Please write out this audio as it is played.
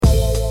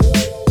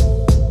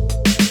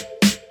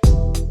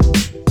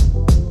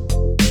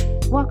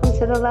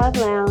the LUV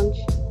Lounge.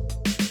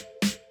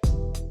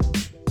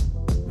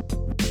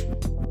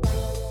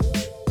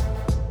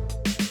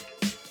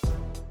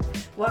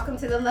 Welcome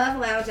to the LUV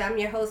Lounge. I'm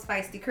your host,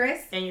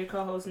 FeistyKris. And your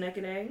co-host,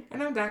 Naked A.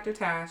 And I'm Dr.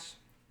 Tash.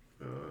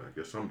 I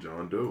guess I'm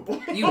John Doe.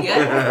 You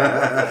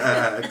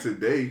got it.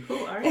 Today. Who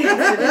are you?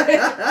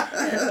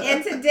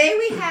 And today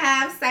we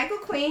have Psycho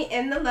Queen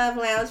in the LUV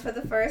Lounge for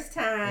the first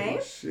time.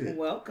 Oh, shit.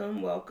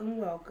 Welcome, welcome,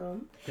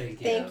 welcome.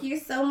 Thank you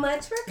so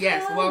much for coming.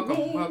 Yes,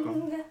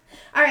 welcome.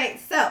 All right,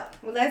 so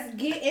let's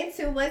get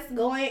into what's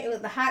going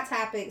with the hot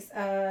topics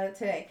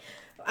today.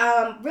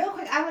 Real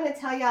quick, I want to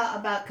tell y'all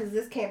about, because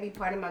this can't be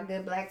part of my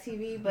Good Black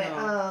TV,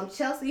 but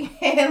Chelsea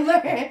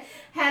Handler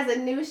has a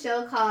new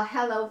show called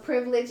Hello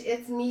Privilege.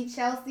 It's me,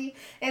 Chelsea,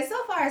 and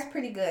so far it's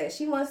pretty good.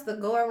 She wants to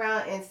go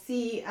around and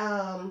see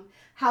how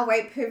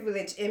white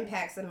privilege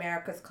impacts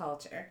America's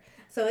culture.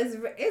 So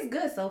it's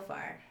good so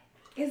far.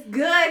 It's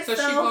good so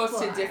she goes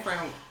far. to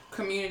different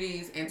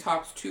communities and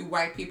talks to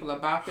white people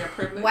about their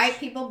privilege? White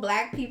people,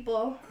 black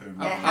people.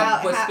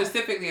 But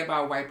specifically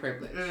about white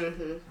privilege.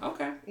 Mm-hmm.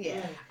 Okay.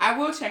 Yeah. I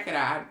will check it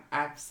out.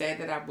 I've said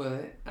that I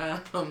would.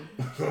 I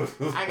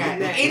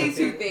got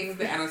 82 things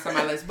that add on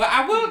my list. But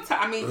I will,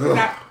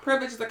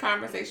 privilege is a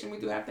conversation we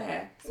do have to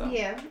have. So.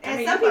 Yeah.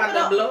 And some people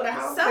don't blow the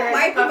house. Some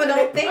white people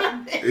don't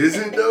think. Is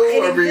it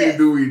though? I mean,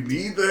 do we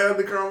need to have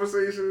the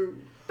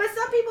conversation? But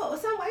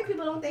some white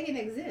people don't think it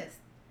exists.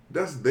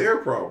 That's their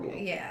problem.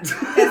 Yeah.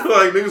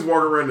 Like niggas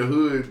walking around the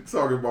hood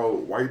talking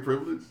about white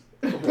privilege.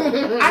 Come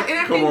on, I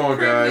think on,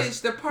 privilege,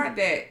 guys. the part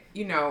that,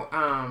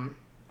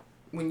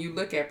 when you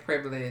look at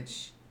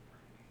privilege,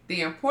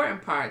 the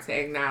important part to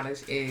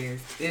acknowledge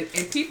is,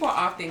 and people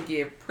often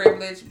give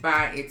privilege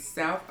by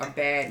itself a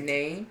bad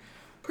name.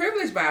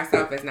 Privilege by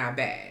itself is not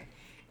bad.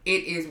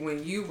 It is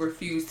when you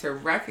refuse to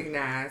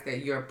recognize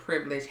that your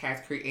privilege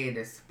has created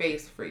a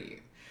space for you.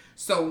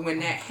 So when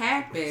that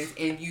happens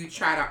and you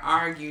try to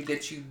argue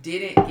that you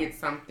didn't get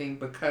something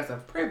because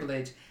of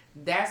privilege,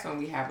 that's when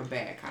we have a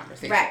bad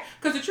conversation. Right.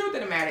 Because the truth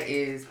of the matter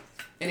is,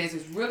 and there's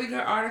this really good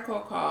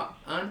article called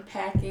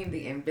Unpacking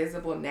the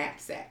Invisible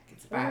Knapsack.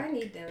 It's by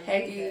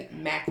Peggy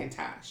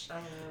McIntosh.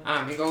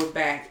 It goes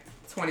back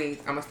 20,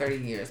 almost 30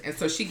 years. And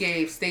so she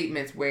gave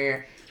statements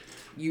where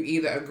you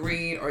either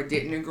agreed or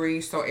didn't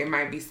agree. So it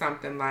might be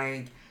something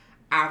like,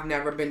 I've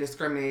never been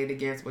discriminated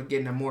against with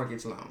getting a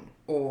mortgage loan.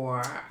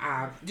 Or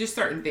just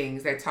certain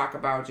things that talk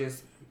about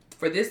just,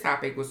 for this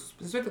topic, was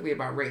specifically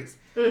about race.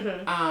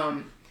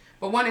 Mm-hmm.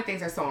 But one of the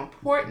things that's so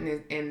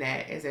important in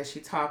that is that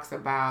she talks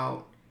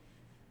about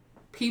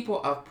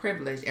people of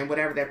privilege, and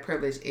whatever that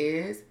privilege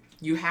is,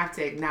 you have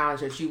to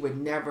acknowledge that you would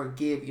never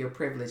give your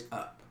privilege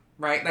up.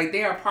 Right? Like,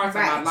 there are parts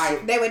of my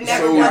life they would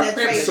never want to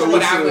trade,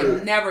 but I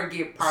would never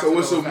give parts of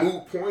those So it's a up.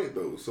 moot point,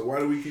 though. So why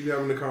do we keep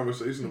having the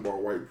conversation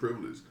about white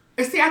privilege?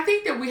 See, I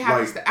think that we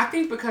have I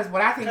think because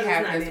what I think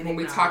happens when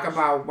we talk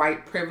about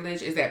white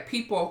privilege is that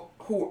people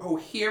who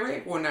hear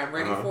it, who are not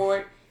ready for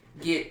it,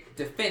 get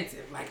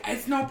defensive. Like,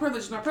 it's no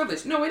privilege, no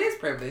privilege. No, it is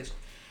privilege.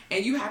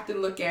 And you have to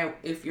look at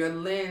if your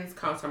lens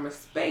comes from a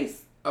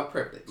space of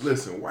privilege.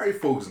 Listen, white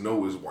folks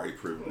know it's white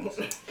privilege.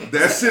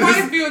 That shit Quite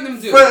is... a few of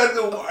them do.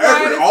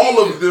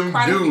 All of them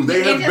do.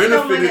 They have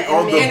benefited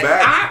on the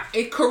back.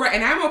 Correct.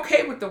 And I'm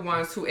okay with the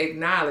ones who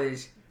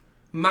acknowledge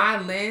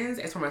my lens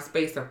is from a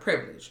space of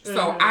privilege.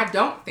 So I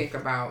don't think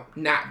about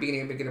not being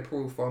able to get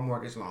approved for a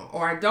mortgage loan.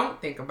 Or I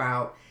don't think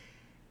about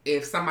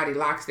if somebody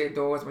locks their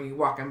doors when you're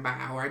walking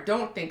by. Or I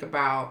don't think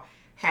about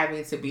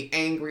having to be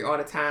angry all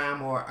the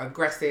time or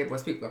aggressive when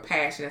people are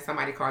passionate.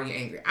 Somebody call you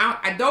angry.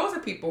 Those are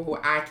people who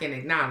I can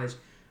acknowledge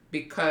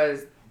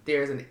because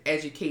there's an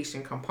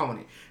education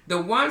component.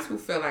 The ones who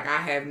feel like I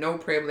have no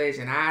privilege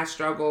and I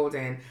struggled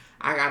and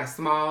I got a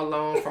small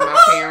loan from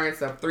my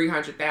parents of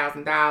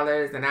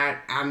 $300,000 and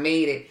I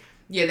made it.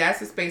 Yeah,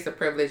 that's a space of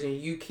privilege and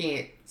you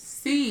can't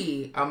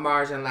see a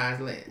marginalized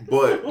lens.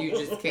 But you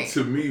just can't.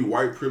 To me,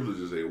 white privilege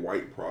is a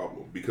white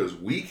problem because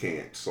we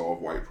can't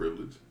solve white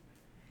privilege.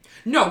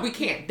 No, we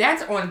can't.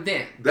 That's on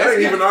them. That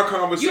ain't even our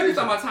conversation. You do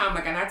all the time,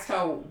 and I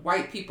tell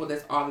white people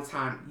this all the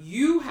time.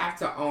 You have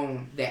to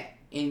own that.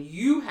 And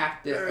you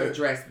have to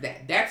address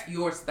that. That's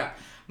your stuff.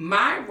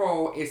 My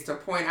role is to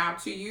point out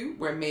to you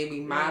where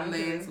maybe my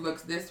lens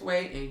looks this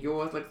way and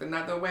yours looks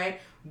another way,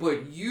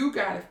 but you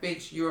got to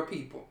fix your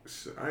people.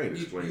 I ain't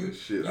explaining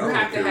shit. You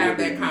have to have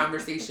that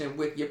conversation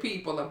with your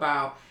people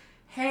about,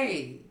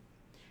 hey,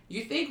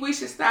 you think we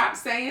should stop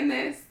saying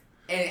this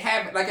and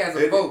have it like as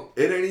a vote?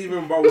 It ain't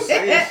even about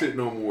saying shit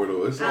no more,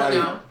 though. It's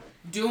like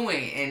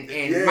doing and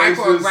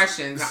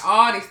microaggressions and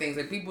all these things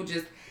that people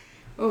just...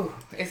 Oh,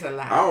 it's a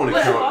lot. I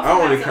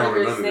only count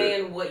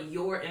understand what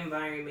your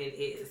environment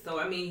is. So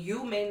I mean,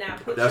 you may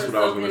not put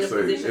yourself in a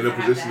position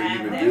to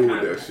even deal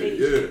with that shit.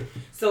 Yeah.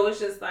 So it's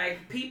just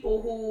like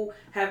people who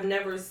have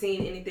never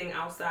seen anything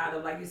outside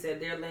of, like you said,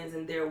 their lens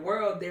and their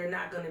world. They're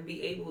not going to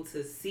be able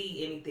to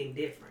see anything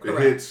different. It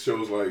hits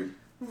shows like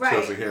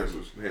Chelsea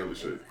Handler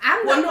shit.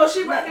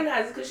 She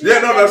recognizes because she. Yeah,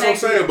 no, that's what I'm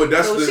saying. But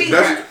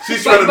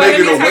she's trying to make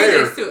it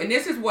aware. Too, and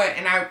this is what,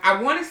 and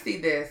I want to see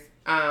this.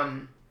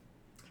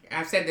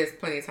 I've said this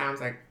plenty of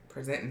times, like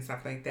present and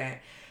stuff like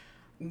that.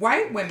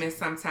 White women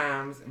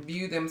sometimes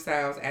view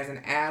themselves as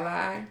an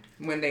ally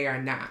when they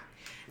are not.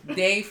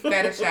 They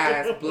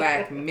fetishize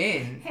black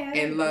men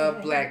and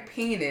love black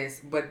penis,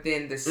 but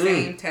then the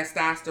same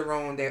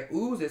testosterone that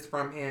oozes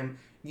from him,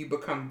 you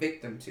become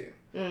victim to.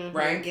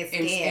 Right? Get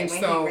scared and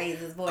when so, he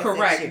raises his voice.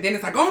 Correct. Then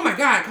it's like, oh my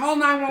God, call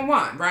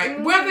 911, right?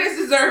 Whether it's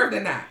deserved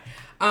or not.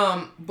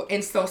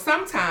 And so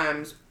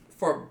sometimes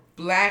for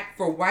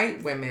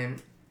white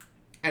women,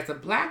 as a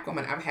black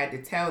woman, I've had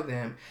to tell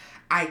them,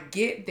 I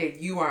get that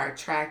you are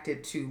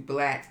attracted to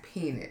black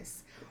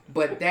penis,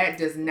 but that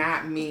does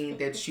not mean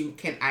that you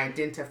can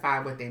identify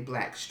with a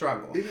black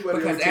struggle.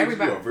 Because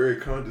everybody, you are very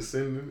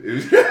condescending. I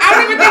don't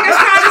even think that's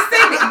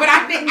condescending, but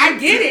I think I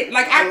get it.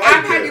 Like I've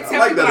had to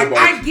tell people, like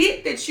I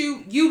get that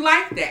you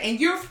like that, and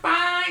you're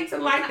fine to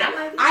like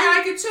that. I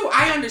like it too.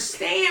 I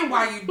understand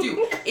why you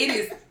do. It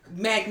is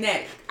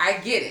magnetic. I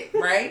get it,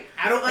 right?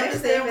 I don't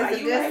understand why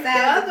you like the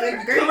other.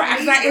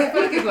 Correct.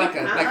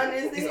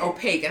 It's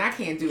opaque, and I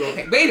can't do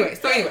opaque. But anyway,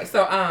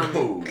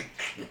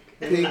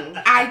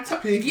 I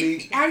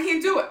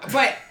can't do it,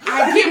 but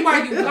I get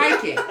why you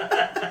like it.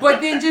 But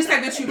then just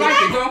say that you like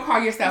it. Don't call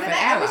yourself an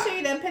ally. Let me show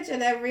you that picture of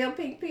that real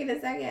pink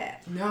penis I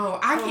got. No,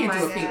 I can't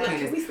do a pink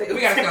penis.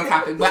 We gotta stay on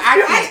topic, but I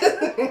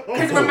can't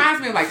because it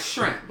reminds me of like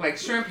shrimp. Like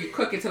shrimp, you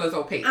cook it till it's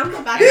opaque. I'm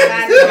about to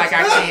buy it. Like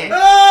I can't.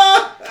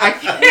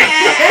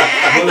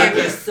 Well, if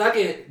you suck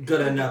it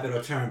good enough,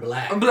 it'll turn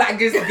black. Black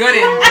is good. I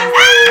didn't know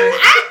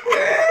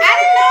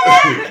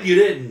that. You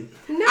didn't.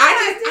 No,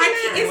 I can't.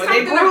 It's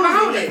something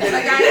about it.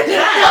 Like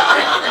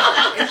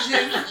it's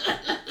just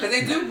because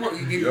they do.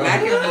 You get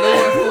black and blue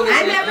and foolish. I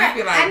never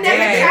tried this.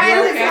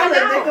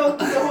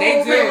 They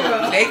do.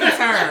 They can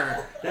turn.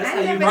 That's how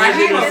you right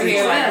here up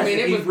here. Like, I mean,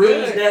 it was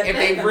good. If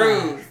they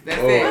bruise,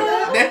 that's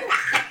it.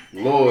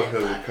 Lord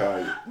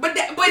Hezekiah. But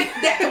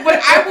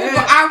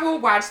I will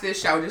watch this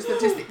show just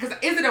because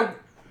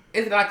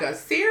is it like a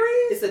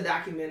series? It's a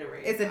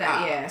documentary. It's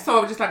yeah. So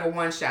it was just like a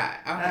one shot.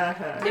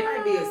 Okay. It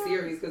might be a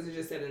series because it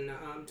just said in the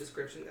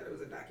description that it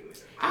was a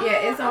documentary.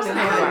 Yeah, it's on the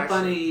I have a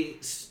funny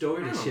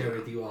story to share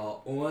with you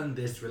all on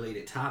this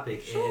related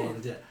topic,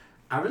 and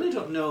I really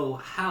don't know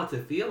how to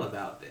feel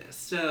about this.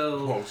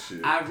 So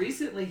I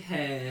recently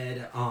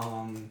had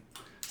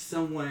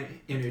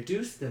someone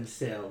introduce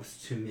themselves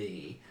to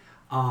me.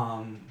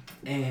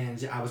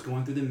 And I was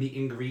going through the meet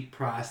and greet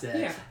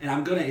process, and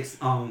I'm gonna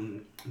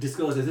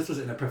disclose that this was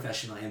in a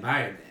professional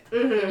environment.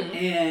 Mm-hmm.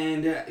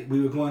 And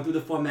we were going through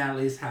the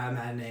formalities. How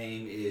my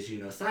name is,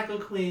 Psycho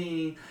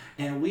Queen,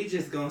 and we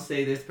just gonna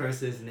say this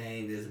person's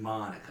name is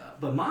Monica,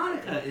 but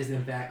Monica is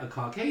in fact a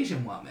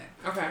Caucasian woman.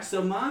 Okay.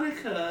 So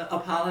Monica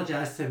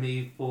apologized to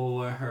me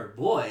for her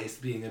voice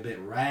being a bit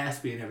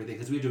raspy and everything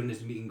because we were doing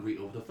this meet and greet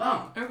over the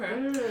phone.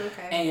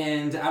 Okay.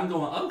 And I'm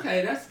going,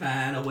 okay, that's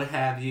fine, or what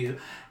have you.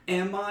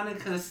 And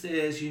Monica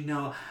says,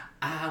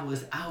 I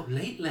was out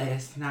late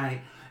last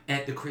night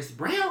at the Chris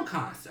Brown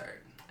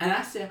concert. And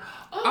I said,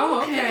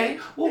 okay.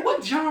 Well,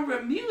 what genre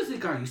of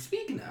music are you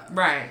speaking of?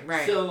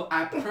 Right. So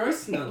I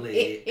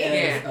personally,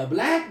 as a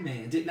black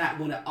man, did not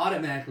want to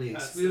automatically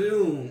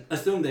assume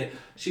that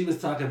she was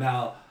talking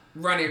about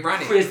Running.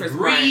 Chris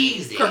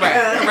Breezy.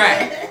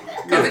 Correct.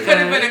 Because it could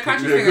have been a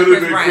country singer. It could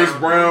have been Chris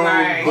Brown,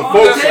 right. the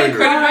folk singer.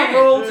 I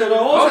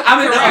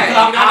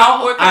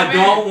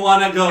don't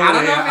want to go there. I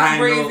don't know if it's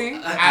Breezy.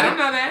 I don't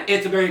know that.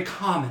 It's a very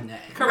common name.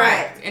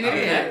 Correct. And it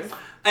is.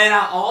 And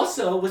I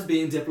also was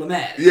being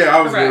diplomatic. Yeah,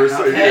 I was going to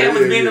say. Okay, I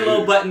was being a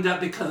little buttoned up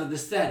because of the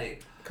setting.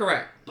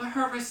 Correct. But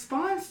her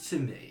response to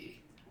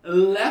me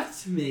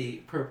left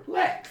me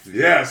perplexed.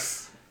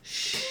 Yes.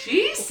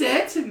 She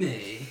said to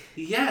me,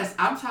 yes,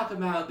 I'm talking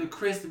about the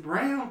Chris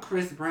Brown.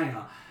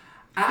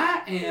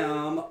 I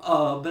am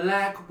a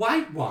black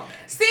white woman.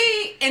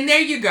 See, and there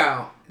you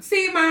go.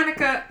 See,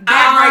 Monica, that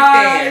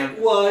right there. I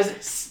was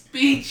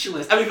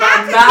speechless. I mean,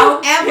 how my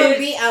mouth ever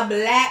be a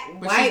black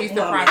white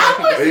woman?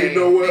 You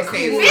know what?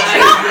 Go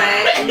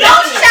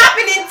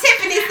shopping in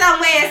Tiffany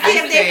somewhere and see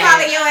if they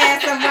follow your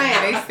ass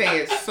around. They say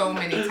it so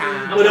many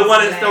times. Well, the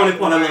one in Stony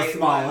Point a little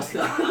small.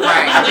 So.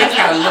 Right. They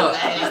gotta look.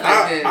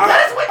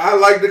 I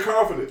like the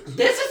confidence.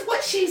 This is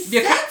what she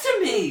said to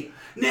me.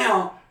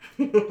 Now,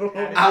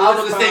 I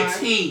was going to say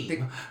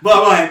team. But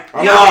I'm like,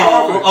 okay,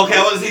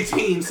 I want to say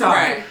team. Sorry.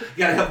 Right. You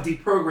got to help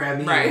deprogram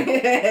me. Right.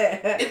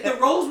 If the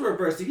roles were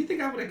reversed, do you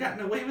think I would have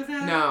gotten away with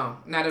that? No,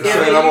 not at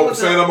all.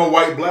 Saying I'm a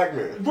white black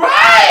man.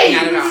 Right!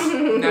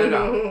 Not at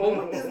all. Well,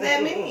 what does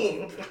that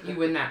mean? You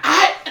would not.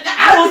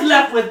 I was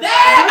left with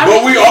that.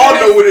 But we all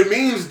know what it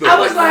means, though. I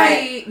was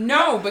like,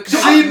 no,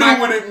 because she knew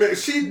what it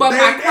meant. But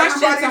my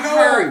question to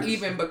her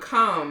even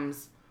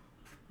becomes,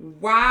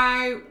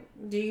 why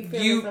do you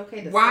feel it's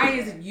okay to why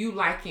is you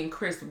liking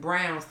Chris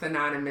Brown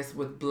synonymous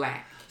with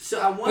black? So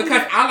I wonder,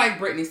 because I like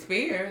Britney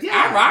Spears.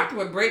 Yeah. I rocked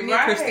with Britney,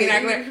 Christina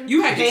Aguilera.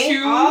 You had to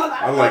choose.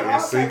 I like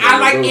NSYNC. I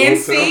like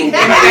NSYNC. I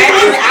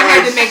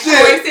had to make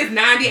choices.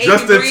 98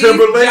 Justin degrees.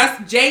 Timberlake.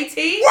 Just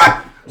JT.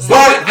 What?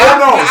 But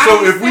hold on.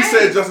 So if we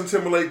said Justin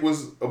Timberlake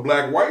was a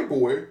black white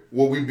boy,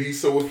 would we be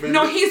so offended?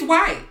 No, he's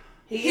white.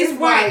 He's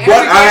white.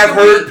 But I have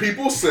heard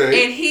people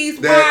say, and he's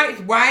white.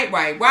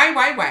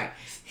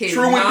 His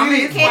true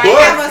indeed. Can he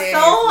have a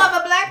soul of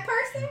a black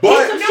person?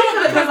 But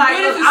because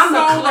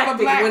I'm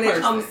eclectic when it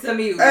comes to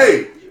music.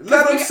 Hey,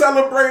 let them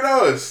celebrate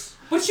us.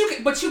 But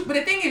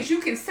the thing is, you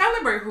can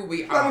celebrate who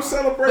we are. Let them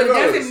celebrate us. But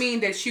it doesn't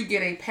mean that you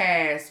get a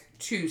pass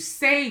to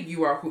say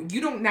you are who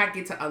you don't not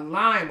get to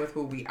align with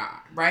who we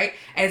are, right?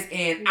 As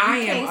in, you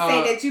can't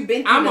say that you've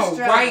been through I'm the a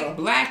struggle. white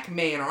black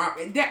man, or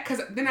that because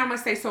then I'm gonna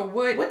say, so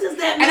what? What does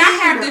that mean? And I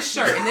have this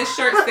shirt, and this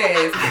shirt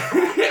says,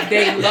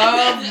 "They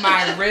love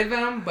my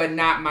rhythm, but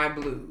not my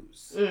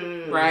blues."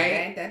 Right?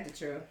 Ain't that the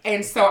truth?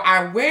 And so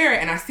I wear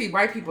it, and I see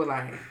white people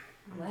like,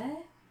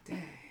 what?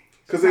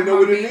 Because they know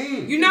what it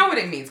means. You know what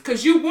it means.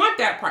 Because you want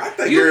that part. I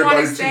think you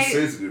everybody's say, too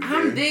sensitive,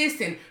 I'm man. this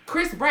and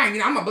Chris Brown.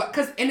 I'm a black.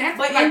 And that's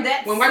but like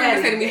that when white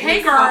people say to me,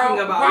 hey girl, why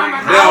am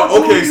I now,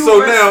 okay, so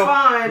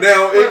now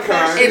it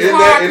kind of,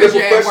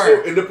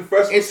 in the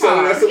professional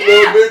setting, that's a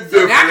little bit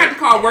different. Now I got to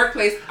call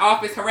workplace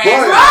office harassment.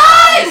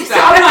 Right! So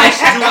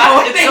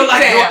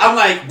I'm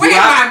like, where's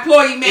my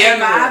employee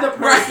manual? Am I the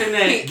person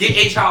that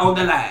get HR on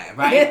the line,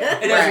 right?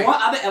 And there's one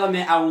other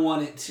element I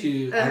wanted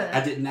to,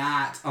 I did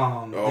not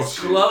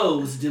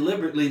disclose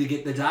deliberately to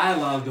get the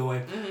dialogue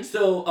going.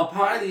 So a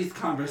part of these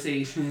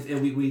conversations,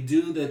 and we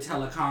do the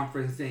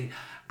teleconferencing,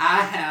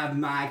 I have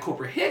my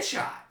corporate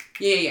headshot.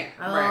 Yeah.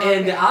 Right.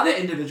 And the other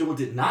individual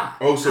did not.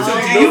 Oh, so do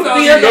she you know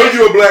feel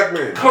you're a black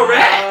man.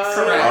 Correct.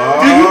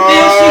 Correct. Do you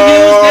feel she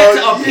used that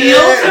to appeal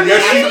to me?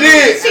 Yes, she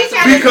did.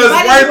 Because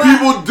white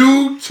people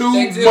do too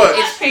much.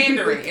 It's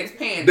pandering. It's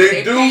pandering.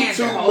 They do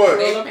too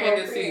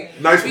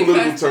much. Nice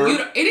political term.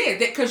 It is.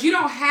 Because you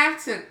don't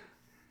have to.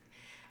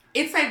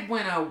 It's like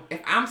when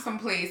if I'm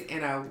someplace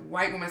and a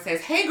white woman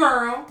says, hey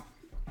girl,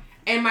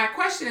 and my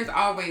question is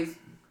always,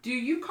 do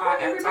you call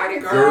everybody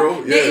girl?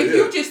 Now, if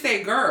you just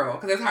say girl,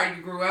 because that's how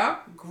you grew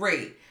up,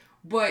 great.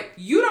 But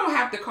you don't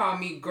have to call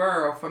me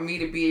girl for me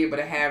to be able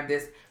to have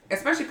this,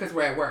 especially because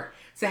we're at work,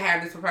 to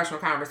have this professional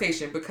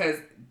conversation, because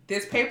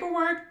this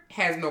paperwork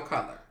has no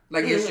color.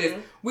 Like, it's just,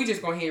 we're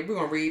going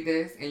to read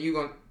this, and you're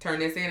going to turn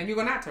this in, and you're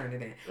going to not turn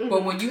it in.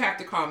 But when you have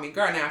to call me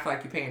girl, now I feel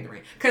like you're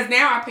pandering. Because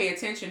now I pay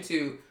attention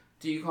to,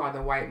 do you call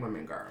the white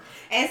women girl?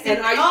 And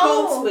are you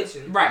code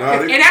switching? Right.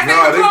 And that's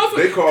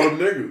they call them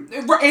niggas.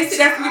 And see,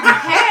 that's what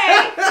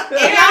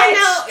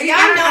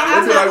y'all know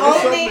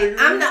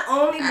I'm the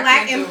only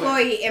black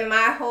employee in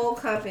my whole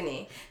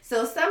company.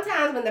 So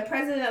sometimes when the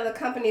president of the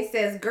company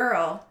says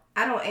girl,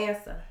 I don't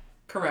answer.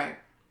 Correct.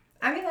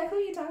 I mean, like, who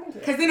are you talking to?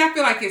 Because then I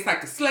feel like it's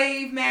like a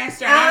slave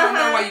master. And I don't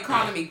know why you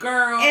calling me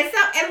girl. And so,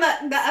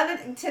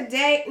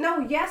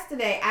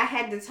 yesterday, I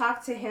had to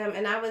talk to him,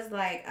 and I was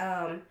like,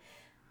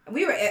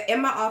 we were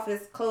in my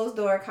office, closed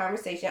door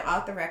conversation,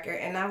 off the record,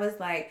 and I was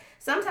like,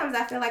 sometimes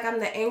I feel like I'm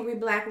the angry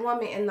black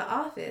woman in the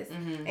office.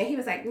 And he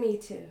was like, me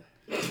too.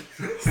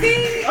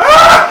 See?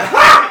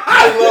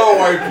 I love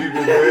white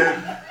people,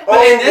 man.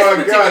 Oh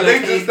my God, they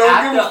just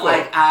don't give a fuck.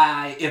 Like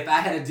if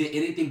I had did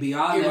anything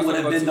beyond that, would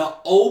have been the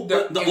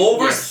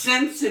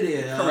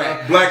oversensitive.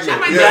 Correct. Black man.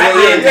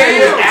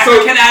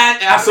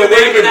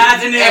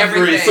 Africanizing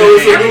everything. So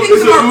it's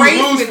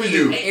a lose for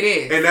you. It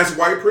is. And that's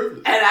white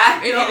privilege. And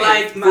I feel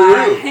like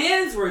my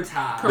hands were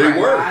tied. They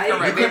were. Right? You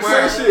couldn't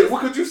say shit.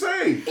 What could you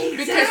say? Exactly.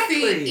 Because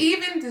see,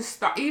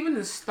 even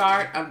the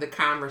start of the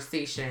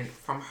conversation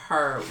from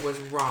her was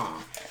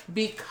wrong.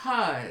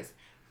 Because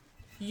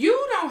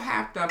you don't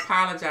have to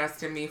apologize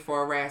to me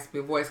for a raspy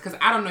voice, because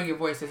I don't know your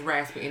voice is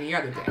raspy any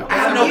other day. I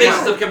have no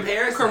basis of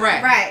comparison.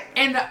 Correct. Right.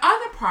 And the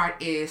other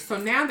part is, so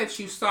now that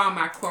you saw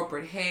my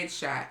corporate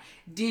headshot,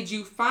 did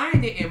you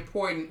find it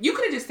important? You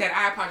could have just said,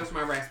 I apologize for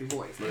my raspy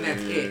voice, and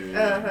that's it.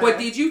 But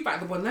did you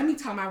find, well, let me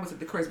tell them I was at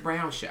the Chris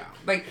Brown show.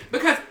 Like,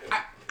 because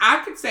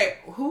I could say,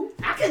 who?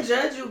 I could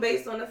judge you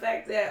based on the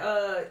fact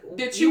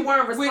that you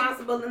weren't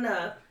responsible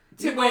enough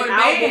to go to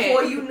bed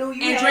before you knew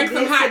you and had drink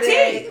some hot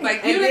tea.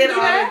 Like, you didn't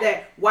do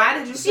that? Why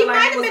did you feel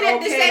like it was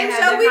okay to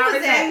have that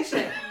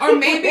conversation? Or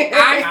maybe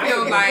I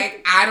feel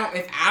like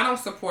if I don't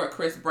support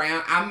Chris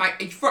Brown, I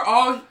might, for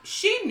all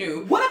she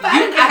knew, what if I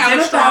didn't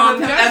identify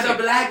with him as a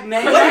black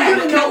man? What if you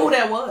didn't know who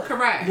that was?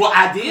 Correct. Well,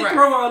 I did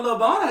throw her a little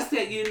bone. I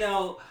said,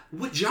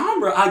 what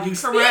genre are you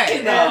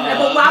speaking of?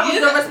 But why was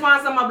the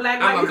response of my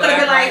black man? You could have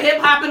been like hip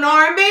hop and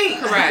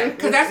R&B. Correct.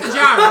 Because that's the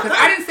genre. Because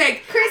I didn't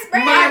say Chris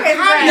Brown.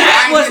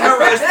 That was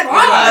her response.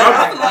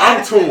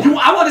 I'm torn.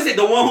 I want to say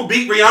the one who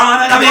beat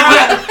Rihanna. I mean,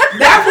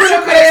 that's what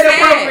you could have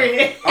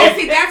appropriate. And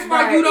see, that's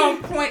why you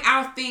don't point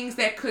out things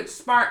that could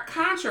spark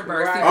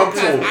controversy. Right.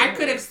 Because I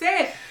could have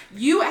said,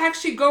 you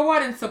actually go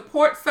out and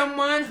support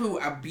someone who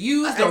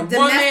abused a woman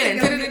and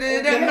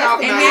now,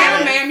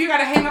 ma'am, you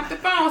gotta hang up the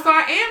phone. So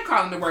I am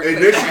calling the workplace.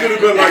 And then she could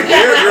have been like,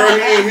 yeah, girl,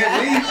 he ain't hit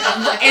me.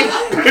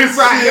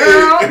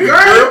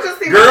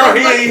 Girl,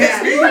 he ain't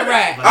hit me.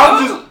 Correct.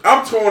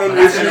 I'm torn on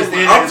this issue.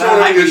 I'm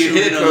torn on this issue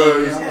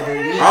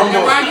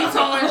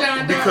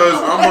because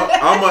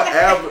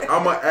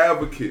I'm an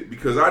advocate,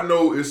 because I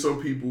know it's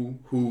some people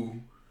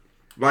who,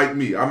 like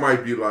me, I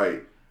might be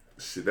like,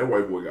 shit, that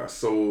white boy got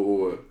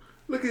soul.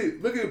 Look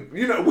at,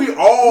 you know, we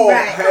all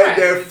had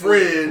that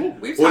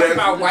friend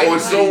or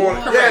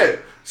someone. Yeah.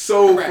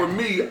 So for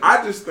me,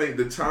 I just think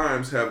the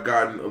times have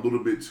gotten a little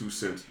bit too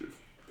sensitive.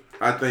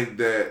 I think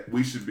that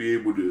we should be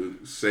able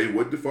to say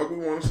what the fuck we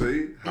want to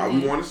say, how we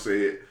want to say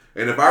it,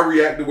 and if I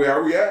react the way I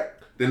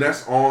react, then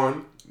that's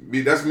on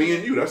me. That's me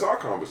and you. That's our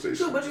conversation.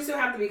 True, but you still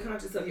have to be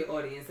conscious of your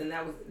audience, and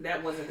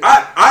that wasn't.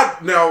 I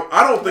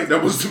don't think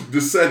that was the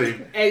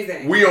setting.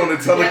 Exactly. We on the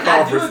teleconference.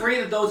 Yeah, I do agree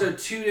that those are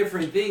two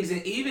different things,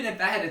 and even if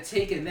I had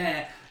taken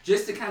that.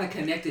 Just to kind of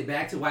connect it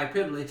back to white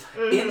privilege,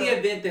 in the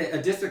event that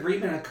a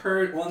disagreement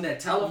occurred on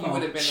that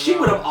telephone, she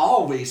would have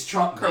always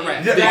trumped me.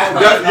 Correct. White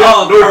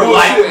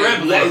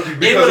privilege.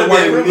 Because of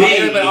white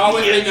privilege. But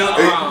always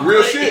been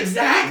real shit.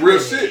 Exactly. Real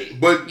shit.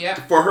 But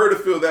for her to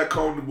feel that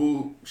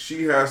comfortable,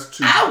 she has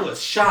to. I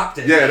was shocked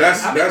at that.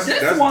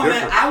 That's woman,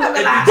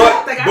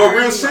 different. But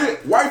real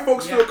shit, white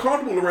folks feel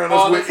comfortable around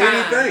us with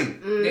anything.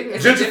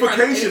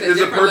 Gentrification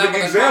is a perfect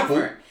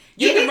example.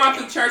 You can run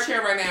through church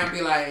here right now and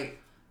be like,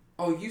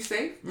 oh, you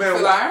safe?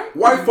 Man,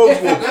 white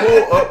folks will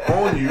pull up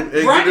on you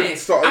and I'm going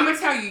to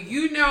tell you,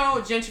 you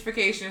know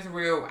gentrification is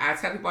real. I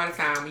tell people all the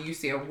time, when you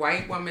see a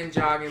white woman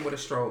jogging with a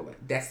stroller,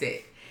 that's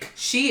it.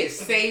 She is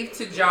safe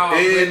to jog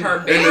with her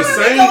baby. In the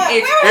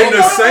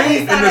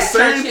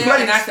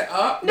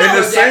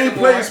same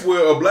place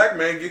where a black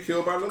man get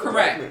killed by another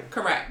black man.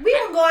 Correct. We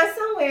were going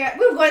somewhere.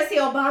 We were going to see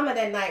Obama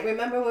that night.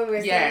 Remember when we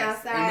were sitting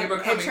outside? And we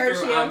were coming through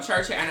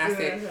Churchill, and I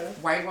said,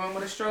 white woman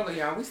with a stroller,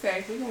 y'all. We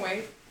safe. We can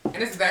wait. And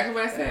that's exactly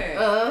what I said.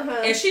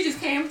 And she just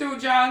came through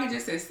jogging and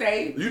just said,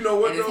 safe. You know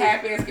what, and as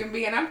happy as can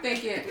be. And I'm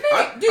thinking,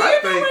 do you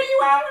know where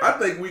you are? I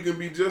think we can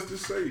be just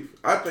as safe.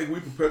 I think we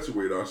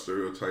perpetuate our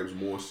stereotypes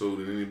more so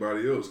than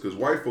anybody else. Because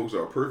white folks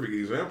are a perfect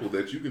example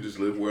that you can just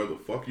live where the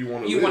fuck you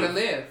want to live. You want to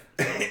live.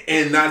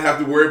 And not have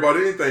to worry about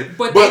anything.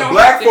 But they don't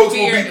black folks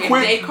will be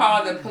quick. If they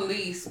call the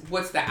police,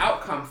 what's the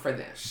outcome for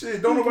them?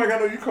 Shit, don't nobody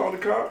know you call the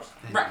cops.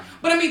 Right.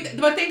 But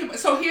think about,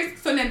 so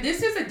now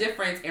this is a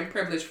difference in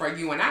privilege for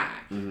you and I.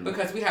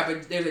 Because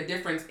there's a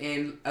difference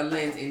in a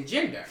lens in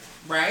gender,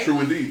 right? True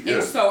indeed.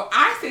 And so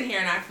I sit here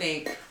and I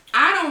think,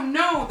 I don't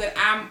know that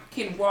I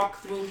can walk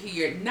through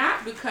here,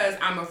 not because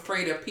I'm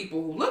afraid of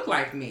people who look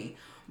like me,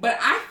 but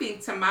I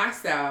think to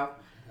myself,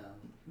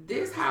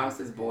 this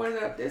house is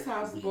boarded up. This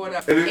house is boarded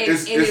up. And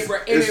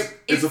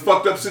it's a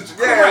fucked up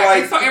situation. Yeah,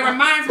 right. So it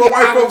reminds me. But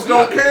white folks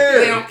don't care.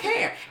 They don't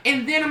care.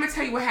 And then I'm gonna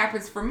tell you what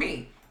happens for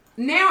me.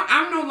 Now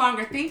I'm no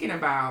longer thinking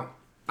about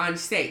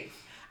unsafe.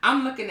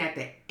 I'm looking at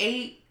the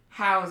 8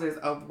 houses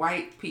of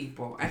white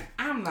people, and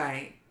I'm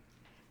like,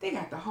 they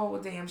got the whole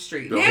damn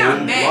street. Now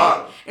I'm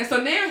mad. And so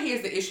now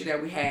here's the issue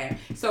that we have.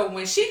 So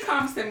when she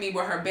comes to me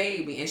with her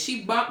baby and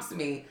she bumps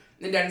me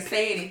and doesn't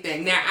say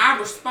anything, now I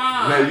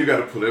respond. Now you got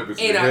to put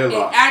everything in the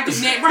headlock.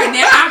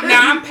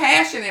 Now I'm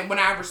passionate when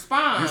I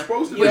respond. You're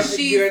supposed to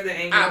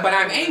be. But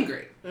I'm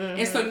angry.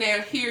 And so now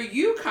here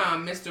you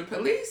come, Mr.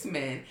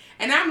 Policeman,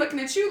 and I'm looking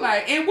at you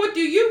like, and what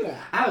do you want?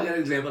 I have a good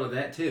example of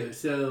that too.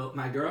 So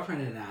my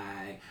girlfriend and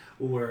I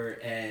were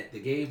at the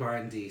gay bar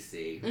in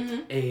DC,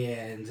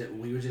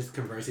 and we were just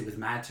conversing. It was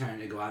my turn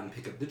to go out and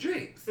pick up the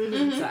drinks.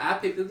 So I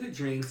picked up the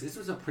drinks. This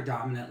was a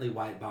predominantly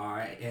white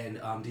bar, and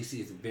DC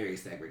is very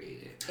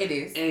segregated. It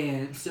is.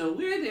 And so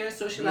we're there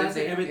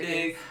socializing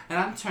everything, and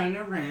I'm turning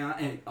around,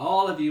 and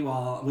all of you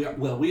all,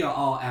 we are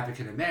all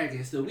African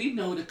Americans, so we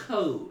know the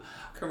code.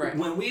 Correct.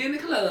 When we in the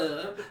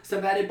club,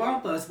 somebody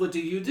bump us, what do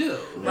you do?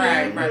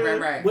 Right.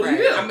 What do you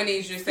do? I'm gonna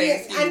need you to say,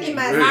 excuse me.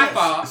 My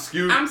fault.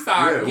 I'm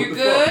sorry. You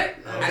good?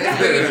 I just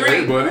took a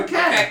drink.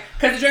 Okay.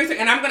 Because the drinks,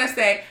 and I'm gonna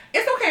say,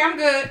 it's okay, I'm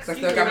good. Because I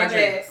still got my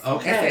drinks.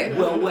 Okay.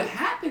 Well, what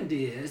happened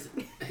is,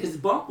 his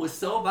bump was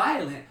so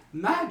violent,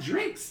 my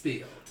drink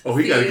spilled. Oh,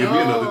 he got to give me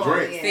another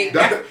drink. See,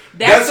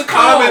 that's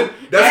common.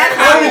 That's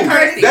common.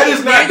 That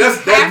is not.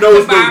 That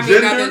knows no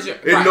gender.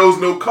 It knows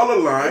no color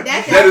line.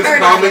 That is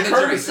common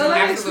courtesy. So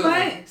let me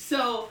explain.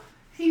 So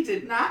he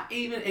did not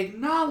even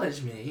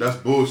acknowledge me. That's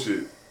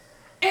bullshit.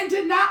 And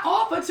did not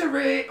offer to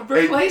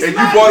replace and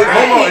my you bought it. drink.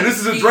 Hold on. And this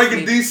is a drink in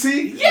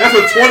DC. Yeah.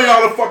 That's a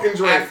 $20 fucking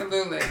drink.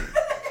 Absolutely.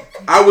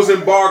 I was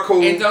in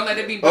Barcode and don't let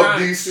it be brunch.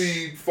 Of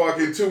DC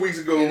fucking 2 weeks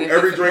ago.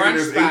 Every drink in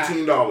there is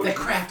 $18. The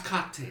craft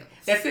cocktail.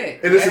 That's it.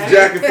 And it's a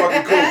Jack and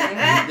fucking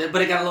Coke.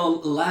 But it got a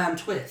little lime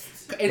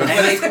twist. They're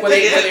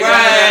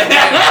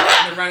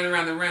running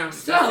around the room.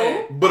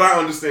 So, but I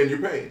understand your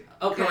pain.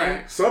 Okay.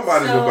 Correct.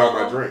 Somebody's gonna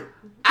buy my drink.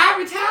 I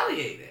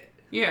retaliated.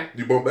 Yeah.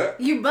 You bumped back?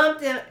 You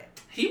bumped him.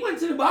 He went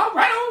to the bar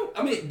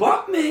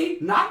bumped me,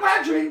 knocked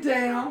my drink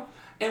down,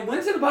 and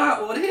went to the bar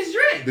and ordered his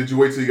drink. Did you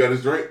wait till he got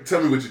his drink?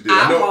 Tell me what you did.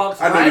 I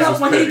walked right up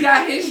when he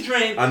got his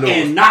drink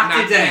and knocked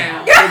it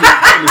down.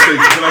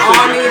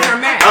 All needs are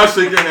met. I'll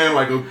shake your hand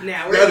like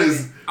that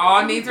is...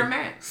 All needs are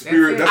met.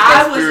 Spirit. That's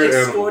I was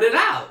escorted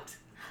out.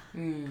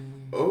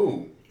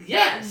 Oh.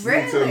 Yes.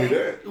 Really? You tell me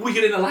that. We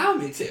didn't allow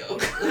me to.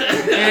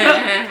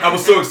 I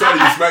was so excited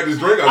you smacked this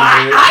drink out of your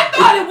hand. I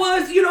thought it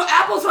was,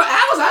 apples for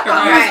apples. I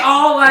thought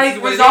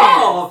it was all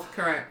resolved.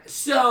 Correct.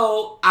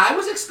 So I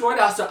was escorted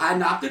out. So I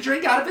knocked the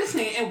drink out of his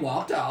hand and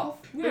walked off.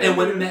 Yeah. And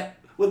went and met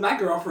with my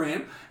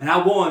girlfriend, and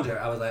I warned her.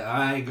 I was like, all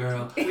right,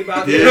 girl. We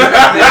about to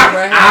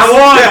I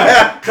warned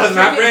her. Because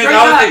my friends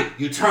always say,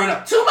 you turn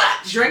up too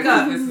much. Drink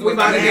up. We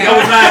about to that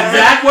was my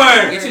exact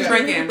word. Get your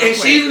drink in. And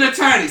she's an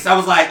attorney. So I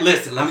was like,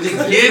 listen, let me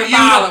just give you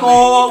the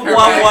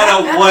 411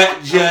 of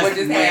what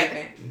just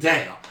happened.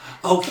 Damn.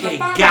 Okay,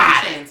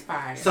 got it.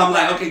 So I'm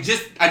like, okay,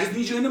 I just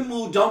need you in the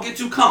mood. Don't get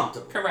too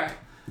comfortable. Correct.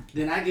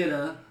 Then I get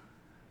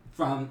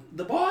from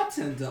the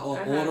bartender or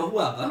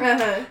whoever,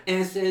 and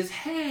it says,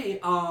 hey,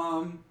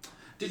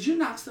 did you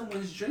knock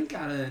someone's drink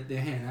out of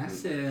their hand? I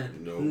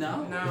said, no.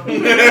 What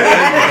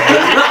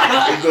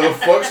the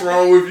fuck's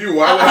wrong with you?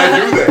 Why would I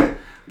do that?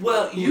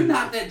 Well, you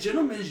knocked that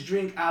gentleman's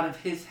drink out of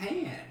his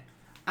hand.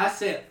 I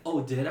said,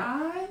 oh, did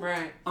I?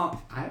 Right.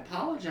 I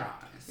apologize.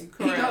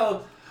 Correct. He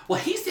goes, well,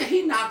 he said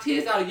he knocked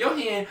his out of your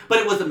hand, but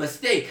it was a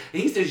mistake.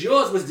 And he says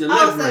yours was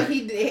deliberate. Oh, so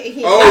he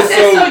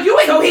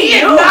he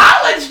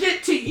acknowledged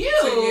it to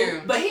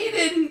you, but he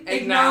didn't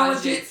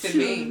acknowledge it to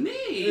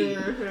me.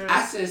 Mm-hmm.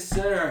 I said,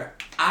 sir,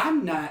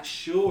 I'm not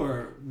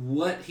sure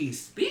what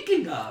he's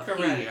speaking of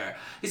here.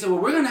 He said, well,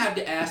 we're going to have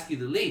to ask you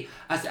to leave.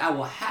 I said, I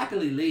will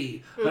happily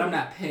leave, but I'm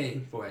not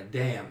paying for a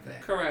damn thing.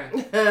 Correct.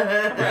 Not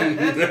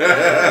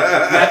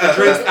the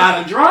drinks out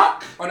and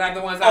drunk. Or not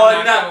the ones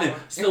or nothing.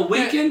 So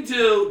we can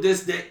do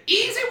this the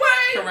easy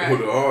way. Correct.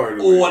 Or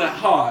the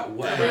hard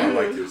way. I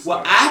like this.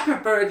 Well, I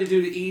prefer to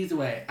do the easy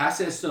way. I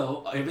said,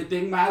 so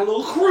everything my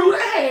little crew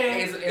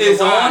has is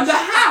on the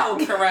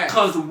house. Correct.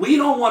 Because we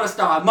don't want to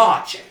start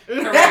marching.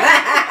 Correct.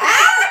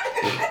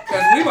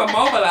 Because we were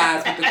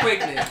mobilized with the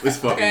quickness. This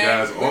fucking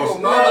guy's awesome. We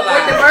were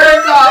mobilized. With the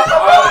birds off.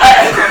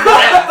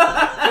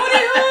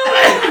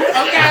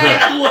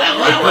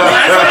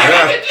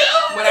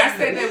 When I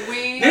said that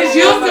we... This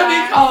used to be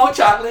called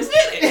Chocolate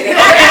City.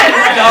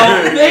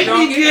 Don't make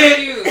me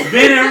get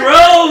Benning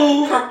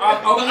Road. From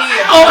over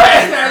here.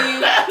 I tell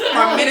you,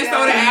 from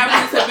Minnesota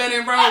Avenue to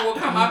Benning Road will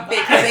come up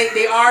there because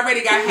they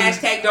already got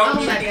hashtag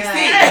Don't Use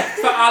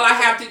DC. So all I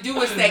have to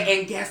do is say,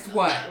 and guess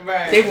what?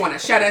 Right. They want to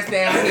shut us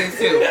down here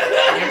too.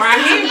 And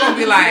right here going to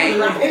be like,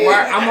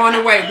 I'm on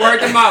the way. Word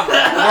them up.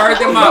 Word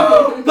them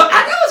up. But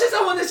I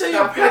wanted to show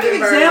you a perfect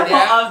example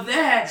of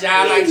that.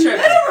 He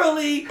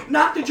literally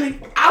knocked the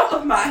drink out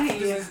of my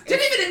hands.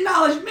 Didn't even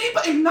acknowledge me,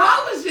 but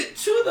acknowledged it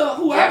to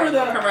whoever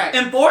the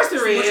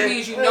enforcer is. Which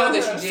means you know that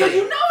you did it. So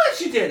you know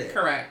that you did it.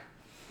 Correct.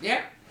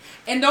 Yeah.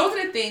 And those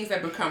are the things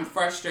that become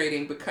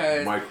frustrating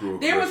because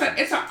there was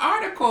it's an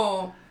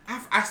article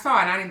I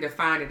saw it. I need to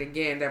find it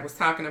again that was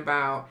talking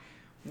about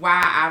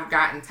why I've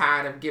gotten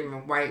tired of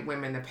giving white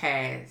women the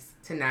pass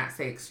to not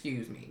say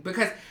excuse me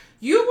because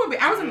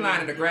I was in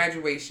line at a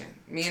graduation.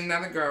 Me and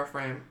another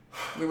girlfriend.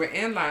 We were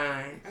in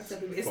line. It's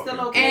still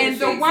okay. And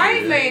the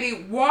white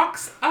lady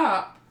walks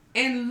up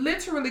and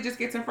literally just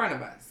gets in front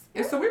of us.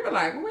 And so we were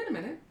like, well, wait a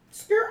minute.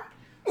 So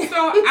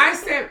I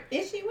said,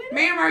 is she with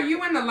ma'am, are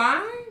you in the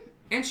line?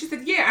 And she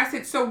said, yeah. I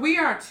said, so we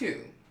are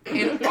too.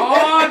 And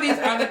all these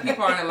other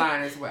people are in the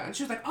line as well. And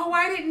she was like, oh,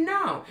 I didn't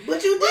know.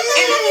 But you did.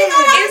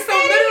 And so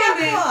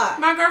literally,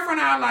 my girlfriend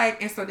and I are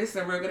like, and so this is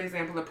a real good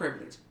example of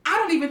privilege. I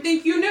don't even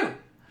think you knew.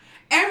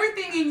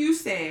 Everything you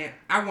said,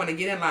 I want to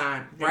get in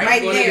line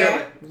right now.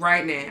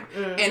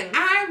 Mm-hmm. And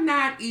I'm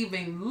not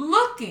even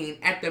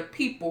looking at the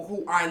people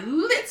who are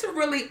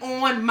literally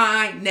on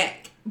my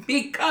neck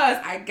because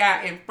I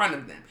got in front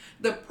of them.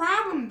 The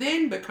problem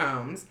then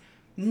becomes,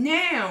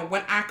 now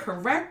when I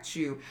correct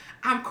you,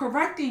 I'm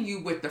correcting you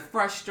with the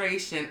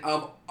frustration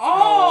of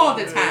all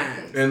the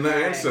time. And the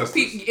ancestors.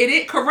 It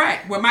is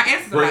correct. Well, my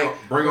ancestors are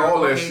like, bring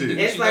all that shit.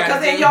 It's like,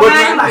 because in your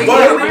mind, like,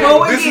 here we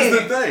go again. This is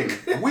the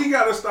thing. We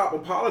got to stop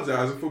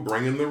apologizing for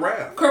bringing the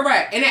wrath.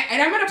 Correct. And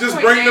I'm at a just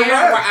point bring now the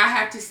wrath. where I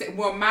have to say,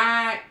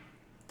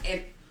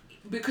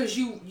 because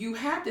you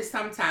have to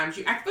sometimes,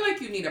 I feel like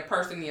you need a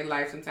person in your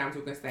life sometimes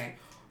who can say,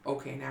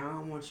 okay, now I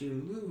don't want you to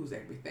lose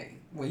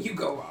everything when you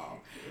go off.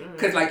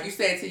 Because like you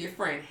said to your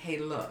friend, hey,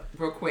 look,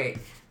 real quick,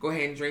 go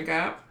ahead and drink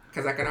up.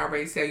 Because I can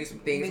already tell you some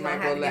things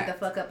might go left. Get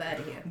the fuck up out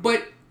of here.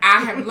 But I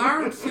have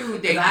learned, too,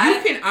 that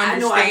you can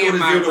understand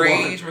my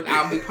rage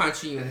without me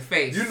punching you in the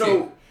face. You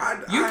know,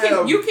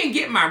 you can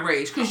get my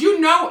rage. Because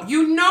you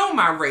know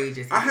my rage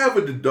is. I have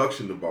a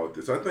deduction about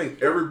this. I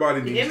think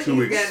everybody needs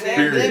to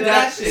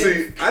experience.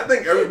 See, I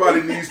think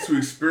everybody needs to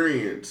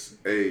experience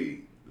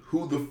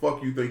who the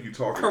fuck you think you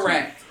talking to.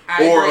 Correct.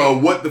 Or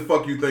what the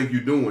fuck you think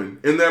you're doing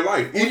in their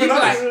life. Even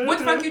us. Like, what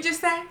the fuck you just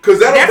said? Because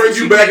that'll bring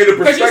you back into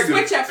perspective.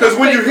 Because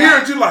when you hear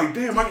it, you're like,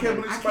 damn, I can't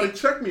believe somebody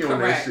checked me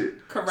on that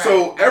shit. Correct.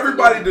 So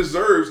everybody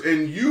deserves,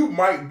 and you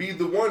might be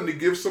the one to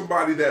give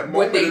somebody that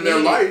moment in their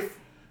life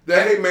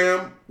that, hey,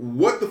 ma'am,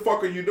 what the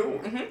fuck are you doing?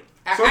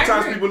 Mm-hmm.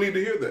 Sometimes people need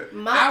to hear that.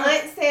 My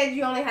aunt said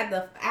you only have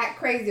to act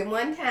crazy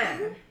one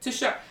time. To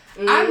show.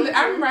 I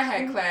remember I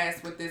had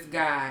class with this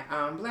guy,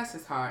 bless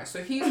his heart.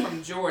 So he's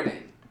from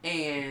Jordan.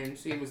 And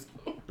she was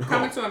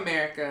coming to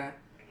America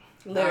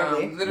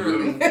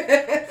literally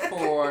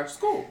for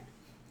school.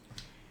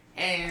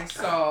 And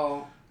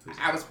so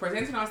I was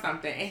presenting on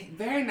something. A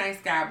very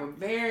nice guy, but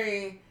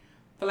very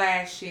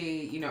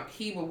flashy. You know,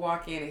 he would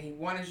walk in and he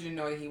wanted you to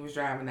know that he was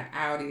driving the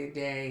Audi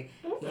today.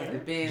 He had the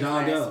Benz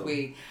John last Doe.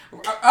 week.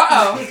 Right.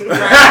 He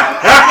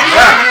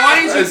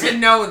wanted you to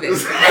know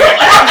this. Who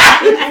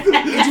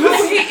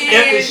he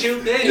is. You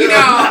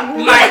know,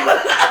 like,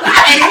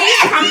 and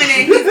he's coming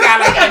in, he's got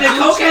like a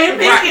cocaine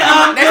pinky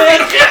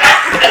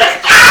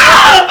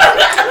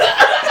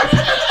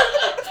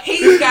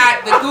He's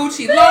got the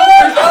Gucci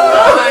loafers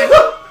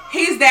on.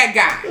 He's that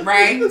guy,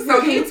 right?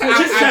 So he's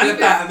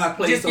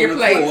just your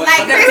place.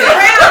 Like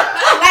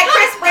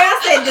Chris Brown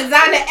said,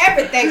 designer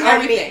everything.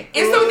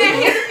 And so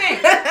then here's the thing: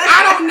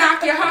 I don't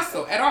knock your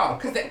hustle at all,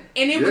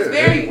 and it was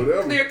very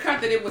clear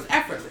cut that it was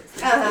effortless.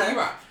 You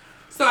are.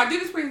 So I do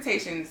this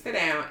presentation, sit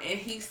down, and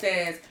he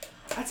says,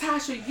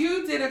 "Tasha,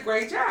 you did a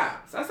great job."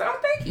 So I said, "Oh,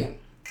 thank you."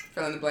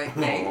 Fill in the blank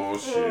name. Oh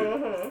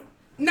shit.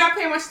 Not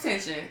paying much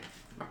attention.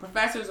 My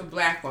professor's a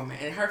black woman,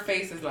 and her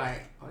face is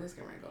like, "Oh, this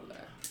can go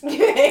left." And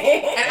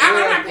I'm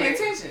not paying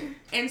attention.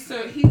 And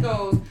so he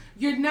goes,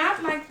 "You're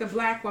not like the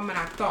black woman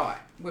I thought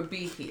would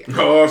be here."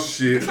 Oh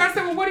shit. So I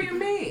said, "Well, what do you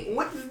mean?"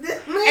 What does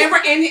this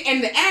mean?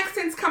 And the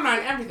accents come out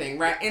and everything,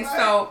 right? And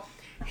so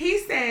he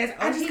says,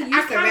 I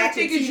kind of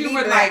figured you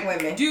would like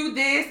women. Do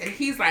this, and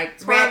he's like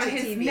twirling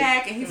his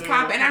neck, and he's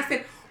clapping. And I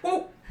said,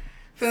 "Well,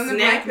 fill in the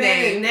blank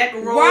name.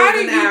 Why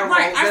do you?"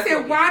 Right? I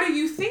said, "Why do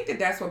you think that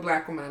that's what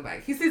black women are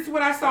like?" He says, "It's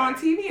what I saw on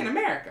TV in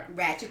America."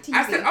 Ratchet TV.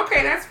 I said,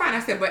 "Okay, that's fine."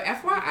 I said, "But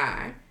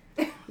FYI,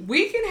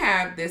 we can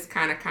have this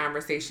kind of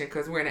conversation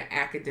because we're in an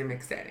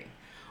academic setting.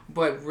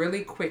 But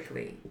really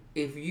quickly,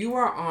 if you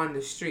are on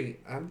the street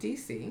of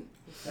DC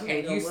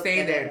and you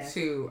say that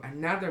to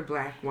another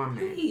black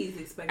woman,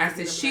 I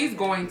said, she's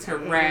going to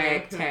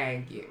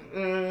ragtag you."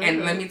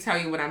 And let me tell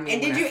you what I mean.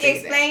 And did you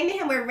explain to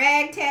him what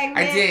ragtag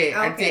meant?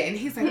 I did. And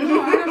he's like,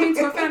 "No, I don't mean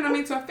to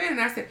offend.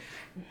 And I said,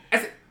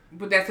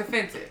 but that's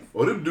offensive.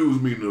 Oh, them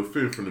dudes mean to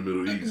offend from the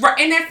Middle East. Right,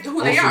 and that's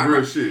who they are.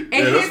 Real shit.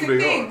 And here's the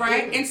thing,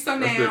 right? And so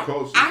that's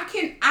now I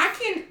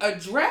can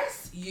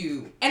address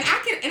you, and I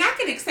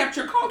can accept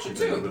your culture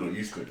too. Middle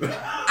Eastern.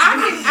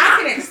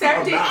 I can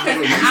accept it because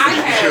I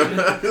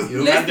have.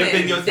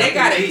 Listen, they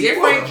got a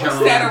different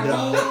set of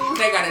rules.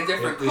 They got a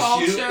different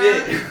culture,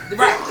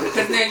 right?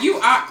 Because now you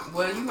are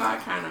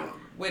kind of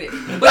with it.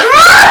 But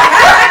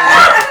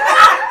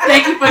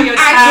thank you for your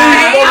time.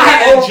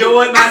 I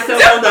enjoyed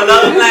myself on the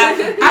LUV Lounge.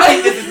 I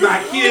think this is my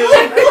cue.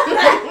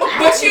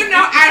 But you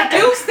know, I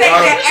do say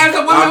that as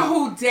a woman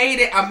who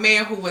dated a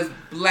man who was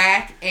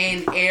black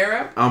and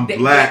Arab. I'm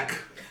black.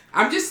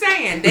 I'm just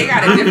saying, they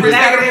got a different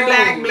set of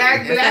rules.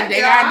 Black. They got a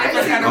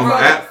different set of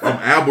rules. I'm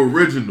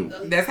Aboriginal.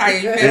 That's how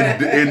you feel.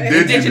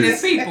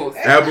 Indigenous peoples.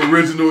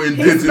 Aboriginal,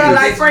 indigenous. You smell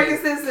like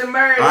frankincense and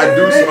myrrh. I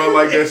do smell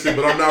like that shit,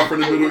 but I'm not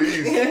from the Middle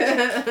East.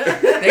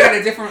 They got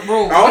a different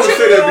rule. I only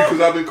say that because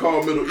I've been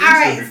called Middle Eastern. All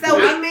right, before.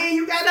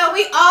 so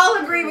we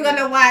all agree we're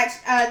gonna watch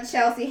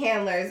Chelsea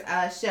Handler's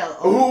show.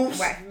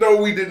 No,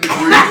 we didn't agree.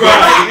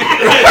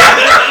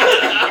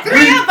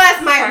 Three of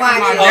us might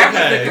watch it.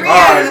 Okay. 3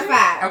 out of the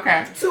 5. Okay.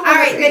 All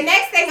right, the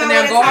next thing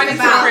I want to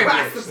talk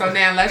about. So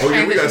now let's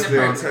transition to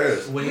privilege.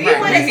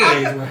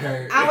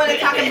 I want to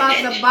talk about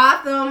the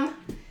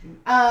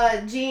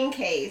Bootham Jean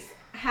case.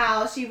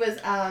 How she was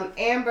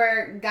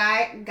Amber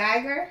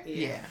Geiger.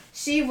 Yeah.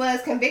 She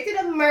was convicted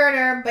of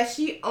murder, but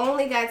she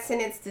only got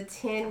sentenced to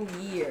 10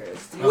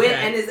 years.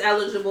 And is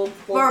eligible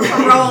for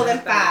parole in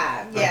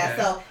 5. Yeah.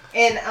 So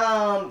in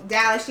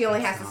Dallas, she only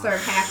has to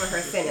serve half of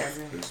her sentence.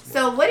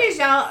 So what is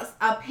y'all's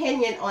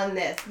opinion on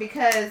this?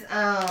 Because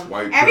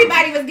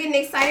everybody was getting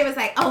excited. It was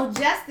like, "Oh,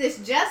 justice."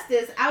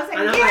 I was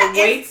like,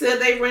 wait till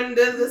they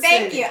render the sentence.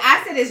 Thank you.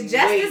 I said it's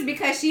justice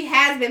because she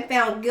has been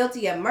found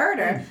guilty of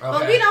murder,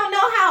 but we don't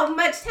know how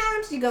much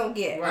time she gonna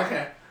get.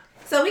 Okay.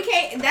 So we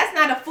can't. That's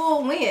not a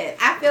full win.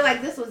 I feel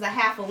like this was a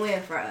half a win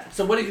for us.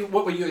 So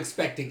what were you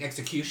expecting?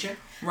 Execution?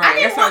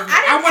 Right.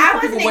 I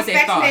wasn't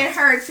expecting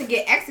her to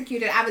get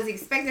executed. I was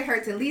expecting her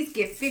to at least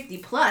get 50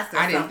 plus.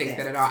 I didn't think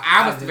that at all.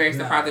 I was very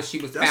surprised that she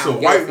was found guilty.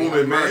 That's a white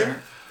woman,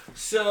 man.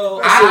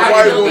 So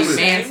I didn't think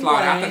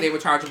manslaughter. I thought they were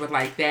charged with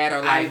like that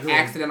or like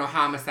accidental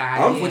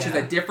homicide, which is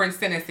a different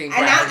sentencing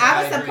bracket. And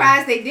I was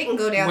surprised they didn't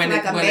go down to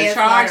like a manslaughter. When the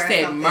charge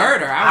said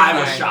murder, I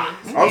was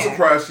shocked. I'm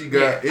surprised she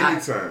got any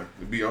time.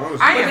 To be honest,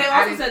 but they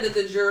also said that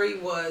the jury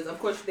was, of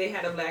course, they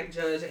had a black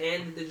judge,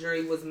 and the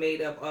jury was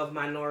made up of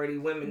minority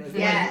women as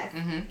well.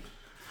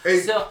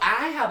 Yes. So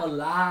I have a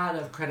lot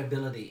of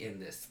credibility in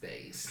this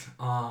space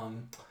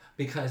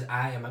because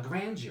I am a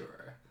grand juror.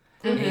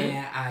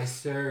 And I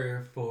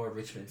serve for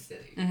Richmond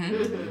City.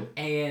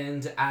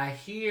 And I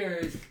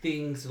hear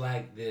things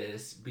like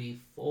this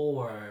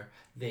before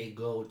they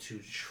go to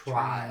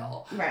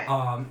trial. Right.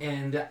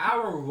 And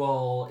our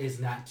role is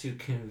not to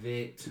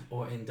convict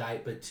or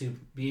indict, but to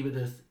be able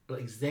to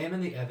examine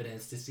the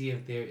evidence to see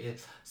if there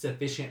is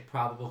sufficient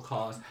probable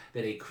cause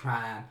that a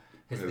crime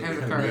has been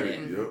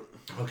committed.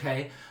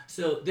 Okay,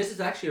 so this is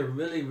actually a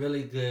really,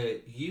 really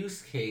good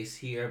use case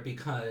here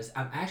because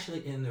I'm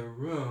actually in the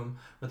room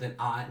with an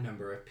odd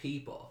number of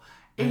people.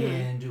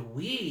 And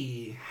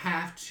we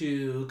have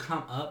to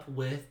come up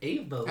with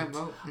a vote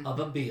of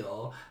a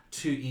bill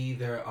to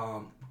either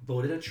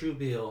voted a true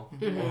bill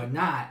or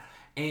not.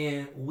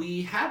 And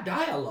we have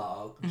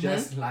dialogue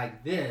just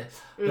like this,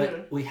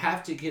 but we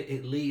have to get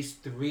at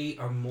least 3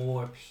 or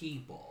more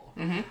people.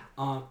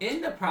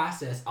 In the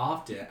process,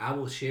 often, I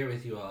will share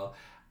with you all,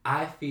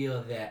 I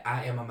feel that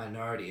I am a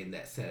minority in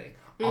that setting.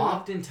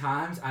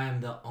 Oftentimes, I am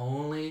the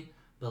only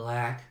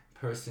black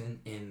person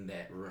in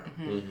that room.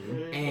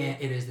 And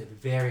it is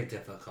very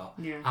difficult.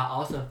 I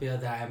also feel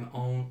that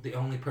I'm the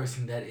only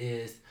person that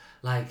is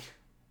like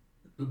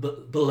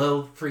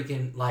below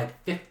freaking like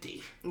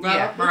 50.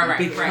 Right.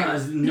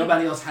 Because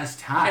nobody else has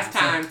time.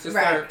 To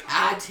serve.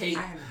 I take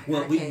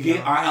what we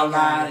get our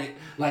allotted,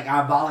 like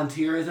our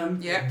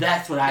volunteerism.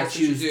 That's what I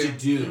choose to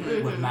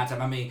do with my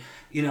time. I mean,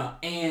 you know,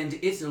 and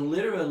it's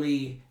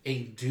literally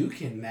a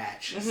duking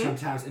match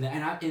sometimes, and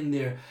I'm in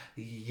there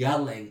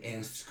yelling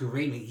and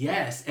screaming,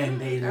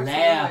 and they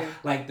laugh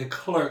like the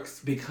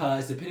clerks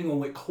because depending on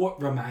what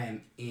courtroom I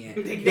am in,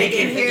 they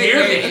can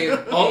hear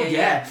me. Oh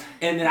yeah,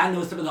 and then I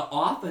know some of the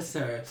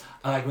officers,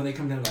 like when they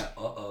come down, like,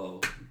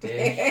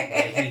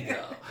 there he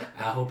go.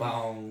 I hope I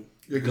don't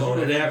go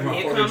to that room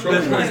because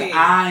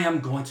I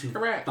am going to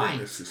fight.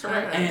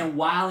 And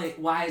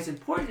why it's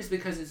important is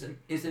because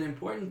it's an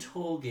important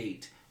toll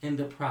gate in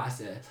the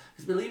process.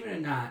 Because believe it or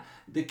not,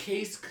 the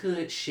case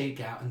could shake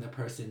out and the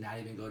person not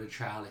even go to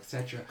trial,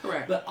 etc.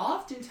 Correct. But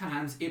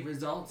oftentimes it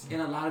results in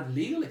a lot of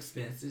legal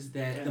expenses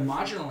that the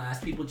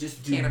marginalized people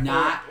just do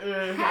not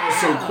have.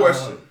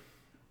 So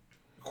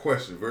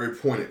question, very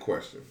pointed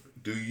question.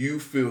 Do you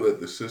feel that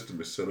the system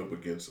is set up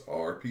against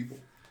our people?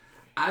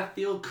 I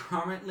feel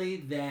currently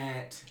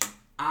that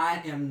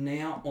I am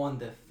now on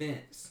the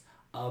fence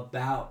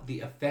about the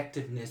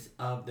effectiveness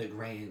of the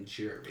grand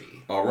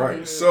jury. All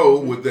right. So,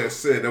 with that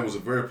said, that was a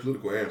very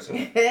political answer.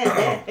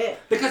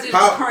 Because it's a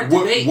current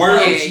debate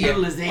on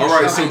utilization.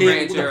 All right. So,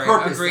 the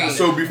purpose.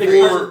 So before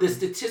because of the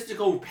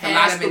statistical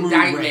pass-through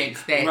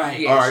indictments rate.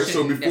 That, all right.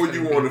 So before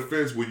you were on the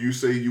fence, would you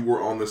say you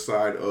were on the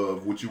side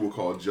of what you would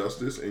call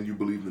justice and you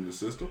believed in the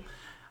system?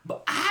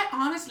 But I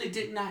honestly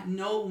did not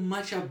know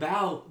much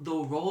about the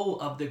role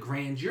of the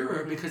grand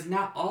juror because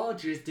not all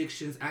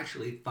jurisdictions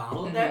actually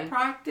follow that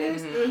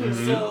practice.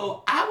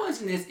 So I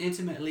wasn't as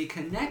intimately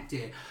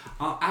connected.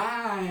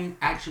 I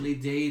actually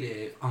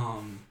dated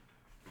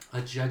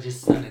a judge's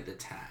son at the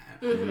time.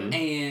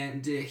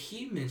 And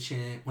he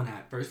mentioned when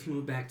I first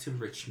moved back to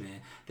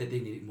Richmond that they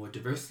needed more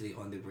diversity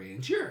on the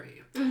grand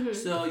jury.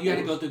 So you had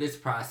to go through this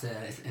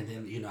process, and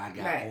then, you know, I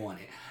got on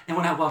it. And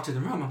when I walked in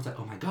the room, I was like,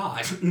 oh my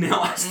God,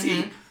 now I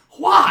see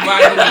why. Why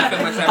do you need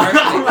so much diversity?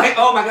 I'm like,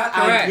 oh my God,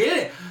 I get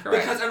it.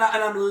 Correct. Because and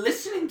I'm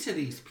listening to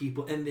these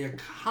people and their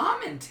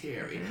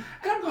commentary,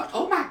 and I'm going,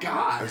 oh my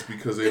God. That's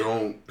because they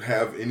don't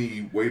have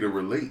any way to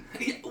relate.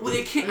 Well,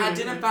 they can't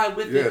identify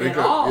with it at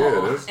all.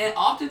 And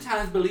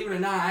oftentimes, believe it or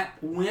not,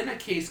 when a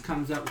case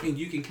comes up and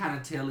you can kind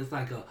of tell it's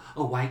like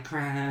a white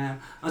crime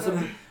or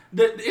something,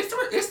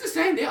 it's the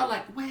same. They're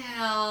like,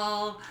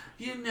 well,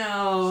 you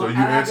know. So you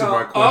answered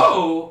my question.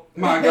 Oh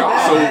my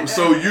God.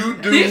 So you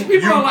do. These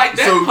people are like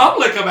that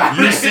public about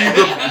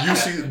it. You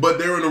see, but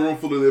they're in a room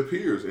full of their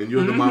peers, and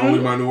you're the only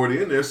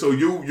minority in there. So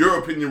your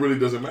opinion really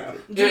doesn't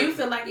matter. Do you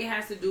feel like it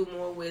has to do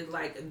more with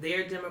like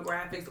their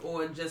demographics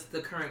or just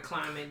the current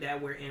climate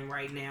that we're in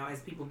right now,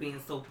 as people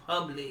being so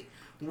public?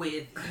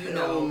 With, you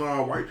know,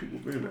 no, white people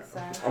been there.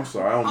 I'm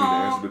sorry, I don't mean to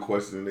answer the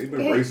question. They've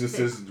been racist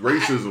since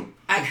racism.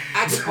 I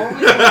can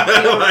only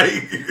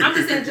I'm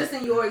just saying, just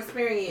in your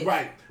experience,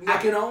 right? I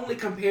can only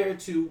compare it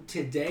to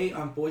today,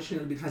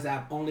 unfortunately, because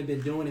I've only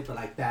been doing it for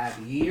like 5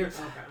 years,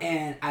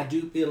 and I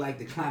do feel like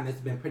the climate's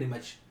been pretty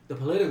much. The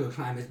political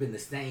climate has been the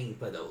same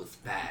for those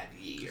 5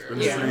 years.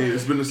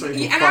 It's been the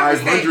same for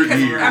 500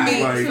 years. I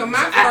mean, so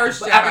my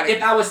first job...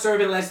 If I was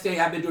serving, let's say,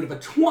 I've been doing it for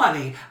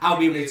 20, I'll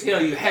be able to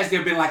tell you, has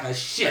there been like a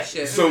shift?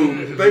 So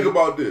think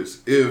about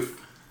this.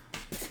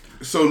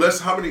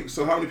 How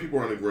many people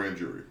are in the grand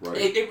jury, right?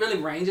 It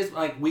really ranges.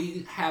 Like,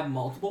 we have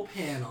multiple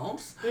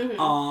panels,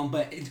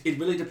 but it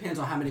really depends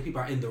on how many people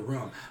are in the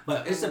room.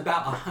 But it's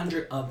about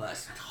 100 of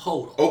us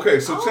total. Okay,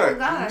 so check.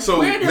 God. So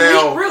we're the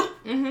now, group.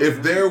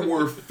 If there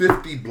were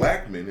 50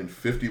 black men and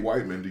 50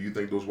 white men, do you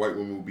think those white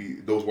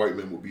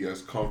men would be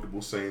as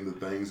comfortable saying the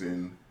things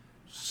and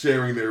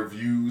sharing their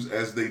views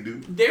as they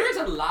do? There is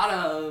a lot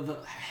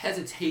of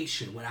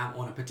hesitation when I'm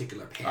on a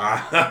particular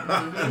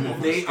panel.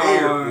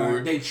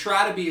 They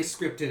try to be as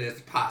scripted as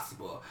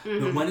possible,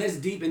 but when it's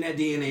deep in that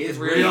DNA, it's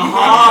really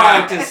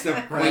hard to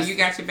suppress. When you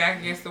got your back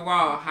against the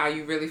wall, how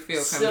you really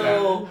feel comes out.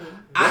 So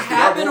I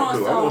have been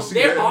on some.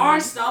 There are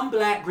some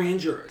black grand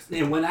jurors,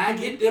 and when I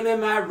get them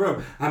in my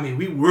room, I mean,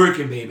 we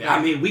working, baby.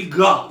 I mean, we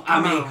go. I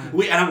mean,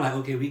 and I'm like,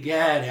 okay, we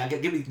got it. I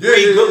got give me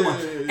 3 good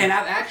ones, and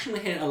I've actually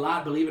had a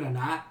lot. Believe it or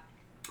not.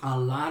 A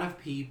lot of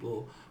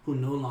people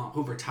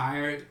who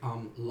retired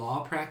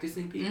law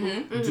practicing people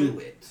do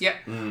it. Yep.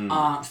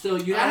 So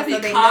you have to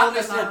be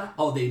cognizant.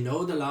 They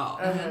know the law,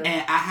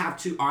 and I have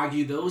to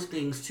argue those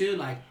things too.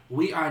 Like,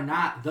 we are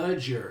not the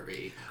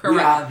jury.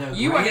 Correct.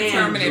 You are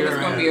determining if it's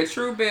going to be a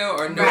true bill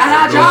or no.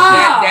 That's our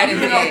job. That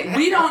is it.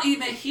 We don't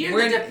even hear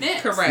the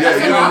defense. Correct. Yeah,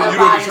 you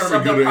don't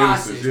determine good or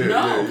innocent.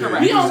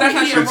 Correct. We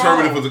only hear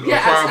determine if it's a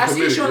crime I see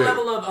committed. your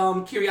level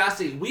of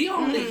curiosity. We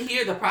only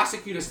hear the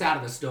prosecutor's side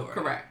of the story.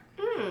 Correct.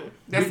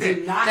 That's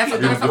it. That's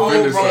the whole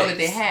role that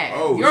they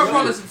have. Your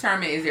role is to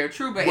determine is there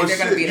true, but is there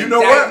going to be an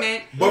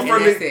indictment? But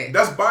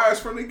that's bias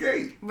from the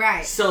gate.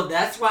 Right. So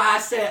that's why I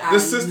said the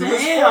system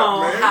is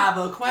fucked, man. Have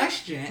a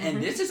question,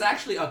 and this is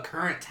actually a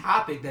current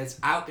topic that's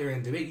out there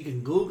in debate. You can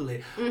Google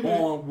it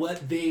on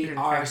what they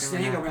are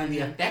saying around the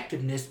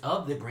effectiveness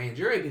of the grand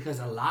jury, because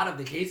a lot of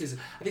the cases,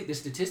 I think the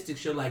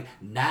statistics show like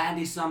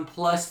 90-some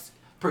plus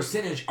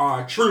percentage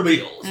are true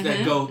bills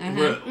that go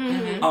through.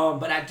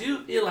 But I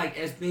do feel like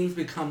as things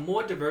become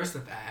more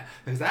diversified,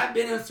 because I've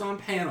been in some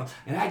panels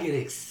and I get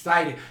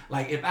excited.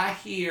 Like, if I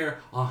hear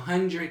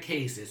 100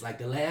 cases, like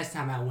the last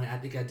time I went, I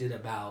think I did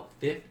about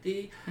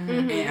 50,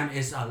 and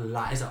it's a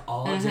lot. It's an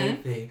all-day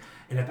thing.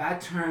 And if I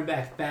turn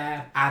back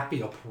 5, I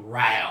feel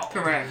proud.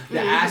 Correct.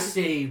 That I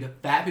saved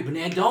 5 people.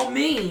 Now, it don't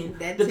mean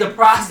that the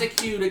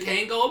prosecutor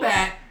can't go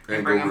back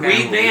and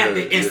revamp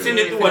it and send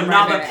it through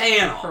another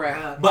panel.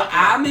 Correct. But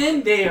I'm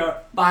in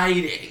there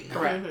fighting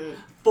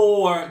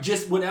for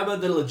just whatever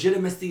the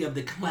legitimacy of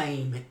the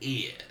claim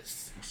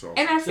is.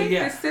 And I think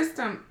the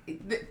system...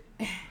 The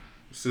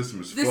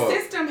system is the fucked.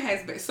 system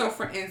has been... So,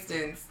 for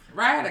instance,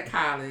 right out of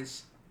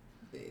college...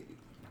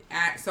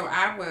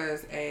 I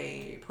was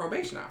a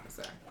probation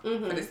officer for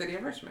the city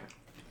of Richmond.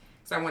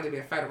 So I wanted to be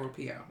a federal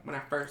PO when I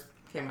first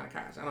came out of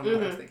college. I don't know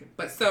what I was thinking.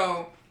 But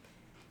so,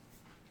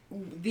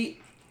 the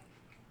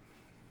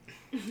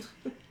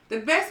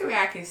best way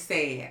I can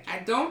say it,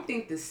 I don't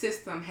think the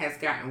system has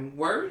gotten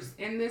worse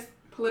in this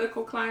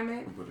political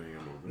climate.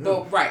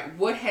 But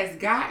what has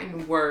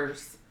gotten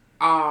worse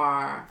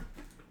are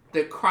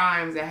the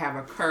crimes that have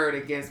occurred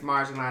against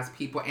marginalized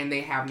people, and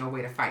they have no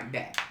way to fight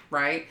back,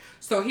 right?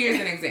 So here's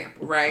an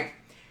example, right?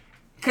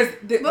 Because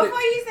before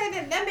you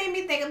said that made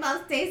me think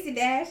about Stacey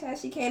Dash, how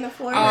she can't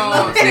afford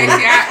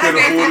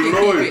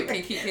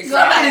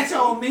Somebody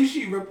told me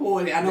she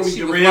reported. I know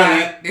she was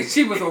white. That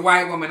she was a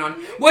white woman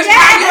on. Well,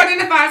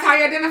 how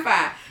you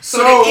identify.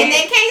 So and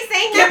they can't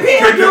say nothing. Can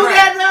people do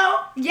that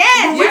though?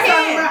 Yes, you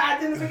can.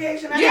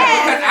 Identification. Yeah,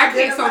 because I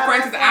can't. So for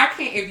instance, I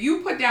can't. If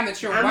you put down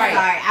that you're white,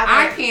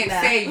 I can't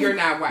say you're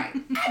not white.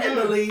 I didn't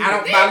believe.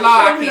 By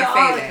law, I can't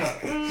say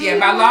that. Yeah,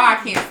 by law, I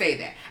can't say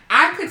that.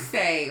 I could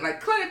say,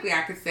 like, clinically,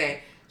 I could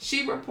say.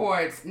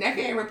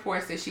 NECA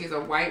reports that she is a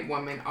white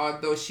woman,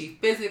 although she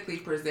physically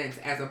presents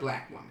as a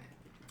black woman.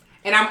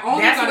 And I'm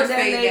only going to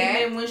say that.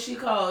 Meant when she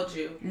called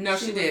you. No,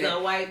 she didn't. Was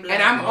a white black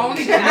and I'm woman.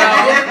 only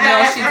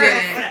no, she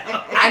didn't.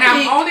 And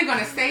I'm only going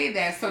to say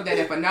that so that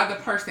if another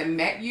person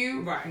met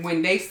you,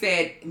 when they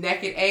said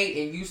naked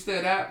A and you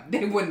stood up,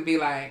 they wouldn't be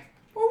like,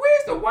 well,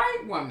 where's the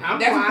white woman?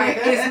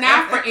 It's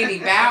not for any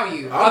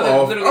value.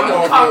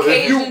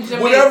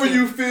 Whatever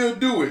you feel,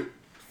 do it.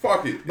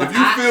 Fuck it.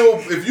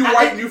 If you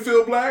white and you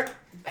feel black,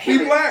 be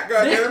black,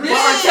 goddamn.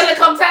 Until it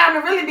comes time to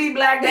really be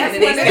black, that's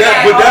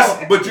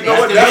when but you know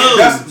what?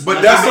 That's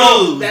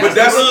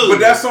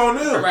on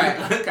them. Right.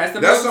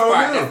 That's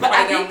on them. But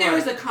I think there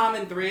is a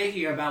common thread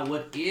here about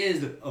what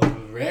is a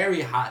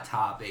very hot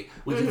topic,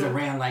 which is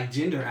around like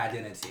gender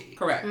identity.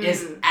 Correct.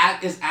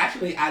 It's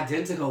actually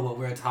identical what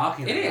we're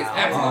talking about. It is,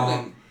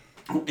 absolutely.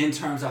 In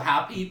terms of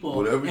how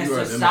people in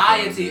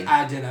society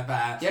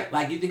identify. Yep.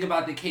 Like, you think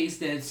about the case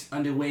that's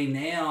underway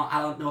now,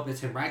 I don't know if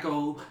it's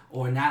Henrico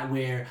or not,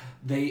 where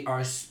they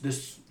are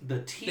the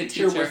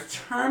teacher was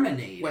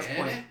terminated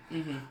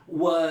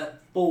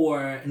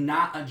for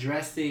not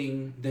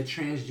addressing the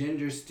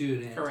transgender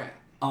student. Correct.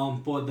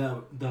 For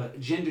the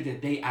gender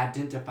that they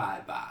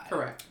identified by.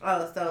 Correct.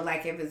 Oh, so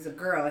like if it's a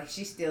girl,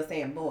 she's still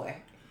saying boy.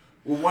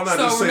 Well, why not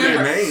just say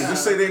their name?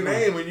 Just say their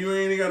name and you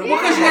ain't got to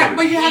worry about it.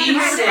 But you have to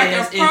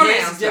respect their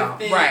pronouns,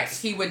 right.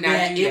 He would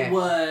not do that. It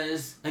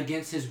was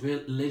against his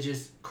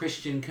religious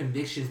Christian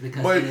convictions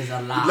because it is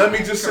a lie. Let me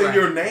just say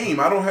your name.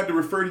 I don't have to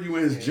refer to you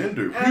as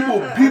gender.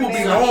 People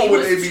be knowing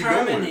what they be doing. He was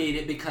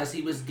terminated because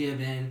he was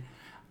given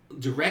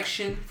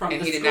direction from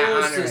the school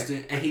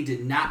assistant, and he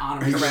did not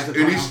honor it.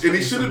 And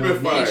he should have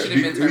been fired.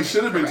 He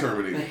should have been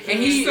terminated. And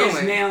he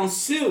is now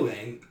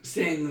suing,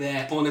 saying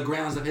that on the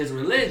grounds of his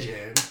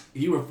religion,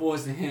 you were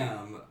forcing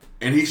him,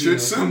 and he should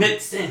sue. Commit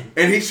sin.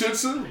 And he should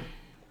sue.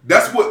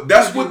 That's what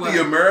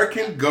the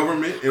American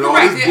government and all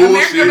this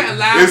bullshit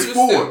is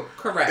for.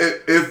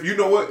 Correct. If you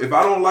know what, if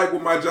I don't like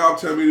what my job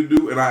tell me to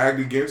do and I act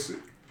against it,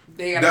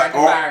 they have the right to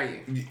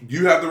fire you.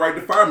 You have the right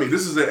to fire me.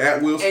 This is an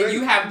at-will state. And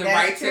you have the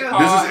right to call.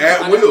 This is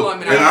at-will.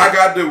 And I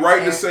got the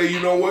right to say,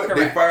 you know what?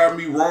 They fired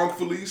me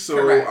wrongfully, so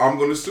I'm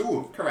going to sue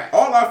them. Correct.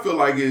 All I feel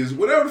like is,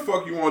 whatever the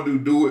fuck you want to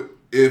do it.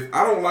 If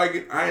I don't like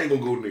it, I ain't going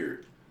to go near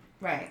it.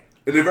 Right.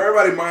 And if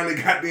everybody mind their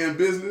goddamn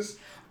business,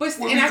 I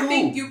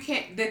think you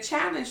can't. The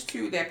challenge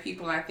too that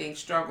people I think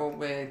struggle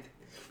with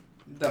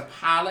the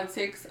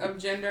politics of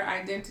gender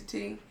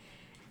identity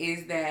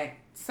is that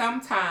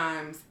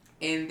sometimes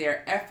in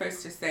their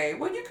efforts to say,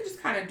 well, you can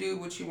just kind of do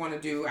what you want to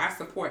do, I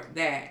support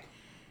that,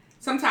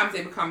 sometimes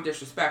they become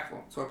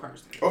disrespectful to a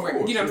person. Of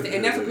course. You know what I'm saying?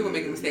 And that's what people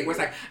make a mistake. Where it's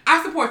like,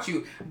 I support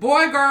you.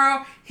 Boy,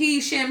 girl, he,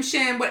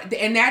 shim, but,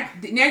 and that,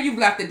 now you've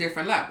left a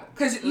different level.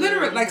 Because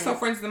literally, like, so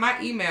for instance, in my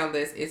email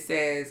list, it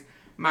says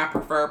my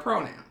preferred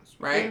pronouns,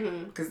 right?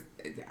 Because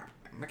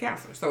I'm a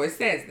counselor. So it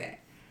says that.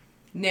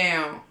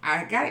 Now,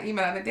 I got an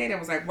email the other day that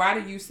was like, why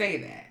do you say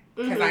that?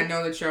 Because I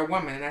know that you're a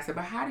woman. And I said,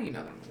 but how do you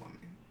know that I'm a woman?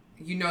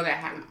 You know that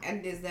how?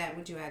 And is that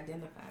what you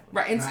identify with?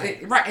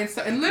 Right. And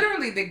and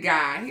literally the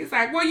guy, he's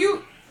like, well,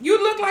 you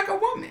look like a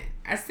woman.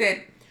 I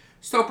said,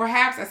 so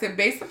perhaps, I said,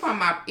 based upon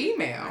my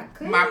email,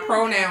 my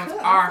pronouns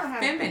are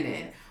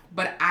feminine,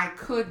 but I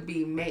could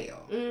be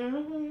male.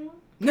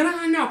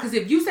 No. Because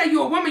if you say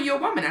you're a woman, you're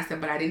a woman. I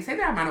said, but I didn't say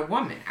that I'm not a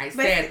woman. I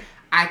said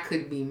I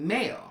could be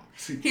male.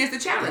 See, here's the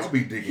challenge.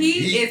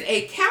 He is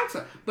a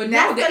counselor. But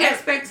no, the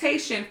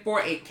expectation for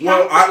a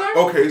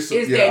counselor is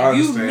that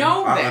you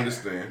know better. I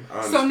understand.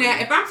 So now,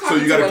 if I'm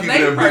talking to a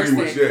lay person,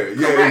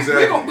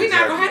 exactly. We're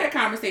not going to have that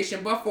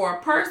conversation. But for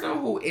a person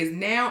who is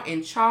now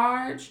in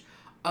charge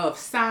of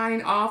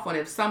signing off on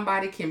if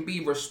somebody can be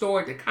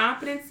restored to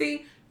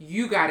competency,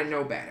 you got to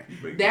know better.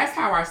 That's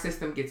how our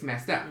system gets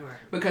messed up. Right.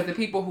 Because the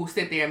people who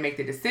sit there and make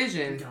the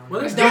decisions don't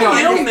understand.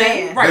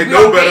 Right, they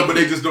know better, but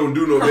they just don't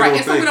do no. Correct.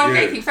 And so we don't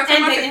gatekeep.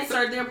 And they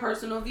insert their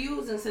personal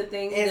views into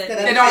things that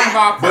don't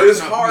involve. But it's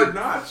hard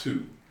not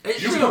to.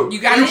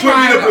 You got to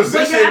try.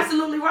 But you're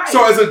absolutely right.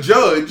 So as a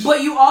judge,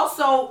 but you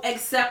also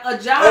accept a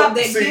job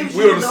that gives you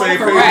we're on the same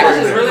page.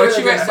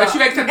 But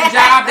you accept a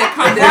job that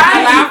comes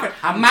that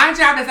my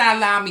job does not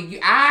allow me.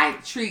 I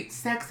treat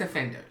sex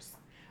offenders.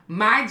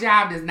 My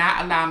job does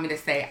not allow me to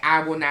say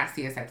I will not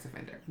see a sex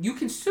offender. You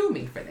can sue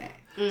me for that.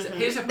 So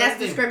here's the That's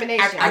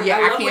discrimination. I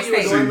can't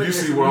say that. You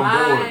see where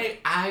I'm going.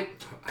 I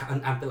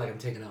feel like I'm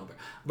taking over.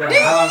 But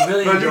I'm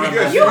really enjoying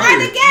it. You are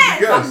the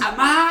guest.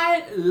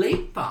 My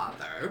late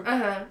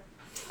father,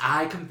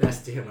 I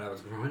confessed to him when I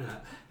was growing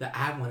up that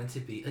I wanted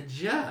to be a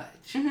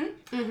judge.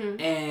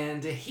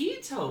 And he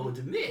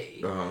told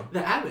me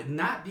that I would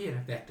not be an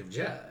effective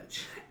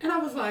judge. And I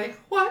was like,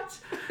 what?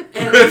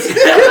 And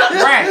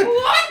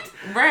what?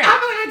 Right.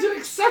 I do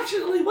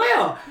exceptionally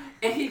well.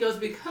 And he goes,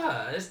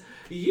 because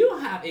you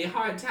have a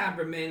hard time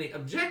remaining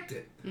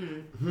objective.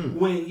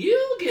 When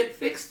you get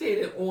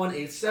fixated on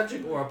a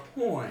subject or a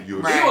point, you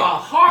are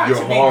hard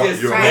to be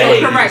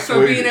dissuaded. Correct.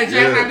 So being a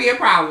judge might be a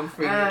problem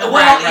for you. Yeah,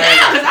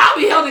 because I'll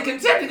be held in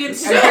contempt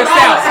against you.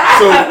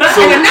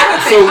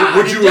 So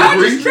would you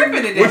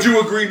agree? Would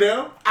you agree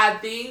now? I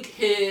think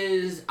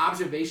his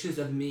observations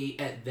of me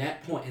at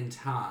that point in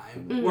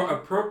time were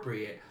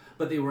appropriate,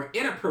 but they were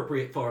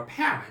inappropriate for a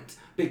parent.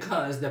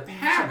 Because the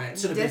parent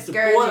should have been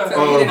supportive of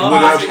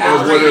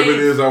whatever it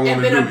is I want to do.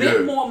 And been a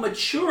bit more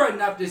mature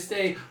enough to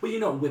say,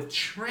 well, with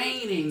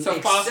training,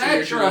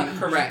 etc.,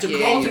 to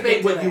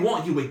cultivate what you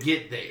want, you would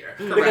get there.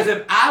 Because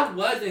if I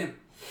wasn't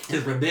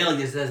as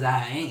rebellious as I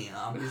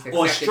am,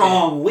 or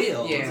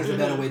strong-willed, is a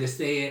better way to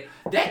say it,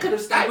 that could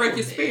have stifled break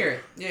your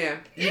spirit. Yeah.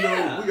 You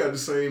know, we got the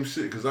same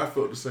shit, because I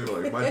felt the same.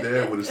 Like, my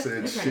dad would have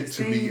said shit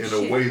to me in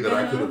a way that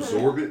I could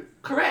absorb it.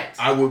 Correct.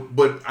 I would,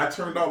 but I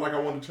turned out like I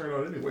wanted to turn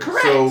out anyway.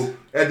 Correct. So,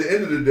 at the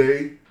end of the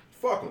day,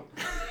 fuck them.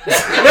 You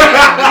can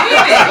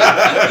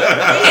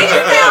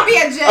still be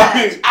a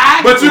judge.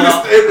 But you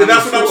can, and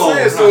that's what I'm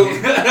saying. So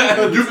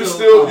you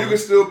can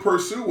still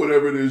pursue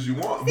whatever it is you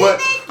want.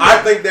 But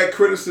I think that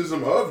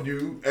criticism of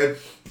you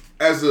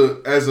as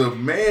a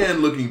man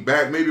looking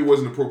back, maybe it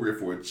wasn't appropriate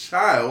for a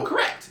child.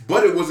 Correct.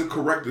 But it was a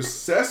correct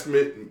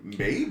assessment,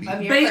 maybe.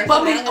 But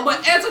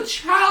as a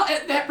child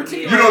at that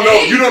particular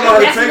age, you don't know how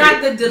to take it. That's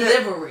not the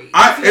delivery.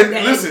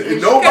 Listen,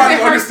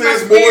 nobody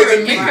understands more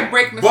than me. It could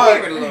break my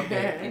spirit a little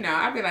bit. You know,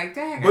 I'd be like,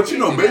 dang. But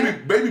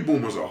baby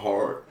boomers are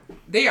hard.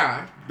 They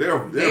are. They're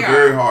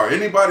very hard.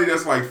 Anybody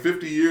that's like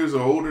 50 years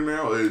or older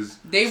now is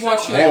they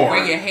want you to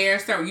wear your hair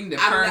certain. You need to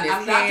turn this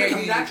hair.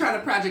 I'm not trying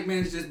to project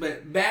manage this,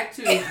 but back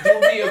to do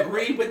we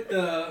agree with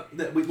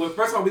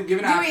first of all, we've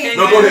given our opinion.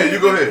 No, go ahead. You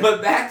go ahead.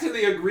 But back to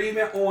the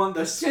agreement on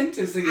the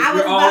sentencing. Shit,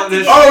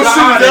 is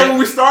that when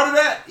we started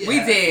that? Yeah. We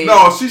did.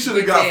 No, she should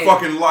have got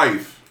fucking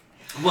life.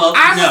 Well,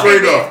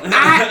 straight up.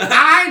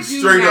 I do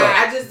straight not.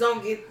 up. I just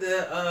don't get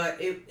the.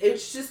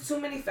 It's just too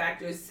many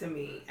factors to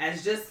me.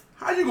 As just.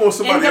 How you going to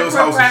somebody else's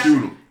house and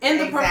shoot them? In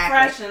the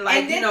profession,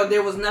 like,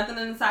 there was nothing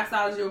in the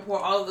toxicology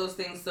report, all of those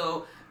things.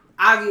 So,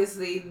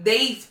 obviously,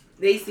 they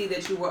see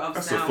that you were of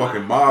That's sound a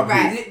fucking mob.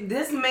 Right.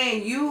 This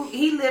man,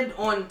 he lived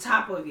on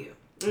top of you.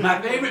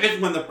 My favorite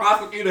is when the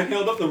prosecutor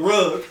held up the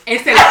rug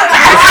and said,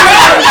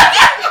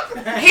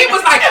 he was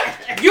like,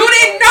 you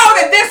didn't know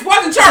that this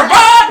wasn't your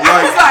rug?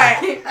 I was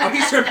like,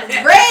 he's tripping.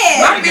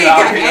 Red. My man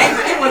got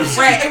angry. It was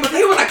red.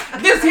 He was like,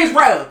 this is his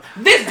rug.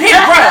 This is his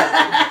rug.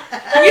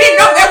 You didn't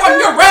know that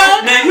wasn't your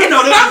rug? Man, you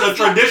know this is a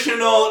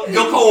traditional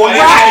decor.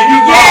 Right.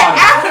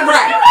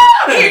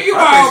 Here you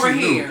are over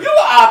here. You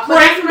are a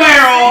Prince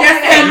Barrel.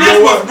 And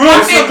this was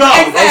Brooks ago.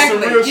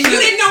 Exactly. You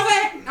didn't know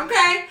that?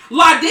 Okay.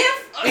 La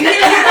Diff? And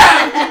here you go,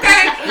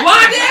 okay?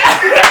 Wanda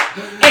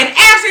and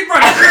Ashley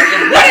from the jury.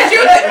 What did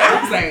you think?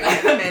 I'm saying.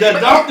 The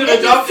doctor.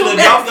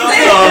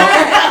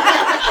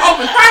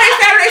 Open Friday,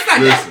 Saturday,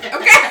 Sunday.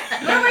 Okay?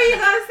 What were you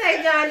going to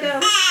say, John Doe?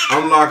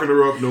 I'm locking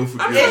her up, no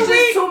forgiveness. It's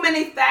just too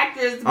many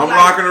factors. I'm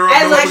locking her up,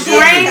 as no a forgiveness.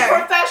 trained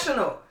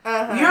professional.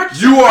 You're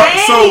trained. You are,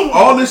 so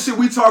all this shit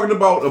we talking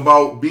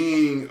about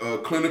being a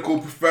clinical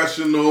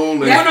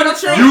professional, and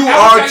you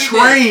are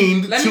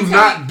trained to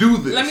not do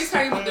this. Let me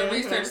tell you what the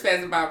research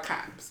says about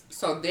cops.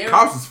 So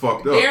cops is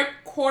fucked up. Their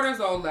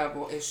cortisol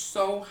level is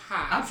so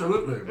high.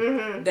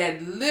 Absolutely.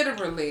 That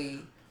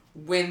literally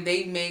when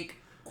they make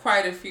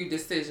quite a few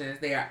decisions,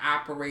 they are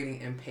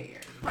operating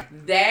impaired.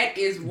 That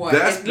is what.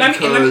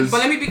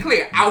 Let me be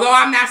clear. Although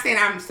I'm not saying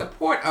I'm in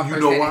support of her.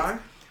 You know why?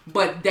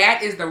 But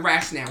that is the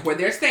rationale where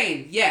they're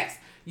saying yes,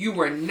 you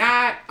were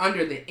not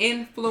under the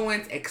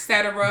influence,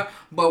 etc.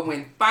 But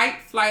when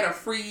fight, flight, or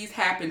freeze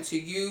happened to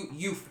you,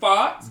 you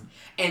fought,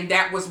 and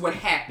that was what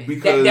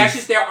happened. That's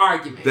just their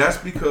argument. That's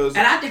because,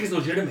 and I think it's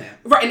legitimate,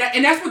 right?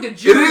 And that's what the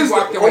jury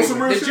walked away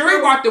with. The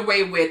jury walked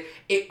away with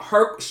it.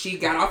 She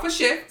got off a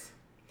shift.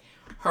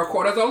 Her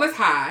cortisol is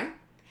high.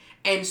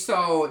 And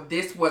so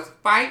this was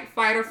fight,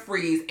 flight, or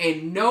freeze,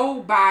 and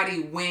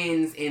nobody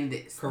wins in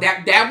this.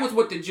 That was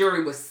what the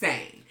jury was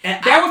saying.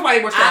 And that was why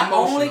they were so emotional.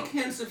 I only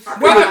can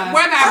subscribe.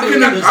 I can agree to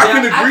that,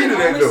 though. I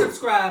can only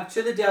subscribe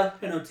to the death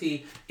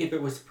penalty if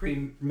it was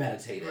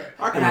premeditated.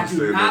 Right. And I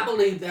do not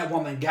believe that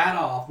woman got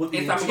off with the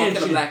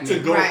intention to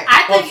go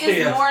I think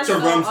it's more so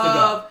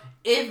of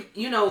if,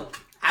 you know,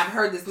 I've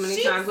heard this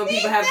many times when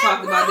people have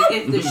talked about it.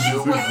 If the shoe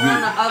was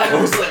on the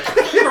other foot,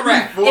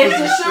 correct. If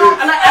the shoe,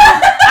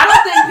 I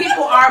don't think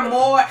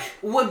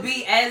people would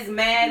be as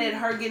mad at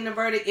her getting the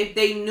verdict if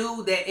they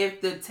knew that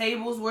if the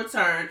tables were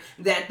turned,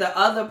 that the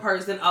other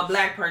person, a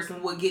black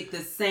person, would get the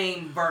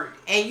same verdict.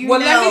 And let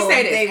me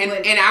say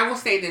this, and I will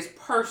say this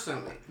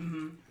personally.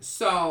 Mm-hmm.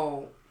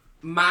 So,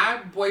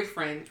 my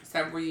boyfriend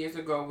several years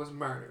ago was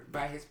murdered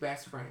by his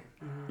best friend,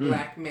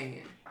 black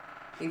man.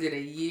 He did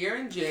a year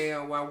in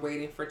jail while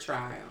waiting for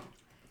trial.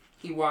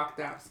 He walked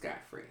out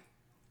scot-free.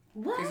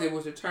 Because it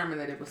was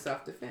determined that it was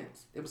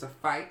self-defense. It was a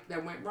fight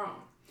that went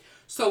wrong.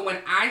 So when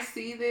I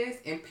see this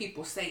and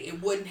people say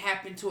it wouldn't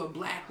happen to a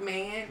black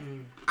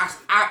man,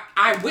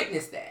 I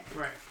witnessed that.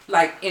 Right.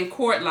 Like in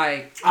court,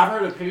 like... I've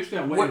heard a case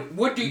that way.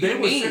 What do you mean? They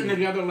were sitting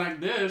together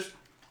like this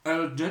at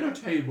a dinner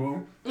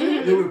table.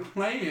 Mm-hmm. They were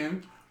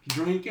playing,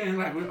 drinking,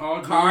 like we all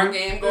do. Card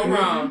game go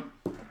wrong.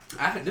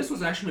 This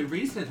was actually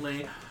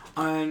recently...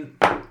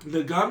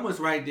 the gun was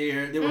right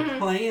there. They were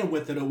playing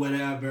with it or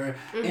whatever,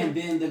 and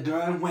then the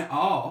gun went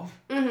off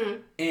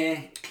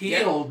and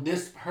killed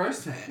this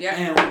person. Yep.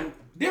 And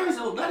that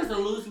is a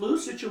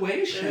lose-lose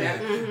situation.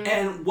 Yep.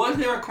 And was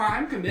there a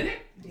crime committed?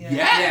 Yeah.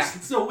 Yes.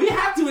 Yeah. So we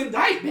have to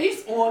indict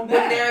based on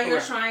that. But now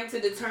you're trying to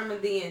determine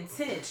the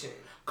intention.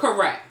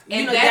 Correct.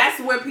 And that's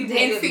where people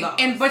get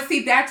lost. But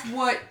that's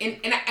what.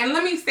 And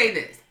let me say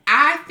this.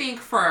 I think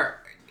for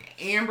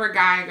Amber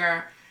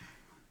Geiger,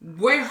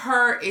 where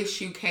her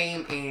issue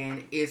came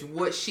in is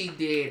what she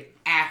did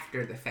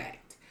after the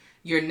fact.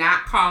 You're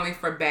not calling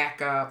for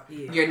backup.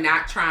 Yeah. You're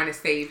not trying to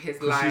save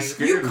his life.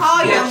 You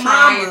call your You're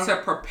trying to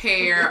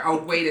prepare a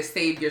way to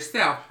save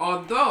yourself.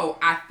 Although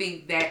I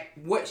think that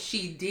what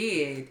she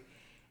did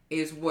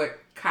is what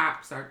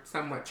cops are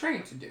somewhat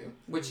trained to do,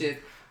 which is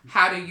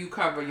how do you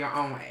cover your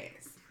own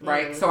ass,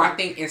 right? Mm-hmm. So I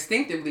think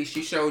instinctively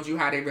she showed you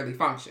how they really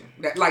function.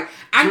 That, like,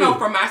 I know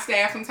from my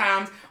staff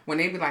sometimes when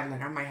they be like,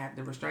 look, I might have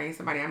to restrain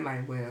somebody. I'm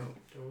like, well,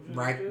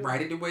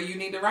 write it the way you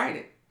need to write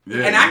it.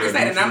 Yeah, and I can say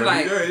that, and I'm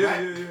like,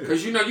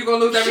 because you know you're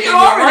gonna lose everything. She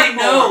already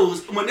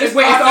knows when this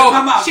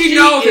over. She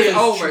knows it's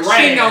over.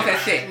 She knows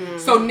that's it. Mm-hmm.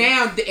 So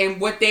now,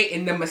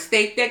 and the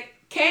mistake that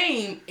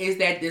came is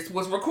that this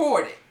was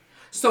recorded.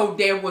 So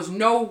there was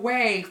no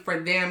way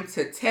for them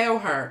to tell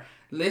her,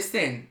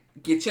 listen,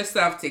 get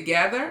yourself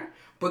together,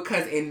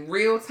 because in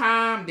real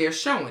time they're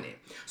showing it.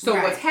 So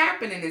what's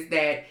happening is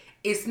that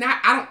it's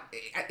not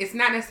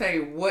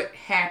necessarily what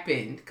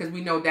happened, because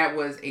we know that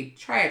was a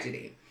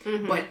tragedy.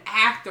 Mm-hmm. But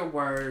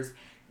afterwards,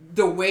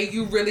 the way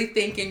you really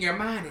think in your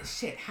mind is,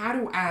 shit, how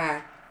do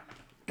I...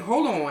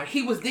 Hold on,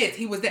 he was this,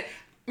 he was that.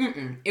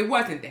 It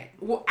wasn't that.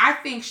 Well, I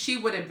think she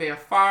would have been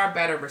far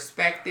better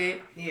respected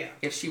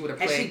if she would have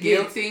pled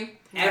guilty.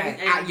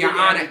 Your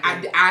Honor,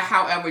 I,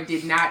 however,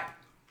 did not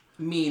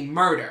mean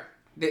murder.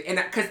 And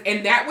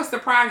that was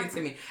surprising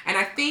to me. And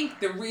I think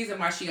the reason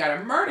why she got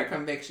a murder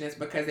conviction is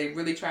because they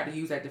really tried to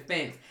use that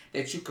defense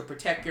that you could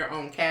protect your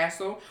own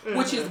castle,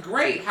 which is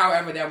great.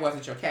 However, that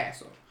wasn't your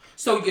castle.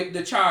 So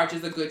the charge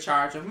is a good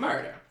charge of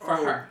murder for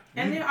her.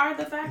 And there are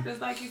the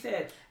factors, like you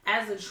said,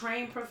 as a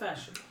trained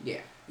professional. Yeah.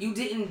 You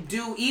didn't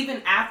do,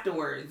 even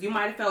afterwards, you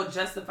might have felt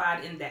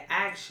justified in the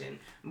action,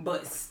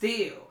 but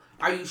still,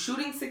 are you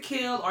shooting to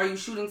kill or are you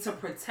shooting to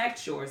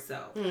protect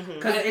yourself?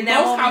 Because in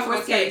that moment,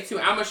 would say too,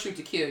 I'm going to shoot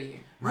to kill you.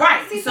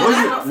 Right. So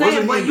that's what I'm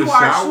saying, but you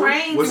are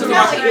trained to...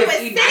 No, he was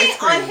sitting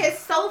on his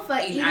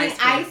sofa eating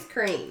ice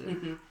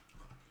cream.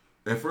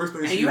 And first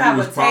thing and you have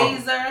a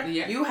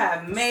taser, you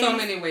have mace, so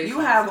many ways. You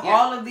have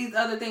all of these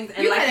other things,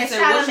 and like you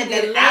said, what she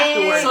did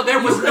afterwards. So there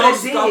was no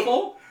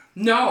scuffle.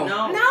 No.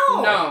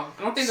 I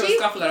don't think there was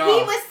scuffle at all.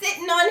 He was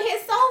sitting on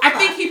his sofa. I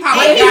think he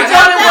probably got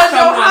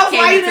up.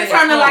 Why you didn't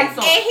turn the lights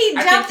on? And he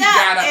jumped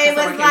up and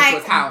was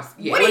like,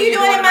 "What are you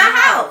doing in my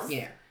house?"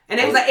 Yeah. And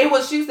it was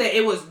like, she said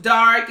it was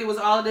dark, it was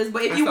all of this,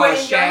 but if you were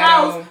in your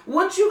house,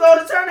 wouldn't you go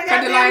to turn the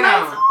goddamn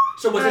lights on?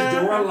 So was the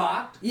door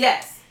locked?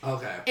 Yes.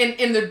 Okay.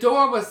 And the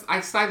door was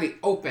like slightly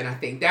open, I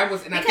think. That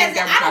was, and because I think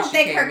that was I don't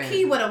think her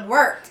key would have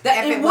worked.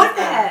 It wouldn't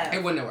have.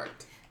 It wouldn't have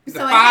worked.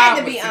 So it had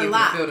to be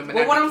unlocked.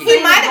 Well, what I'm saying,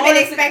 he might have been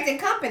expecting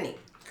company.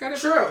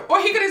 True.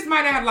 Or he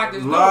might have locked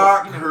his door.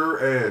 Lock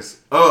her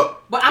ass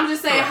up. But I'm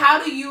just saying,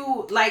 how do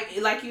you, like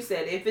you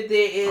said, if there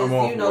is,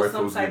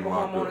 some type of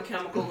hormone or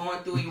chemical going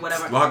through you,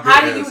 whatever,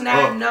 how do you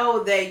not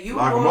know that you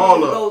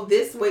normally go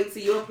this way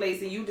to your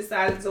place and you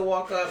decided to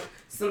walk up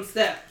some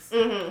steps?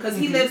 Because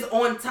he lives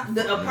on top,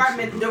 the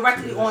apartment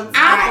directly on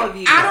top of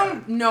you. I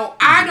don't know.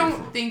 I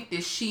don't think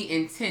that she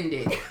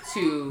intended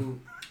to...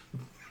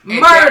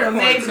 Murder,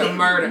 maybe. To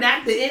murder.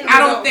 Not the end. I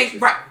don't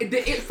think. Right.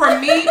 For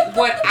me,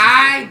 what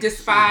I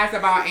despise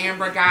about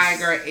Amber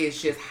Geiger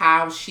is just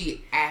how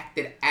she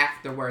acted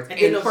afterwards. And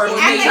for me,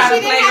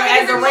 trying to play her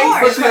as a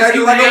racist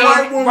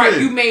because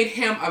right, you made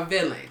him a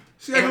villain.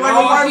 And like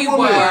all he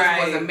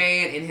was a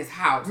man in his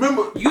house.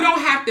 Remember, you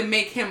don't have to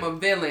make him a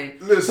villain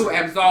to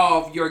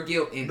absolve your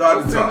guilt.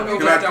 Dr. Talk,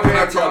 can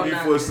I talk to you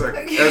for a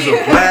second? As a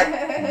black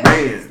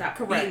man. Stop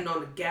beating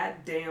on the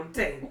goddamn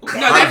table.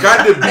 I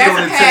got to be on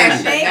the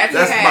table.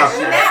 That's my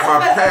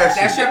passion.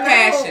 That's your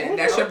passion.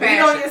 That's your passion.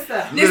 Beat on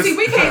yourself. Listen,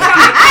 we can't talk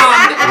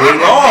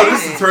about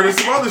this is turning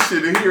some other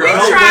shit in here.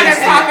 We're trying to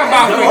talk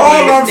about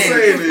all I'm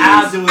saying is,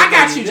 I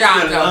got you,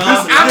 John.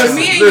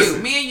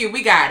 Me and you,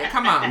 we got it.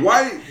 Come on.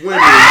 White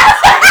women.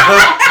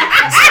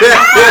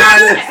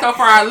 So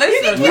for our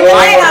listeners,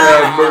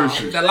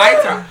 the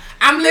lights are.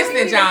 I'm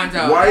listening, John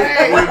Doe.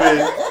 White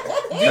women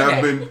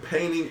have been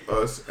painting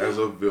us as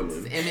a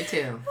villain. Emmett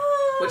Till.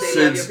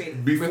 Since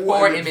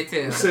before Emmett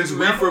Till. Since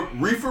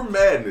Reefer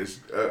Madness.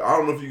 I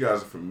don't know if you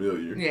guys are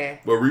familiar. Yeah.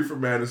 But Reefer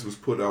Madness was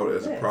put out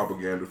as a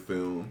propaganda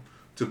film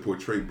to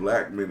portray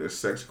black men as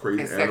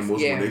sex-crazy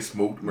animals when they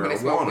smoked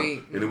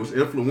marijuana. And it was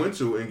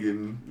influential in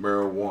getting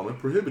marijuana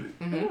prohibited.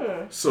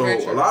 So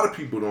a lot of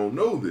people don't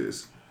know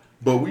this.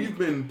 But we've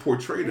been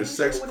portrayed as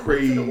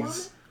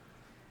sex-crazed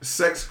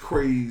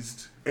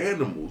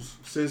animals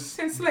since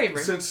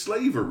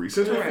slavery.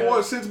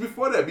 Since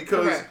before that.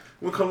 Because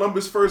when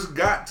Columbus first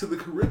got to the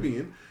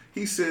Caribbean,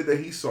 he said that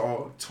he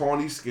saw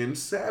tawny-skinned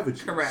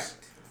savages. Correct.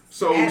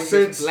 So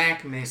since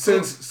black men.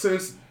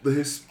 Since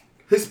the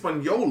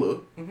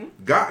Hispaniola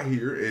got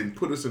here and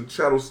put us in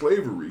chattel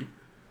slavery,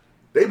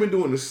 they've been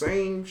doing the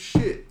same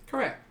shit.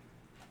 Correct.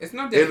 It's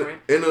no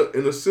different. In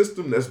a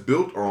system that's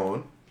built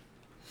on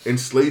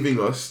enslaving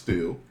us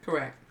still.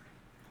 Correct.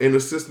 In a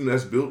system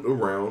that's built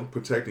around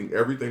protecting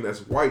everything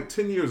that's white.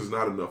 10 years is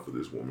not enough for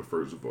this woman,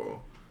 first of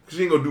all. Because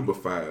she ain't going to do but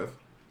 5.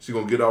 She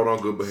going to get out on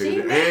good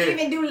behavior. She may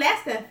even do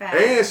less than 5.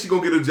 And she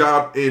going to get a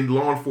job in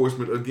law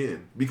enforcement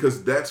again.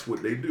 Because that's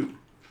what they do.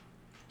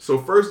 So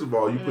first of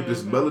all, you put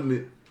this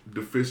melanin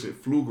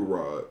deficient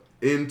flugerod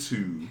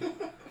into...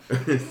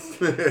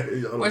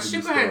 well,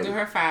 she's going to have to do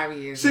her 5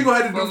 years. She's going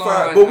to have to do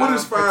 5. But what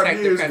is 5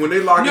 years when they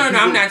locking people?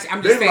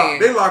 I'm just saying.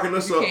 They locking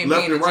us up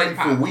left and right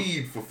for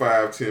weed for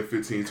 5, 10,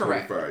 15,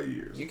 25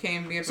 years. You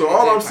can't be a So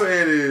all I'm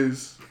saying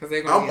is,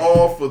 I'm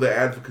all for the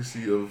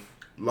advocacy of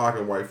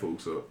locking white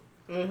folks up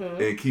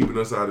and keeping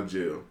us out of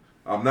jail.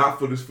 I'm not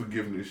for this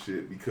forgiveness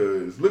shit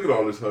because look at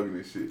all this hugging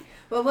and shit.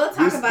 Well, we'll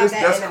talk about that.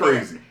 That's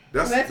crazy.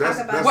 That's I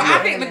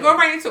think let's go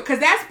right into it because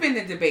that's been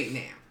the debate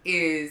now.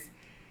 Is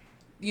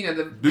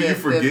the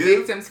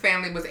victim's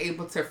family was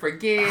able to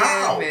forgive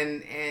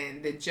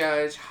and the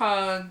judge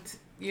hugged.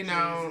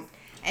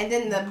 And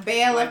then the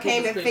bailiff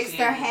came and fixed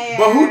her hair.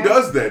 But who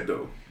does that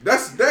though? That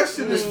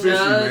shit is fishy,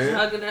 man.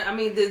 Hugging her. I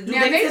mean, do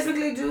they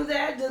typically do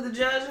that? Do the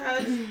judge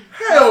hug?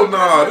 Hell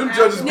nah. Them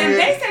judges, man.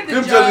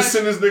 Them judges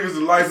send these niggas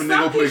to life and they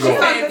gonna play golf.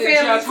 The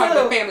judge hugged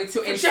the family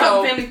too. And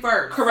so, the family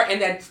first. Correct.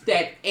 And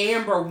that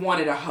Amber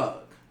wanted a hug.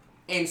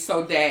 And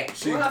so that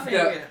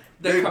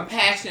the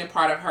compassionate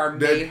part of her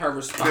made her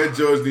respond. That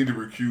judge need to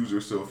recuse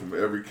herself from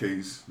every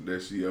case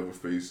that she ever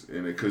faced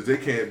in it. Because they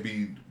can't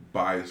be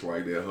biased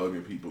like that,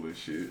 hugging people and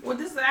shit. Well,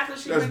 this is after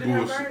she rendered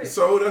her verdict.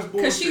 So that's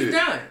bullshit. Because she's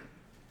done.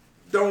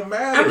 Don't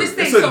matter. I'm just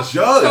saying, it's a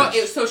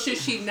judge. So should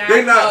she not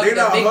hug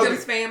the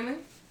victim's family?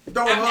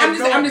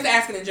 I'm just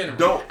asking in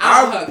general.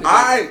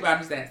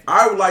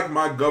 I would like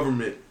my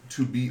government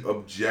to be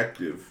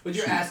objective. But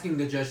you're asking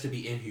the judge to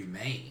be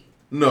inhumane.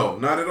 No,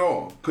 not at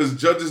all. Because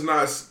judges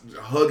not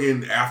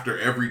hugging after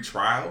every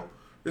trial.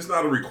 It's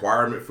not a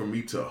requirement for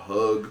me to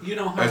hug. You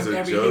don't hug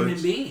every human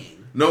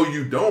being. No,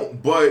 you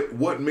don't. But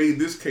what made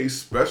this case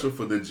special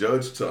for the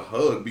judge to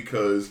hug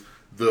because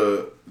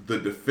the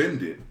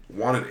defendant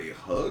wanted a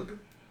hug?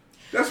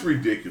 That's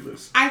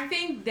ridiculous. I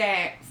think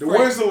that...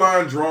 Where's the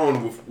line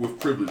drawn with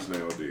privilege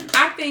nowadays?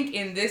 I think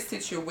in this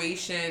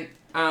situation,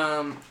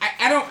 I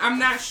I'm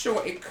not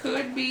sure. It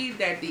could be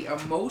that the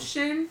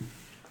emotion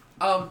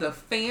of the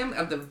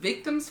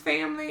victim's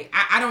family.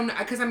 I don't know,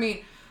 because I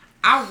mean,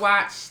 I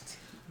watched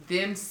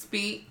them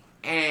speak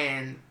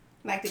and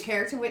like the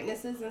character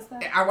witnesses and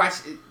stuff. I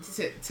watched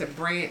it to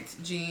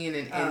Bootham Jean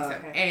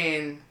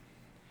and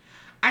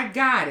I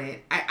got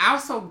it. I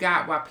also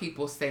got why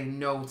people say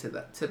no to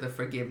the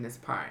forgiveness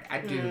part. I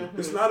do. Mm-hmm.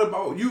 It's not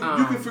about you.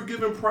 You can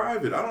forgive in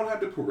private. I don't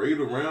have to parade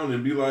around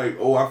and be like,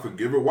 "Oh, I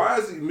forgive her." Why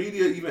is the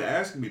media even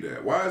asking me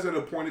that? Why is that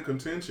a point of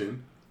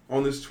contention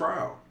on this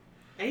trial?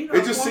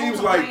 It just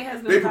seems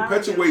like they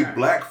perpetuate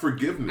black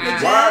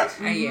forgiveness. Why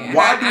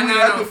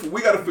do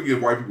we got to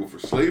forgive white people for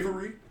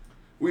slavery?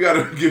 We got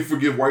to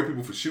forgive white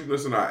people for shooting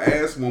us in our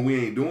ass when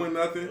we ain't doing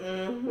nothing.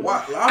 Mm-hmm.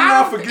 Why? I'm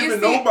not forgiving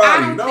nobody.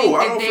 I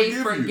don't forgive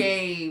you. They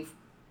forgave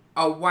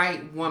a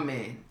white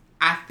woman.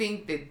 I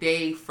think that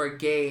they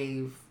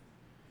forgave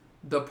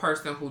the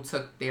person who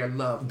took their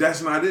love.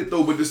 That's not it,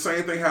 though. But the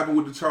same thing happened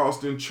with the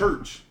Charleston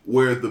church,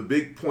 where the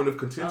big point of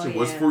contention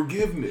was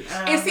forgiveness.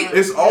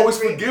 It's always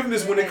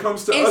forgiveness when it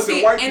comes to us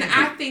and white people. And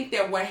I think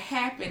that what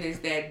happened is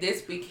that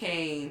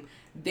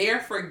their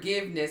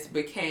forgiveness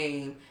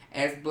became,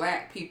 as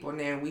black people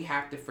now, we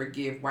have to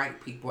forgive white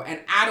people.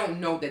 And I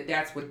don't know that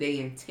that's what they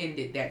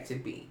intended that to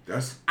be.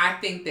 That's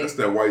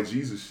that white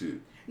Jesus shit.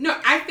 No,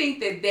 I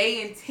think that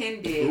they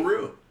intended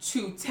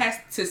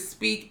to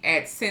speak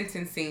at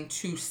sentencing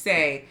to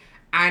say,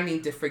 I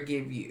need to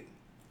forgive you.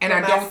 And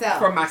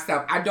for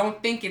myself. I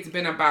don't think it's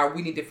been about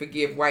we need to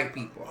forgive white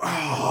people.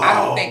 I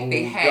don't think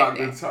they had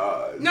that.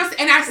 Taj. No,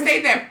 and I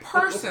say that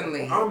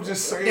personally. I'm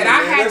just saying that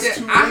I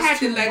had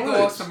to let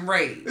go of some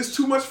rage. It's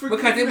too much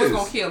forgiveness. Because it was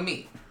gonna kill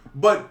me.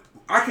 But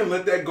I can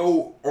let that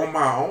go on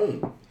my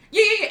own.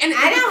 Yeah. And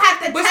I don't have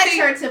to touch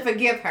her to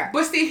forgive her.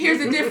 But see, here's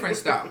the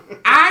difference, though.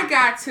 I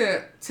got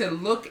to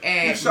look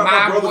at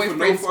my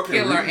boyfriend's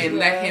killer and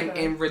let him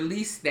and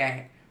release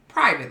that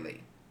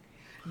privately.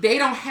 They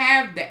don't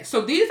have that.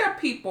 So these are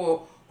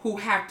people who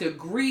have to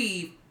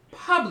grieve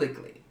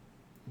publicly.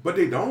 But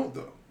they don't,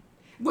 though.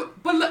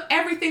 But look,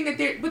 everything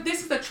that but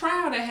this is a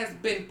trial that has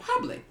been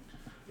public.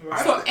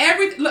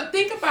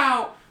 Think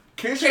about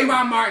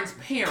Trayvon Martin's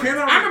parents.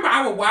 I remember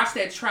I would watch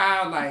that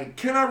trial like.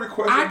 Can I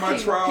request that my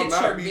trial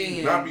not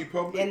be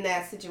public in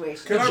that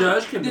situation?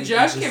 The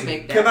judge can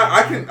make that.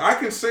 I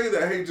can say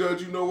that, hey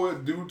judge, you know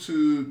what? Due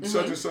to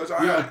such and such,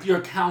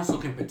 your counsel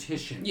can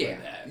petition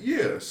for that.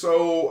 Yeah.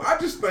 So I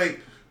just think,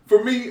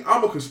 for me,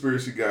 I'm a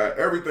conspiracy guy.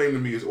 Everything to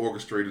me is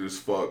orchestrated as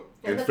fuck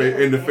in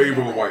the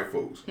favor of white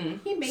folks.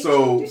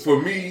 So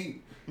for me.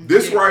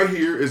 This right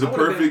here is a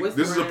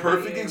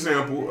perfect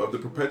example of the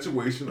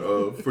perpetuation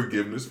of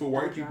forgiveness for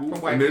white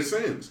people and their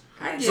sins.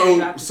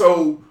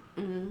 So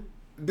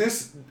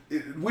this,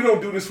 we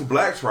don't do this for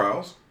black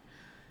trials.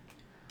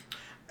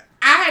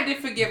 I had to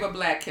forgive a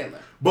black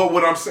killer. But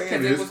what I'm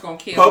saying is,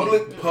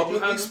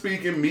 publicly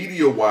speaking,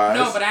 media-wise...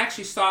 No, but I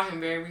actually saw him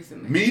very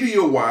recently.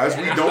 Media-wise,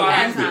 we don't do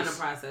this.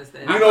 I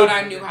thought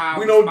I knew how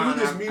we don't do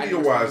this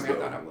media-wise,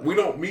 though. We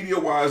don't...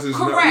 Media-wise is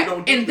correct. We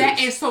don't do this.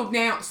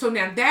 And so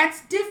now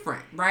that's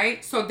different,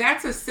 right? So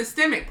that's a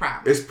systemic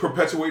problem. It's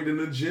perpetuating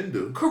an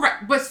agenda.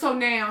 Correct. But so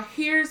now,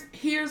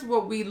 here's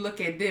what we look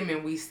at them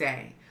and we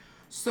say...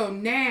 So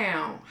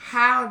now,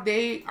 how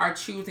they are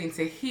choosing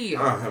to heal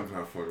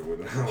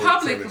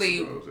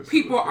publicly,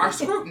 people are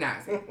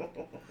scrutinizing.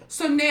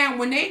 So now,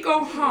 when they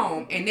go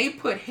home and they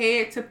put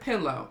head to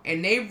pillow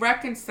and they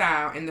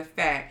reconcile in the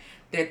fact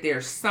that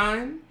their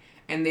son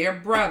and their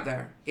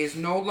brother is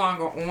no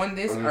longer on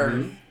this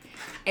earth,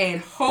 and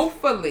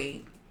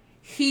hopefully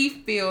he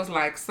feels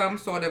like some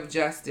sort of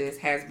justice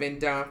has been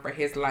done for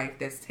his life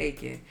that's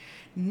taken.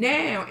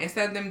 Now,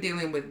 instead of them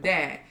dealing with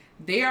that,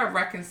 they are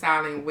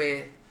reconciling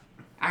with,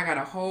 I got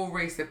a whole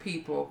race of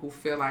people who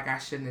feel like I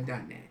shouldn't have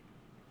done that.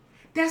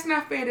 That's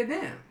not fair to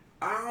them.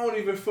 I don't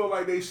even feel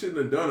like they shouldn't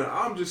have done it.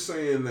 I'm just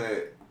saying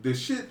that the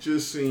shit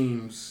just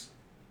seems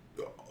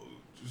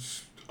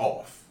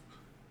off.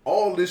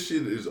 All this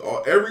shit is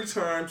off. Every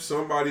time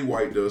somebody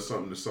white does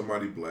something to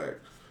somebody black,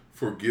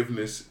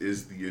 forgiveness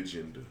is the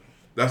agenda.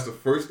 That's the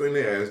first thing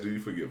they ask, do you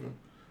forgive them?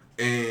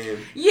 And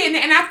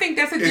I think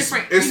that's a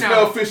different... It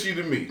smells fishy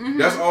to me. Mm-hmm.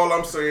 That's all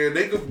I'm saying.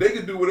 They could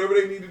do whatever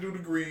they need to do to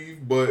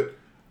grieve, but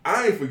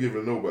I ain't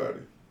forgiving nobody.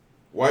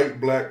 White,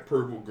 black,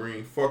 purple,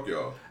 green, fuck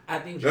y'all. I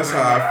think that's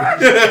how I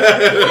feel. Wait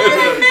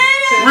a minute.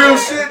 Real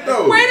shit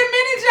though. Wait a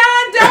minute,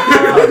 John.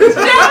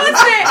 John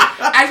said,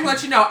 I just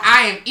want you to know,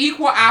 I am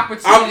equal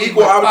opportunity. I'm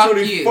equal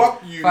opportunity.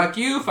 Fuck you. Fuck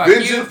you. Fuck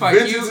vengeance, you. Fuck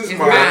vengeance you. Is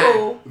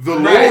mine.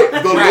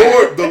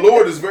 The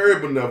Lord is very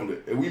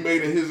benevolent, and we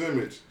made in His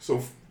image. So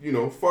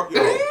fuck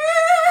y'all.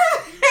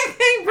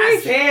 I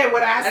said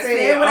what I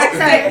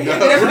said.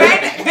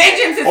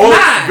 Vengeance is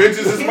mine.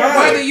 Vengeance is mine.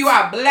 Whether you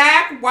are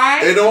black,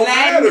 white, it don't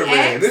Latin, matter,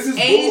 man. This is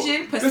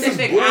Asian,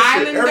 Pacific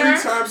Islander.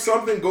 Every time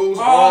something goes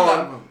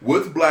on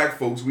with black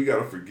folks, we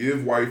gotta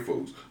forgive white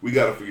folks. We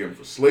gotta forgive them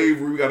for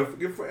slavery. We gotta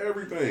forgive for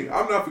everything.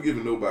 I'm not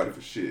forgiving nobody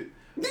for shit.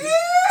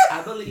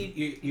 I believe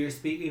you're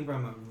speaking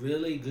from a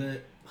really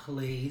good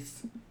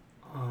place.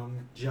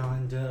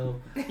 John Doe,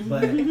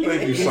 but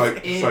thank you,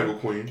 Psycho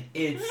Queen.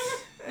 It's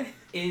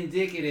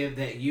indicative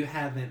that you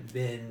haven't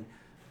been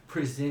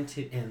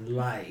presented in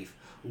life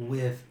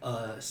with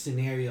a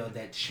scenario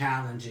that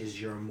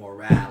challenges your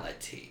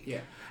morality.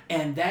 Yeah.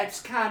 And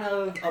that's kind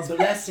of a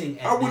blessing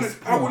at this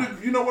point. I would,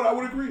 you know what? I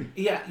would agree.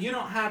 Yeah, you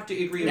don't have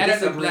to agree. That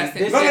is a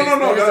blessing. No.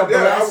 That is a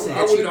blessing.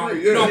 I would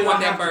agree. You don't want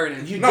that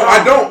burden.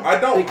 I don't.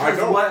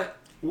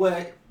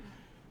 What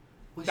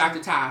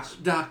Dr. Tash.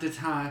 Dr.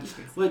 Tash.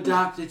 What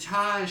Dr.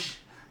 Tash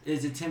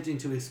is attempting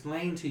to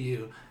explain to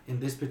you in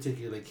this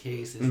particular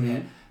case is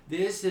that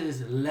this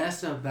is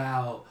less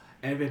about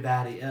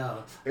everybody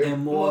else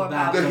and more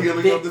about the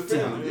healing victim. of the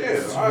family.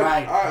 Yeah,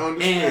 right. I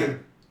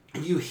understand.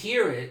 And you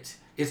hear it.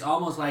 It's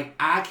almost like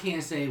I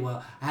can't say,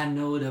 well, I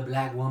know the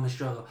black woman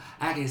struggle.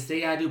 I can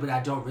say I do, but I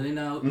don't really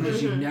know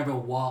because you've never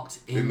walked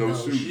in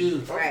those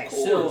shoes. Right.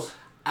 So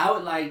I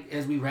would like,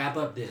 as we wrap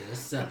up this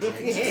subject,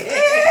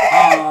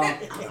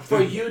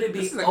 for you to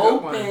be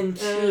open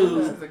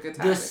to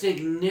the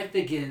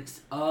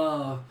significance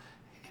of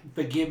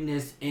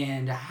forgiveness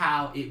and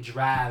how it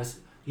drives,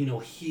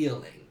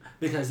 healing.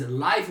 Because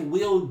life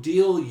will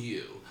deal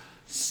you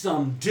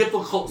some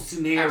difficult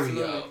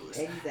scenarios.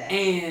 Exactly.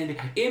 And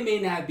it may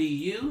not be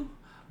you,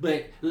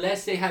 but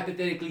let's say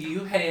hypothetically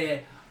you had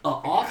an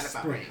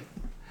offspring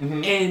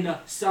and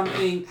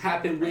something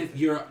happened with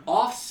your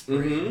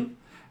offspring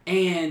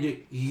and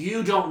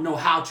you don't know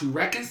how to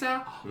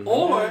reconcile,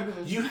 or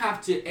you have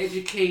to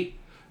educate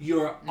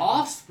your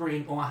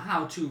offspring on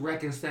how to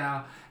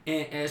reconcile.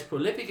 And as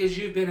prolific as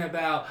you've been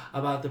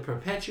about the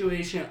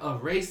perpetuation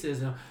of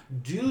racism,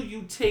 do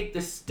you take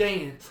the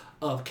stance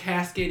of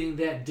cascading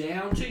that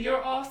down to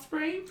your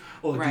offspring,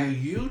 or do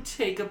you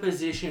take a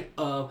position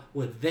of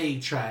what they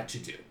tried to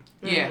do?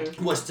 Yeah,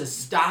 was to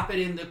stop it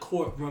in the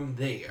courtroom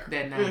there.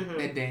 That night,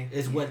 that day,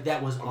 is what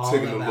that was all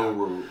taking about. The low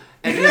road.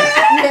 And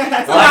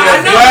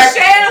black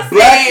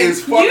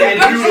is fucking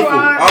beautiful.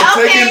 I'm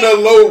taking the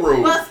low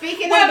road. Well,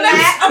 speaking of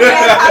black,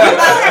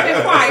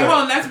 hold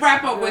on, let's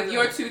wrap up with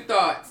your two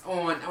thoughts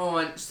on.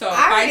 So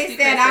I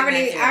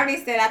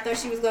already said I thought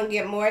she was gonna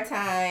get more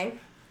time.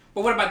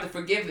 But what about the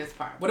forgiveness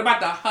part? What about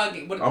the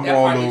hugging? I'm all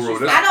low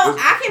road.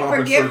 I can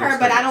forgive her,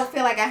 but I don't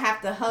feel like I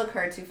have to hug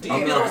her to forgive her.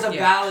 Do you feel it was a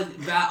valid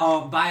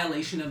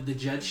violation of the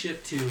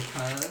judgeship to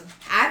hug?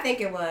 I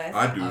think it was.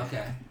 I do.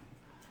 Okay.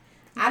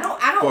 I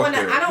don't want to.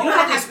 I don't want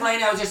to have to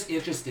explain. That was just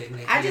interesting.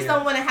 I just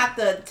don't want to have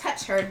to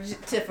touch her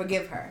to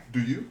forgive her.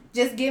 Do you?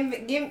 Just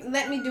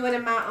let me do it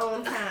in my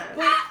own time.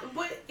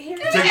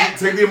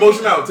 Take the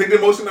emotion out. Take the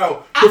emotion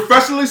out.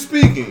 Professionally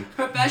speaking.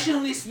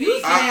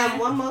 Sam,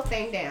 one more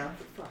thing down.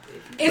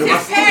 It's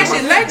his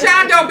passion. Let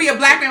John Doe be a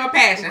black man with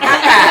passion. Come on.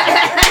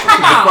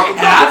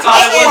 I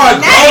thought it was a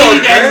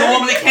lady that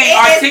normally can't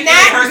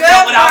articulate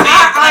herself without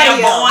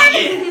being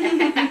flamboyant.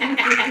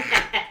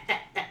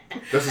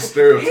 That's a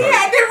stereotype. He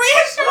had to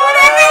reassure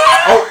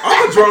that. Oh,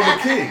 I'm a drama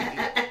king.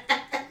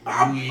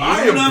 I'm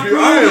pure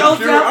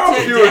drama.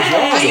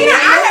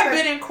 I have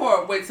been in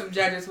court with some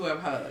judges who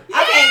have hugged. Okay,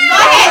 go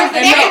ahead.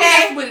 And maybe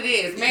that's what it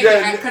is. Maybe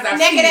because I've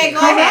seen it.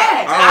 Go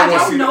ahead.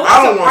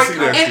 I don't want to see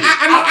that.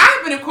 And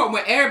I've been in court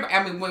with everybody.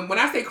 I mean, when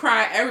I say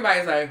cry,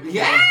 everybody's like,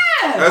 yeah.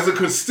 As a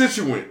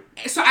constituent.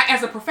 So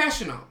as a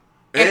professional,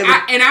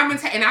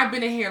 I've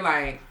been in here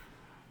like,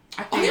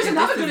 I think here's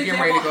another good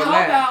example.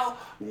 How about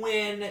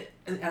when,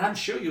 and I'm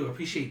sure you'll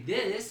appreciate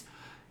this,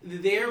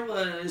 there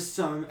was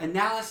some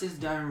analysis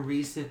done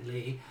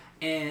recently,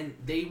 and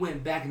they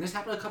went back, and this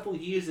happened a couple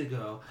years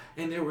ago,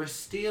 and there were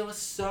still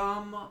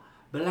some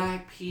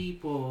black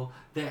people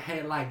that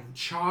had like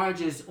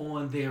charges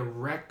on their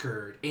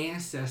record,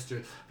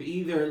 ancestors, for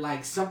either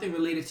like something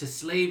related to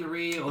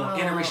slavery or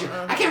interracial.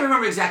 I can't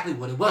remember exactly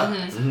what it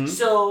was.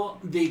 So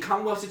the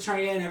Commonwealth's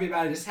attorney and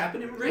everybody, this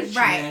happened in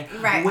Richmond,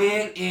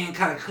 went and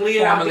kind of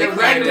cleared out their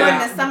record during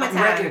the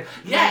summertime.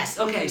 Yes,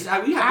 okay.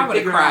 So we have I would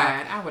have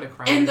cried. I would have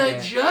cried. And the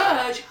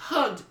judge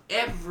hugged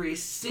every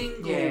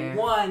single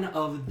one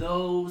of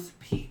those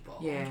people.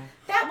 Yeah.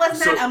 That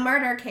was not a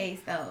murder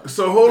case, though.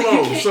 So hold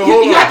on.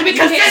 You have to be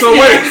consistent. So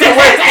wait.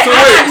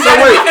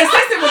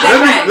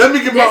 Let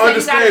me get my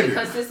understanding. Be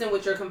consistent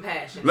with your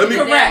compassion. Let me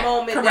that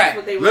moment. That's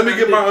what they were. Let me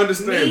get my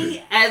understanding.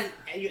 Me, as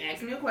you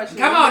asked me a question.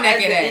 Come on,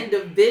 as an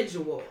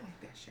individual.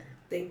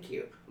 Thank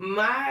you.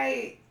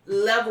 My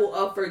level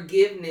of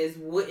forgiveness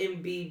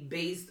wouldn't be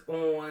based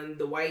on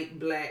the white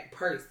black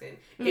person.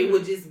 It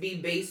would just be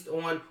based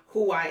on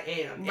who I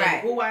am.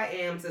 And who I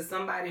am to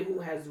somebody who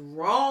has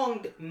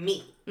wronged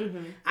me.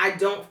 I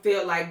don't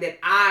feel like that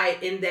I,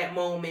 in that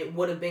moment,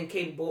 would have been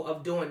capable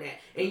of doing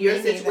that. In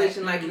your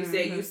situation, like you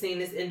said, you've seen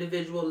this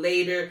individual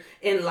later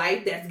in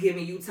life that's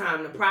giving you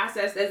time to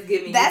process, that's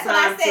giving you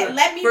time to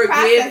let me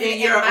forgive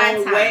in your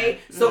own way.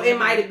 So it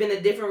might have been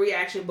a different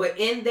reaction. But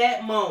in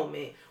that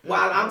moment,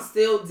 while I'm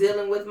still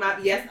dealing with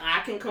yes, I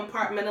can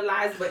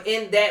compartmentalize, but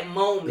in that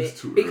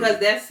moment, because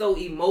that's so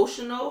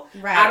emotional,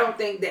 I don't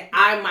think that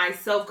I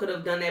myself could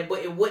have done that,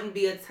 but it wouldn't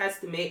be a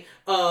testament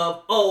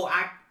of,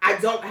 I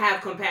don't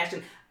have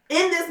compassion.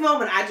 in this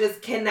moment, I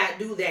just cannot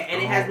do that,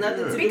 and it has nothing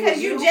to do with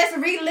because you just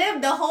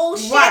relived the whole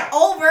shit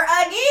over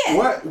again.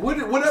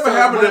 Whatever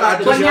happened that I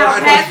just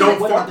don't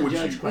fuck with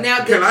you?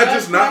 Now, can I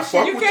just not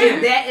fuck with you?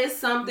 If that is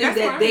something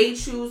that they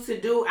choose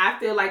to do, I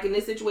feel like in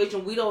this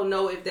situation, we don't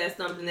know if that's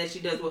something that she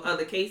does with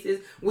other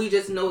cases. We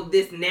just know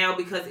this now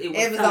because it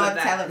was on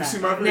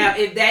televised. Now,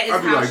 if that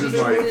is how she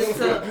chooses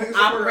to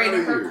operate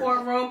in her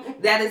courtroom,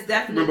 that is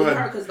definitely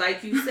her. Because,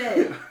 like you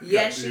said,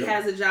 yes, she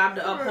has a job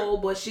to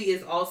uphold, but she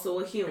is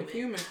also a human.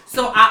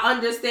 So I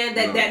understand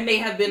that that may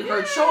have been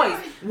her choice.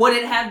 Would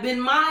it have been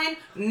mine?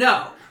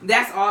 No.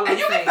 That's all I'm saying. And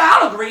you can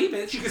file a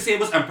grievance. You can say it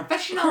was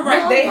unprofessional.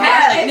 Correct. They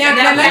have. Now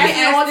let me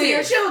ask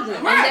this. Your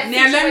children. Right.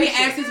 Now let me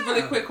ask this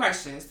really quick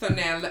question. So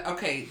now,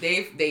 okay,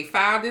 they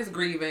filed this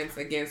grievance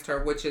against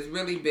her, which has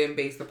really been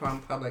based upon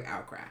public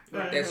outcry.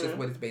 Mm-hmm. That's just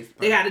what it's based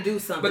upon. They got to do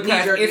something.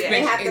 Because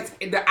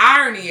the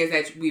irony is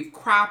that we've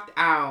cropped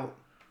out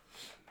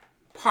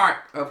part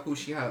of who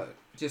she hugged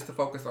just to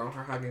focus on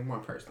her hugging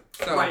one person.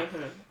 So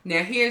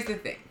now here's the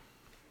thing.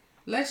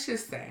 Let's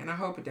just say, and I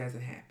hope it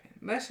doesn't happen,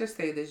 let's just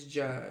say this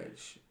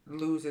judge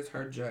loses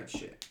her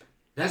judgeship.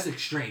 That's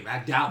extreme. I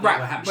doubt that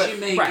will happen. She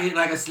may get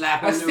like a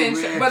slap on the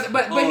wrist. But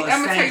I'm going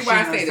to tell you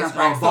why I say this.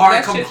 Right?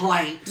 Bar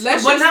complaint.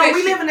 But now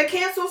we live in a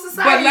cancel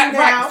society now.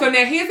 Right. So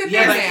now here's the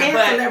thing.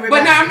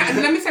 But now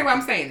let me tell you why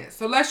I'm saying this.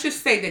 So let's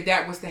just say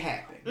that was to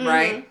happen,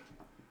 right?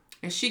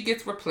 And she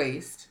gets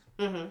replaced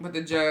with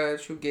a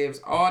judge who gives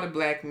all the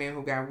black men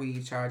who got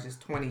weed charges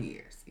 20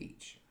 years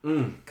each.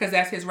 Because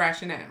that's his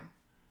rationale.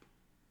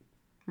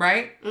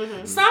 Right?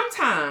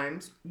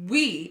 Sometimes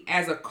we,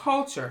 as a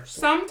culture,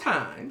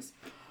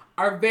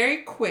 are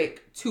very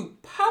quick to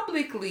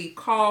publicly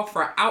call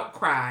for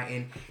outcry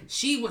and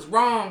she was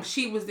wrong,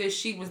 she was this,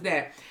 she was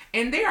that.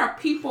 And there are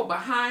people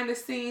behind the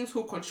scenes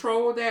who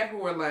control that,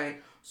 who are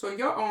like, so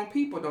your own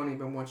people don't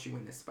even want you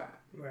in this spot.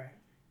 Right.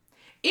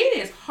 It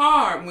is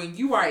hard when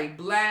you are a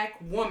black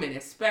woman,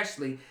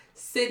 especially,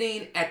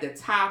 sitting at the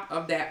top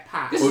of that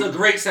pot. This is a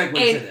great segue to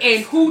this.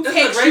 And who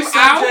takes you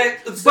out?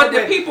 But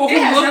the people who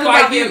look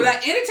like you.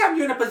 Anytime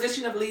you're in a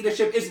position of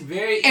leadership, it's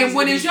very easy. And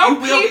when it's your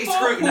people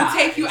who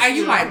take you out,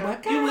 you like,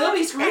 what? You will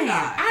be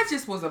scrutinized. I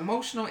just was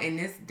emotional in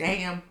this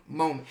damn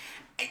moment.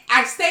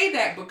 I say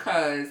that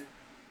because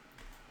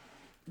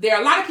there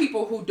are a lot of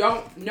people who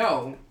don't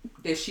know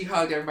that she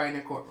hugged everybody in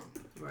the courtroom.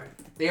 Right.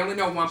 They only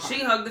know one part.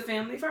 She hugged the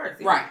family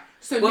first. Right.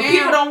 So now,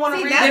 people don't want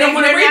to read that. They don't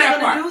want to read that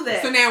part. Do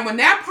that. So now when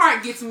that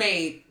part gets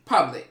made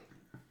public,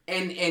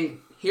 and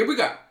here we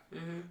go.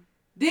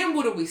 Then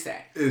what do we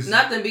say?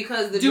 Nothing,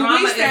 because the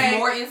drama is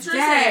more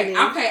interesting.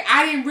 Okay,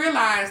 I didn't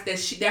realize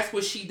that's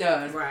what she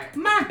does. Right.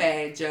 My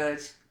bad,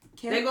 Judge.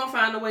 They're going to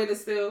find a way to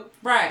still...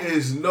 Right.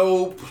 There's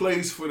no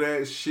place for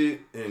that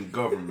shit in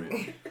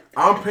government.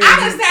 I'm paying I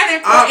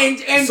understand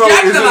it. And so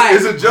judge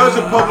is a judge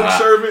a public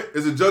servant?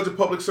 Is a judge a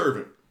public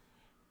servant?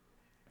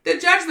 The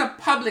judge is a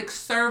public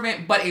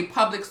servant, but a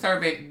public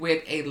servant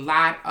with a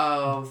lot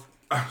of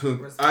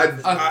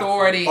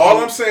authority. All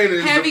I'm saying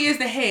is heavy is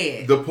the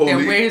head. The police.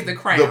 And where's the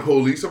crown? The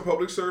police are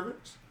public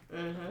servants.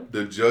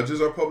 The judges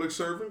are public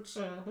servants.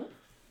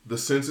 The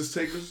census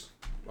takers,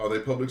 are they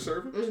public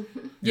servants?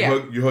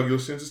 Yeah. You hug your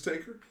census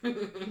taker? I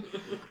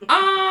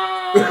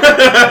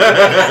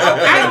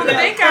don't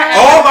think I.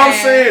 All I'm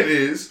saying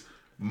is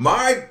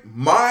my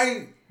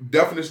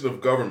definition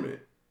of government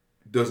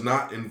does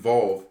not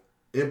involve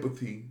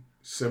empathy,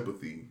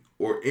 sympathy,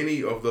 or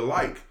any of the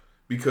like,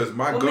 because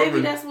my government.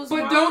 Maybe that's what's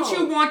wrong. Don't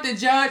you want the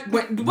judge?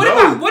 What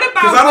about?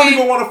 Because I don't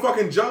even want to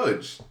fucking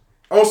judge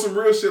on some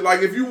real shit.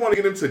 Like if you want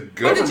to get into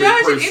government, but the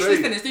judge per is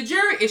se, sentence. The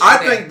jury is.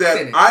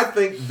 I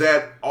think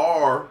that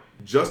our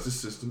justice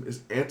system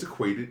is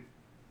antiquated,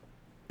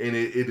 and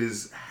it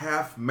is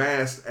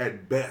half-mast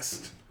at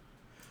best.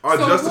 Our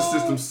justice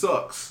system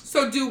sucks.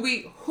 So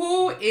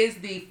who is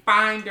the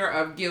finder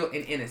of guilt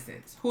and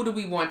innocence? Who do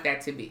we want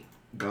that to be?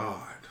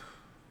 God.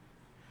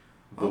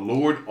 The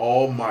Lord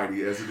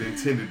Almighty, as it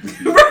intended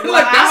to be.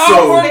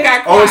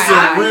 On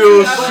some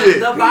real shit.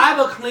 The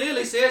Bible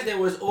clearly says there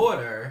was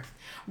order.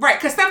 Right,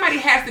 because somebody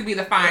has to be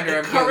the finder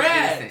of guilt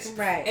and innocence.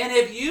 Right. And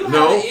if you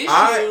have an issue...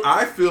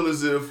 I feel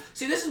as if...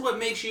 See, this is what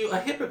makes you a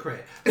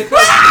hypocrite. I'm a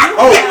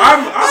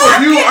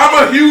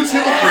huge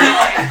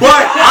hypocrite,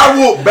 but I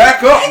will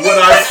back up what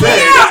I said.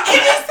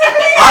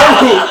 I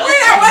will...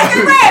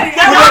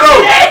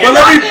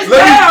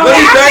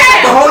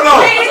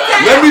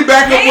 Let me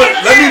back up what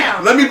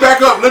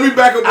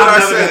I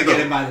said.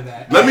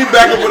 Let me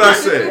back up what I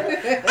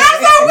said.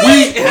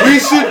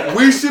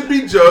 We should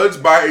be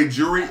judged by a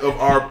jury of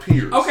our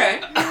peers.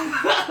 Okay.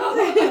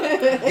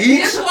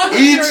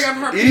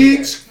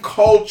 Each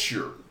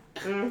culture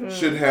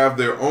should have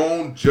their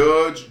own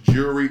judge,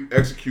 jury,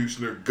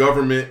 executioner,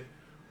 government,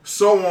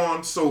 so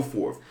on, so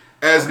forth.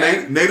 As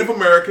Native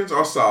Americans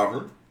are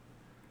sovereign,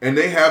 and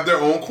they have their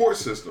own court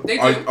system. They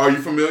do. Are you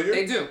familiar?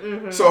 They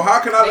do. So how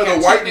can I let a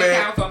white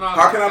man?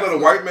 How can I let a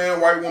white man,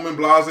 white woman,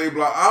 blase,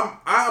 blah?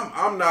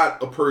 I'm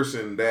not a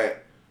person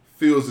that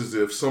feels as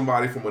if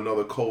somebody from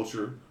another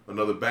culture,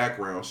 another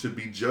background should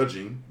be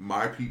judging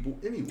my people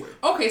anyway.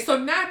 Okay, so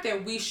not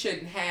that we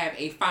shouldn't have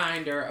a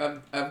finder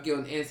of guilt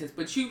and innocence,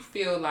 but you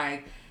feel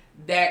like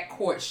that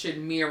court should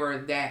mirror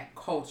that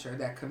culture,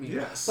 that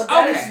community. Yes. But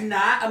that is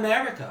not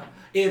America.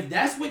 If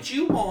that's what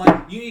you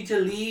want, you need to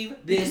leave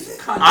this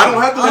country. I don't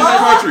have to leave the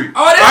country.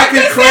 Oh, that's I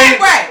can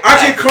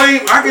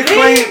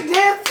claim.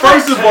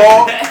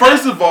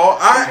 First of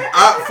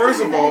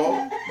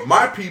all,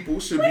 my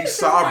people should be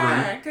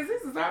sovereign. Because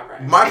this is all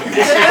right. My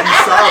people should be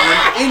sovereign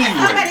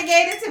anyway. Somebody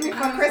gave it to me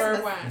for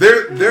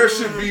Christmas. There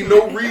should be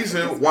no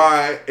reason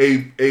why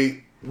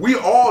we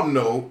all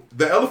know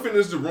the elephant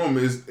in the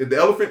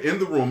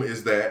room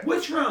is that.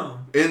 Which room?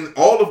 In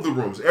all of the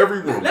rooms,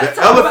 every room. Let's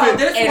the talk elephant.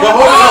 About this but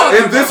hold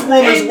on, in this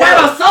room as well.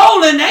 Ain't not a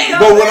soul in there.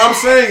 But what I'm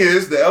saying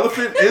is the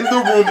elephant in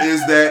the room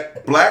is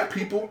that black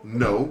people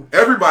know.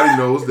 Everybody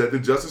knows that the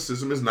justice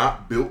system is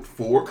not built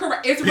for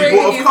it's people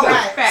of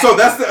color. So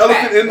that's the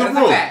elephant in the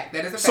room. That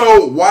is a fact.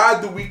 So why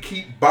do we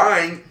keep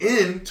buying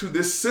into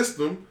this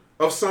system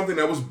of something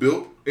that was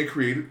built and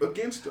created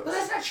against us? But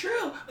that's not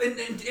true.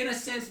 In a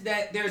sense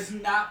that there's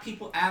not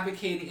people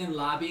advocating and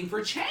lobbying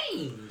for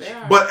change.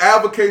 But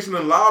advocacy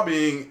and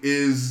lobbying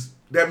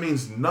that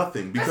means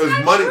nothing because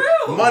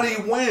money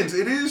wins.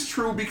 It is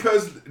true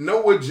because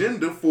no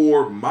agenda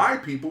for my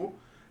people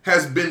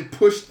has been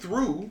pushed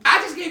through. I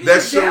just gave you an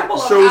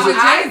example of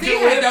how Jay-Z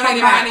had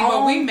donated money,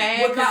 but we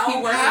mad because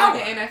he works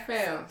with the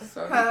NFL,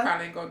 so he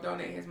probably ain't gonna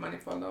donate his money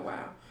for a little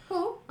while.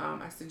 Who?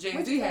 I said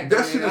Jay-Z had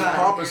that shit is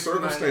pomp and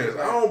circumstance.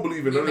 I don't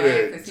believe in none of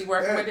that. Because he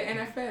working with the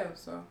NFL,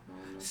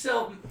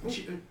 so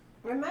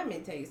remind me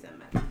to tell you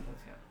something.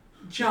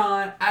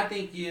 John, I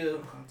think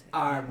you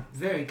are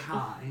very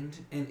kind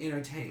and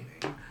entertaining,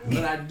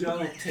 but I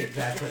don't take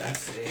back what I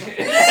said.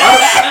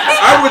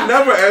 I would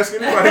never ask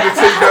anybody to take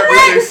back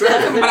what they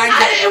said. But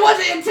it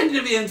wasn't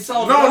intended to be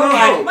insulting.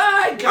 No.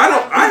 My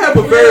God. I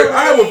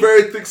have a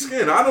very thick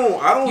skin. I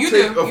don't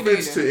take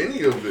offense to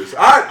any of this.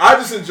 I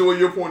just enjoy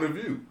your point of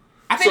view.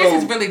 I think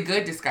this is really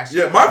good discussion.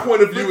 Yeah, my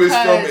point of view is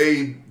from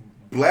a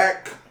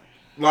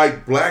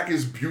black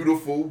is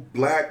beautiful,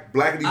 black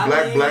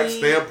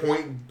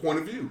standpoint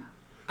of view.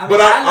 But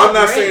I'm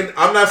not saying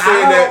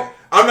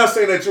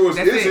that yours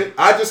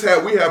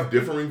isn't. We have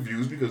differing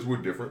views because we're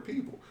different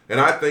people.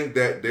 And I think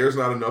that there's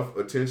not enough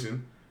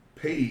attention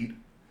paid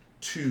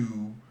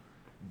to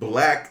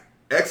black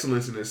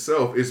excellence in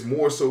itself. It's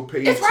more so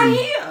paid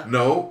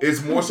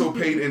it's more so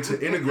paid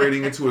into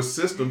integrating into a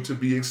system to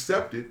be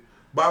accepted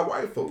by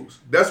white folks.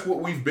 That's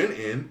what we've been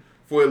in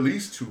for at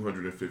least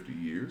 250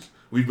 years.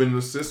 We've been in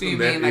a system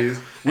that is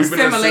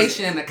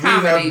assimilation and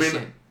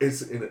accommodation.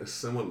 It's an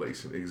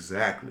assimilation,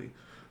 exactly.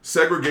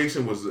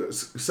 Segregation was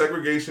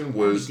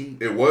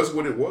it was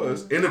what it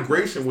was.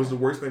 Integration was the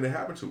worst thing that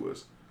happened to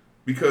us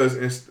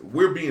because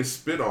we're being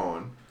spit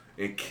on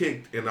and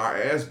kicked and our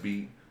ass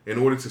beat in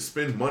order to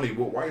spend money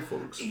with white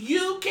folks.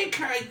 You can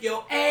carry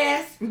your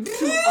ass to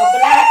a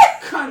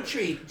black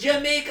country,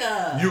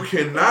 Jamaica. You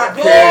cannot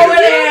go over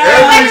there.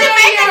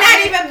 Jamaica not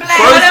even black.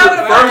 Whatever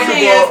the fuck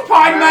it is.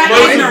 Pardon my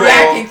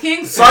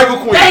ignorance. Cycle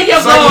Queen. There you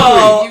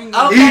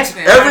go. Each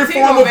every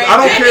form of I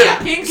don't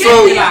care.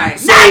 So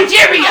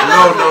Nigeria.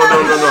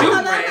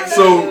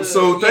 No.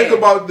 So think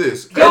about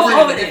this. Go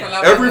over there.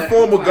 Every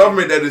form of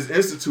government that is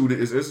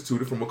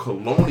instituted from a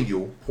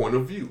colonial point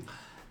of view.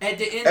 At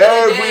the end of the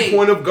day, every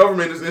point of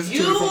government is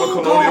instituted from a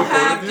colonial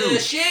point of view. You have to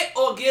shit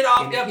or get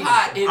off your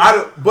pot.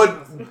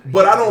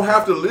 But I don't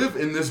have to live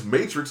in this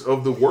matrix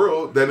of the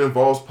world that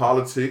involves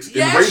politics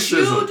and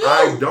racism. You do.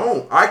 I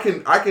don't. I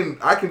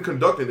can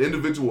conduct an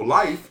individual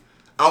life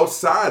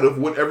outside of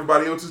what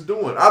everybody else is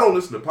doing. I don't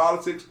listen to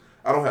politics.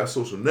 I don't have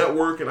social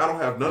network, and I don't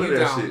have none of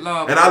that shit. And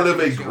I live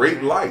a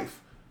great life.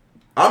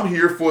 I'm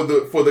here for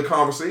the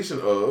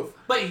conversation of.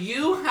 But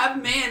you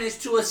have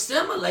managed to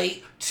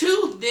assimilate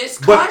to this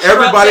construct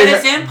that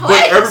is in place.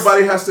 But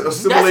everybody has to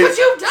assimilate. That's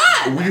what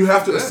you've done. You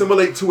have to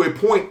assimilate to a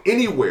point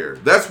anywhere.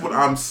 That's what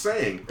I'm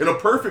saying. In a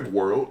perfect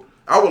world,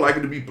 I would like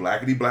it to be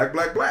blackity black,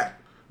 black,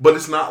 black. But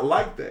it's not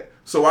like that.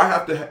 So I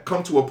have to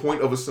come to a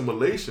point of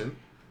assimilation.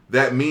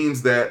 That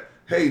means that,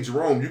 hey,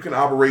 Jerome, you can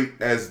operate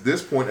as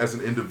this point as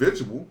an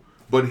individual.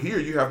 But here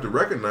you have to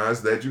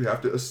recognize that you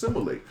have to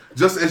assimilate.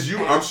 Just as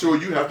I'm sure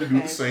you have to do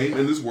the same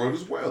in this world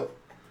as well.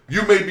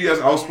 You may be as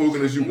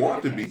outspoken as you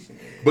want to be,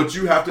 but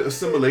you have to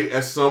assimilate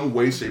as some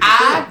way, shape, or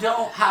form. I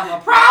don't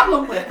have a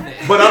problem with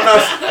it. But I'm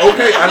not,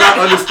 okay, and I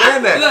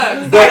understand that.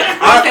 Look, but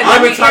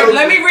I'm entitled.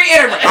 Let me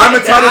reiterate. I'm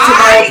entitled to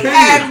my opinion. I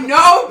have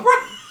no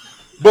problem.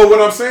 But what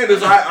I'm saying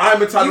is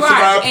I'm entitled to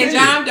my opinion. And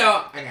John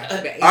don't.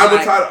 I'm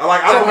entitled.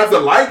 Like, I don't have to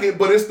like it,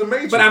 but it's the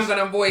matrix. But I'm going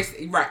to voice,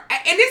 right.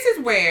 And this is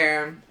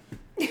where...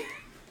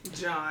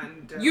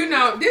 John, you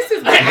know, this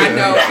is where I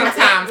know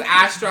sometimes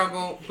I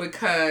struggle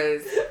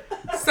because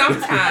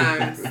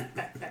sometimes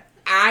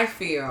I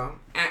feel,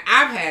 and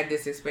I've had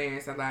this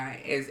experience a lot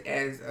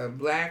as a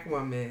black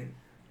woman,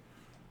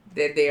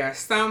 that there are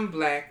some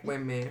black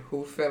women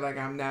who feel like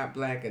I'm not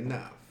black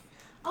enough.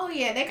 Oh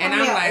yeah, they call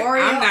and me I'm like,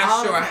 Oreo I'm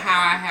not sure how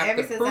how I have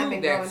to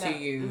prove that to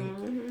you.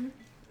 Mm-hmm.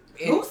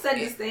 Who set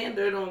the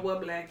standard on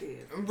what black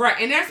is? Right,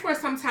 and that's where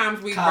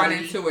sometimes we run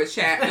into a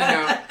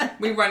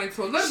we run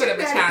into a little bit of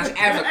a challenge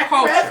as a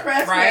culture,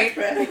 right?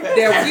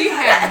 That we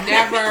have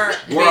never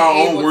we're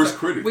our own worst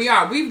critics.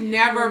 We've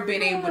never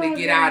been able to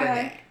get out of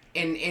that.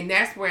 And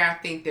that's where I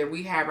think that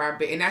we have our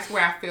and that's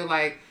where I feel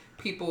like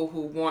people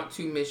who want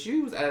to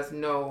misuse us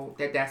know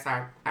that that's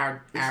our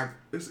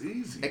it's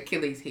easy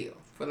Achilles heel,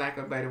 for lack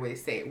of a better way to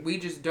say it. We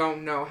just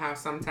don't know how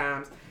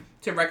sometimes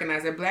to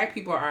recognize that black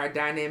people are a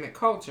dynamic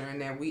culture and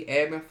that we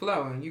ebb and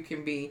flow, and you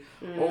can be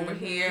over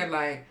here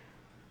like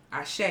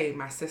Ashe,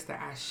 my sister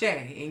Ashe,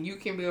 and you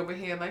can be over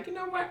here like, you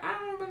know what, I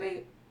don't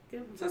really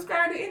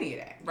subscribe to any of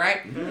that,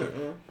 right?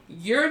 Mm-hmm.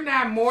 You're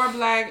not more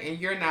black and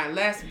you're not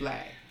less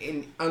black,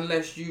 and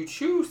unless you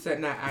choose to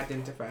not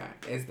identify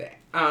as that.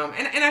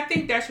 And I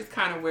think that's just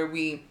kind of where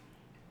we,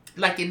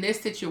 like in this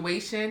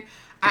situation,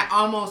 I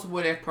almost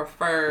would have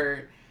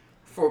preferred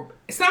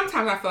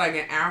sometimes I feel like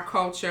in our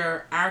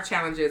culture, our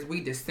challenge is we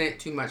dissent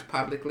too much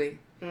publicly.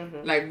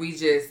 Mm-hmm. Like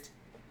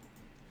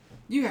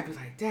you have to be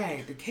like,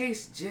 dang, the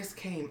case just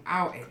came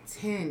out at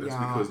 10,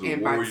 y'all.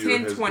 And by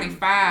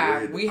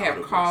 10:25, we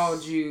have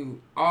called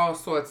you all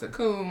sorts of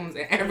coons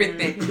and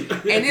everything.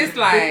 And it's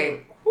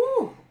like,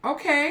 whew,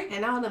 okay.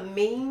 And all the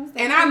memes.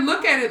 And I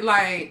look at it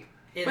like,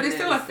 but it's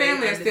still a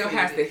family that still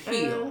has to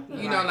heal.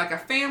 You know, like a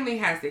family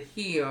has to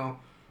heal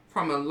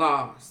from a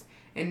loss.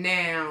 And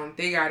now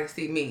they got to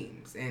see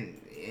memes,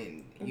 and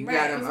you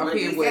got them up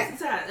here with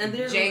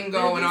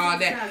Django and all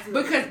that.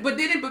 But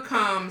then it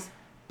becomes,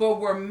 but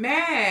we're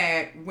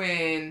mad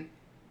when,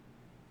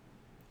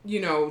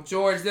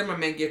 George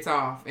Zimmerman gets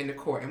off in the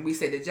court, and we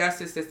say the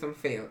justice system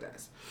failed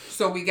us.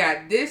 So we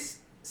got this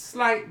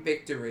slight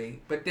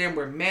victory, but then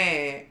we're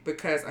mad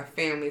because a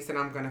family said,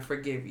 I'm going to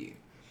forgive you.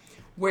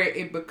 Where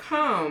it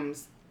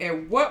becomes,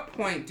 at what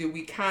point do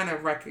we kind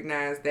of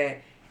recognize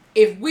that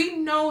if we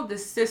know the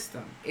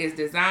system is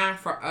designed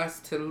for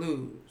us to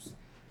lose,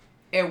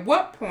 at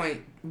what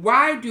point,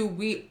 why do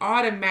we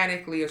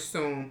automatically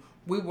assume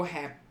we will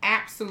have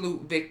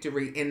absolute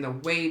victory in the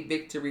way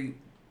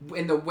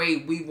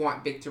we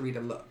want victory to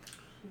look?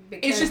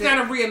 Because it's just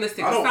not a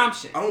realistic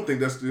assumption. I don't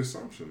think that's the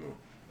assumption,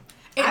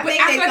 though. I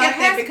think they thought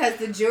that because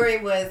the jury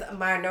was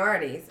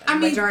minorities. I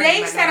mean,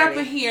 they sat up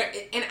in here,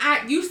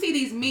 and you see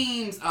these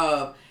memes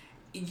of,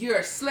 you're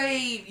a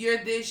slave,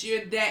 you're this,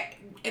 you're that.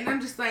 And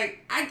I'm just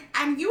like,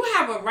 you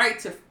have a right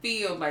to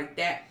feel like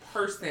that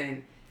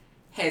person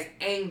has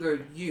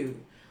angered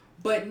you.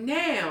 But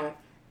now,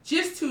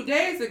 just 2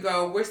 days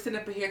ago, we're sitting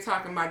up in here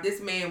talking about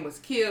this man was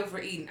killed for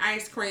eating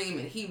ice cream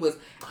and he was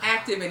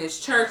active in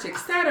his church,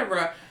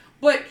 etc.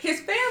 But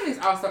his family's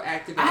also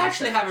active in I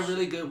actually have a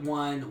really good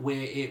one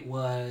where it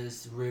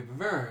was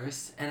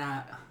reverse, and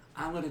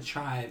I'm going to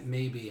try,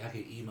 maybe I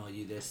could email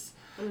you this.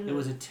 Mm-hmm. It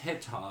was a TED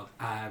Talk.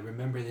 I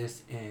remember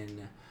this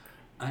in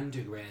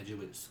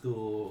undergraduate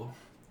school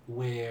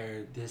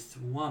where this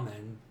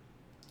woman,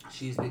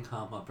 she's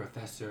become a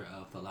professor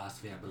of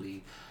philosophy, I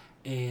believe,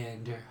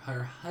 and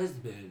her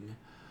husband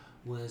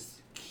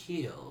was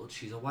killed,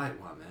 she's a white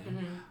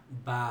woman,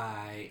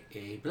 by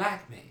a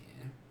black man.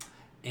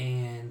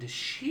 And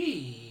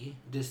she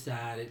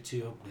decided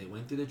they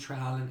went through the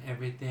trial and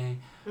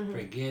everything,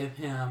 forgive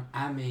him.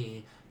 I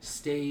mean,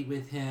 stayed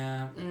with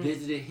him,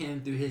 visited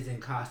him through his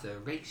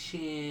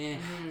incarceration,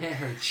 had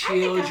her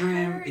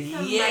children.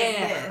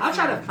 I'll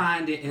try to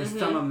find it in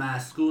some of my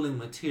schooling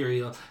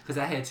material because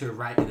I had to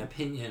write an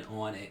opinion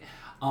on it.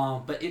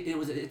 But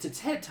it's a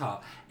TED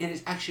Talk, and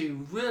it's actually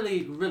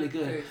really, really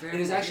good. Exactly. And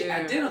it's actually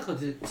identical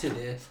to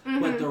this,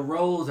 but the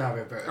roles are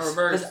reversed.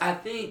 Because I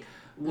think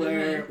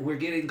where we're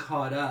getting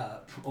caught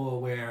up,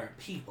 or where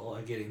people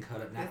are getting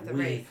caught up,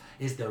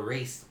 is the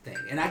race thing.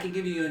 And I can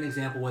give you an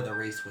example where the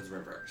race was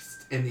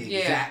reversed in the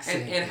exact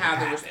same and how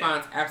happened. The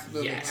response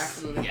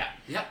absolutely. Yeah.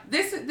 Yep.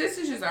 This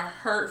is just a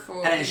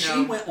hurtful. And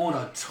she went on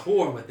a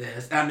tour with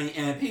this. I mean,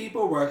 and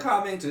people were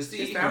coming to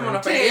see her. I'm on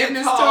a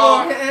forgiveness tour.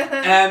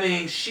 I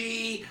mean,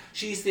 she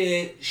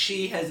said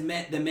she has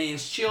met the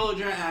man's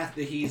children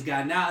after he's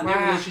gotten out, and their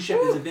relationship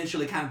is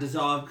eventually kind of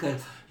dissolved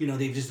because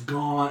they've just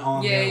gone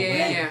on their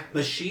way. Yeah.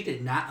 But she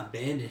did not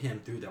abandon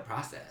him through the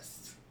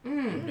process.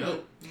 No.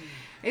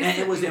 And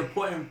it was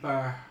important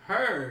for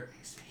her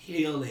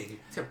healing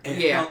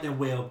and health and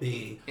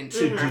well-being and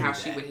to do how that.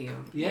 She would heal.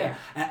 Yeah.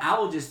 And I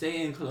will just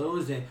say in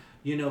closing,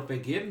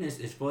 forgiveness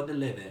is for the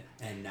living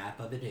and not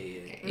for the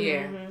dead.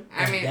 Yeah.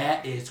 I mean,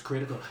 that is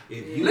critical.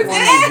 If you want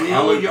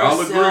to will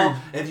yourself,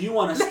 if you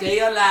want to stay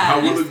alive, I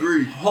will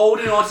agree.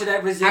 Holding on to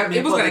that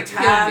resentment for the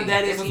time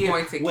that is here,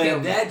 where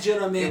that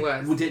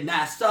gentleman did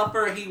not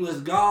suffer, he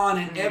was gone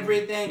and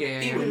everything.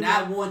 He would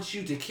not want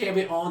you to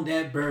carry on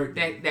that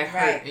burden. That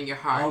hurt in your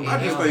heart.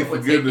 I just think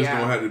forgiveness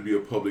don't have to be a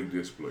public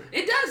display.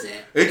 It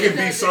doesn't. It can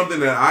be something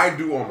that I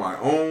do on my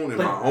own, in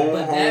my own home.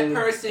 But that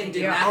person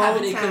did not have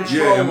any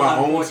control, in my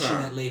own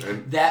unfortunately.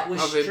 That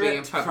was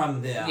stripped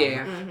from them.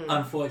 Yeah.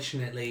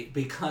 Unfortunately,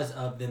 because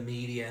of the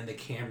media and the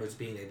cameras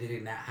being there, they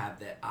did not have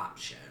that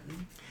option.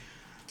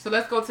 So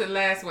let's go to the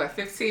last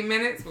 15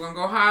 minutes. We're gonna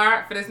go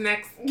hard for this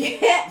next.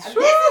 Yeah,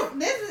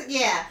 this is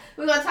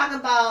We're gonna talk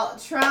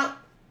about Trump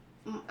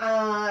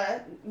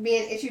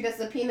being issued a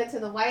subpoena to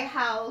the White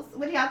House.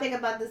 What do y'all think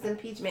about this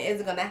impeachment?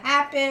 Is it gonna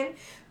happen?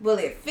 Will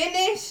it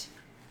finish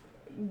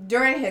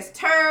during his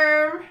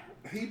term?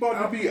 He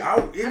about to be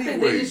out anyway. I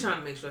think they're just trying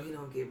to make sure he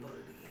don't get voted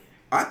again.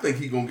 I think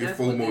he gonna get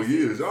 4 more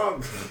years. But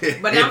I'm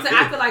saying,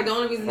 I feel like the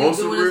only reason they're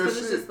doing this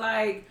is just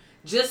like.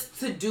 Just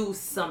to do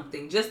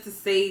something, just to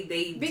say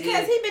they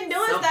because he been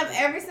doing stuff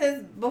ever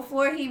since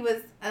before he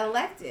was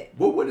elected.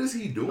 What is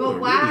he doing?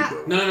 But why?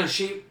 Really, No.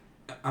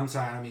 I'm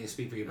sorry, I don't mean to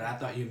speak for you, but I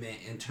thought you meant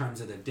in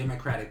terms of the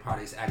Democratic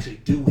Party's actually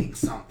doing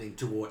something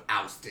toward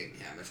ousting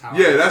him. That's what I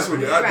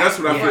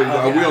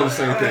feel. We on the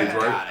same page,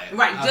 right?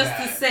 Right,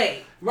 just to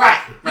say.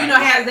 Right. You know,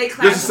 as they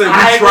classify. Just to say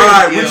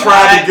we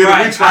tried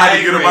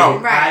to get him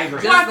out. Right.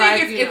 Well,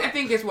 I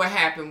think it's what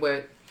happened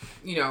with.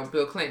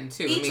 Bill Clinton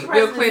too.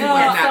 Bill Clinton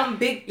was some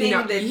big thing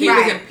that he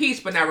was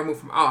impeached but not removed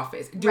from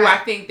office. Do I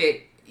think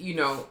that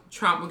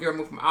Trump will get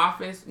removed from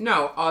office?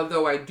 No,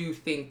 although I do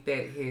think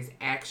that his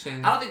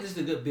actions. I don't think this is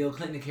a good Bill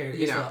Clinton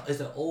character. It's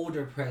an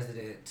older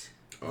president.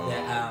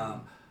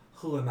 That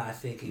who am I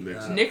thinking?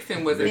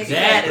 Nixon was.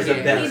 That is a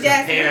better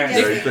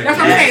comparison. That's what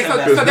I'm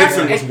saying. So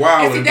Nixon was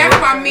wild. See, that's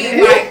what I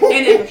mean. Like,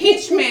 an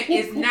impeachment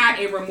is not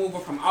a removal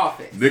from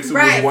office. Nixon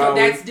was wild.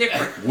 So that's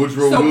different.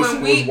 Woodrow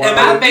Wilson was wild. And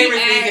my favorite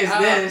thing is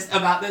this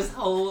about this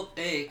whole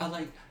thing. I'm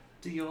like,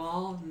 do you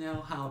all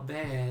know how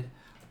bad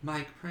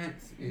Mike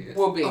Pence is?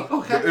 Will be.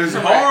 It's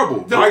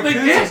horrible. Mike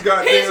Pence is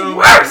goddamn. He's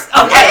worse.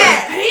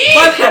 Okay.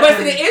 But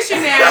the issue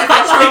now is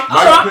that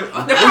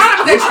Trump. The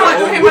problem that Trump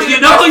do him. You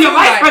know who your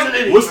vice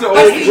president is. What's the old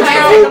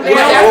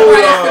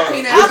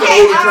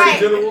Attorney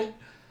General?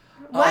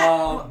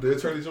 What? The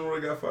Attorney General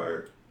that got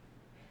fired.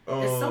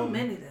 There's so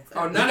many that's.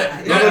 Oh, none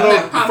of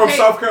No. From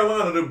South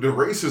Carolina, the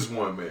racist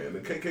one, man, the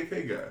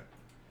KKK guy.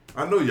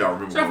 I know y'all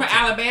remember. So from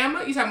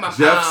Alabama, you talking about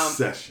Jeff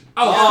Sessions?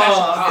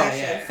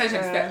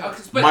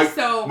 Sessions.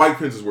 Mike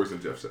Pence is worse than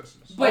Jeff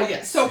Sessions.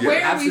 But so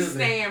where are we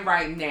staying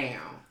right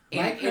now?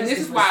 And this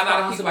is why a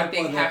lot of people I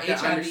think have to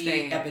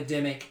understand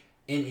epidemic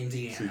in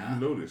Indiana. So you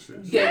know this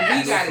shit.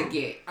 Yeah, we gotta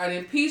get an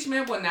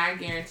impeachment will not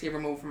guarantee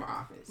removal from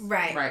office.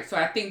 Right. So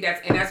I think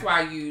that's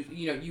why you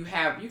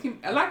can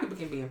a lot of people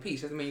can be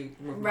impeached. Doesn't mean you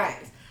remove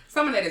office.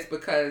 Some of that is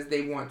because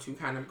they want to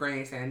kind of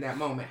grandstand in that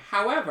moment.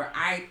 However,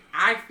 I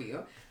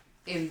feel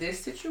in this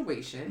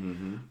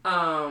situation,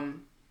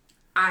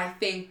 I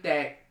think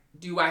that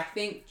do I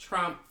think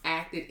Trump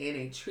acted in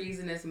a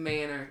treasonous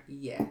manner?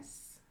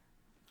 Yes.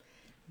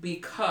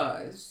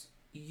 Because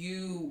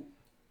you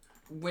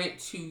went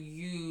to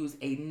use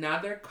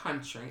another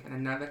country and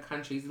another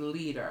country's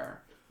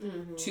leader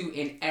to,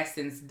 in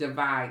essence,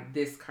 divide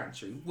this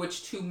country,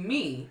 which to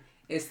me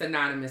is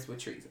synonymous with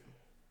treason.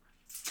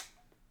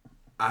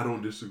 I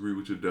don't disagree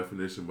with your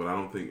definition, but I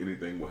don't think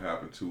anything will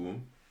happen to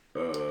him.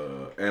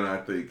 And I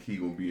think he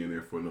gonna be in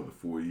there for another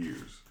 4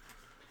 years.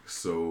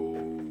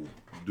 So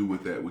do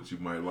with that what you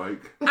might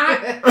like.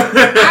 I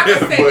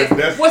would say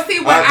this. Well, see,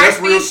 what I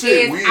think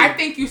is, I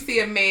think you see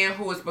a man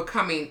who is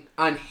becoming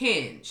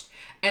unhinged.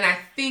 And I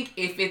think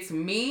if it's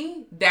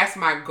me, that's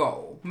my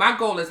goal. My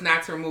goal is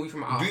not to remove you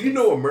from office. Do you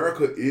know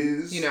America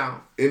is,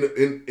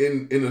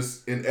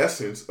 in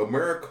essence,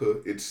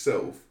 America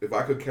itself, if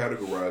I could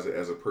categorize it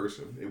as a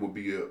person, it would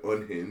be an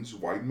unhinged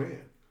white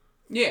man.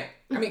 Yeah.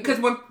 I mean, because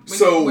when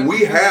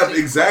we have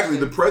exactly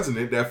the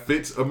president that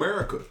fits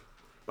America.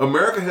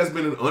 America has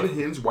been an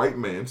unhinged white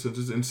man since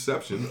its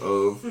inception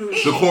of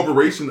the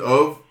corporation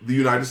of the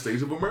United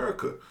States of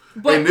America.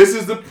 And this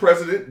is the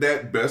president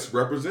that best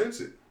represents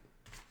it.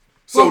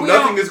 So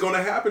nothing is going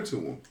to happen to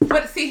him.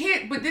 But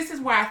see but this is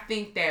why I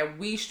think that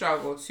we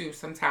struggle too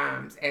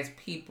sometimes as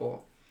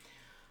people.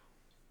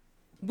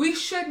 We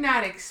should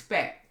not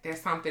expect that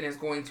something is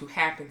going to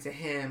happen to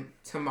him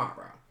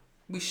tomorrow.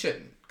 We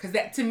shouldn't. Because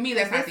that, to me,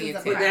 that's not the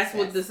intent. But that's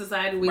what the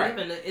society we live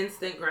in, the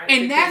instant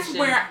gratification. And that's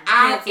where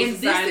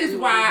this is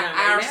why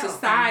our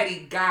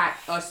society got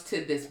us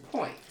to this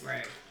point.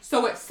 Right.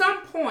 So at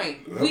some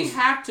point, we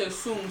have to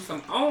assume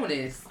some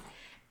onus.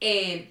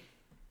 And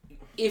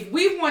if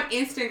we want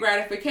instant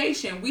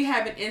gratification, we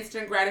have an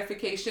instant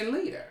gratification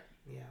leader.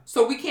 Yeah.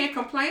 So we can't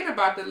complain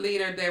about the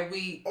leader that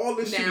we all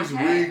this now shit is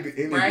have, rigged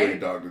anyway, right?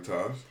 Dr.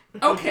 Tosh.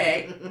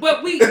 Okay,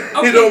 but we get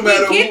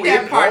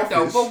that part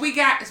though.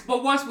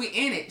 But once we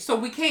in it, so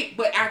we can't.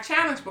 But our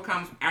challenge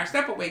becomes our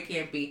step away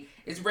can't be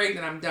it's rigged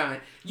and I'm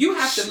done. You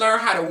have to learn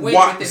how to win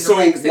within the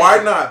rigged system.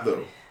 Why not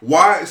though?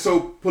 Why? So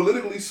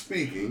politically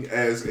speaking,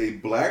 as a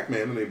black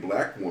man and a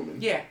black woman,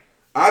 yeah,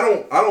 I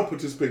don't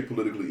participate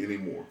politically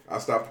anymore. I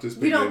stopped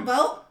participating. You don't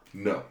vote?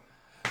 No.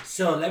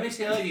 So let me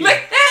tell you,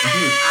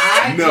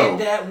 I did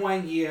that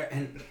 1 year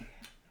and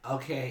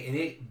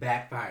it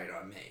backfired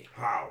on me.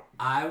 How?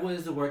 I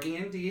was working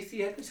in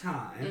D.C. at the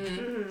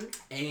time,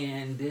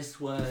 and this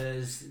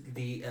was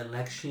the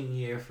election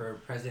year for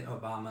President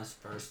Obama's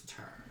first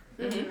term,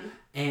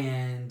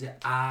 and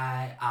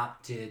I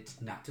opted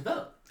not to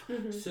vote.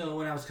 So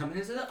when I was coming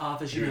into the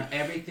office,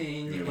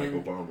 everything. You like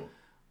Obama?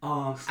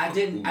 I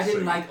didn't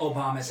like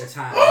Obama at the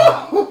time.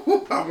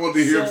 I wanted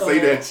to hear him say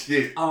that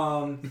shit.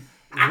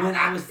 When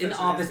I was in the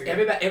office,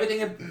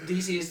 everything in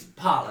DC is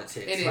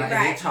politics. It is.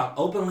 Right? They talk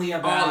openly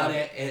about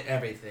it and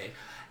everything.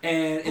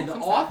 And in the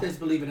office,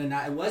 believe it or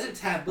not, it wasn't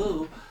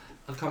taboo.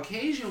 A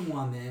Caucasian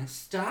woman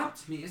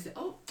stopped me and said,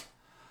 "Oh,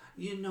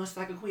 you know, it's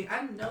like a queen.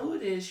 I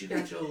noticed you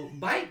got your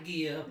bike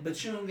gear,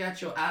 but you don't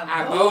got your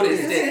I voted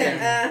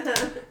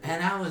sticker."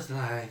 And I was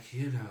like,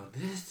 you know,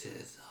 this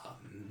is a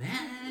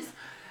mess.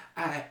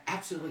 I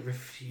absolutely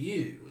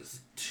refuse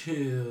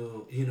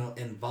to, you know,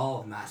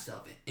 involve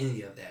myself in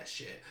any of that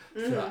shit.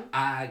 Mm-hmm. So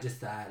I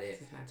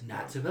decided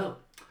not to vote.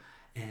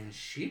 And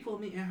she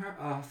pulled me in her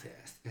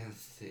office and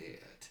said,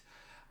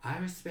 "I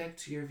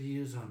respect your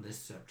views on this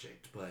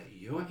subject, but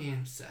your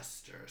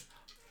ancestors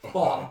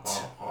fought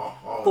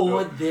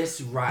for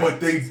this right. But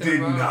they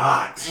did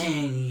not.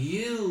 And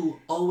you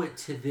owe it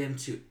to them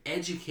to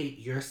educate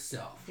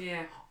yourself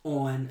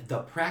on the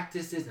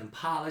practices and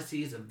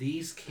policies of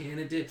these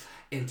candidates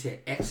and to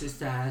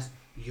exercise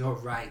your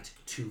right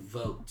to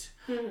vote."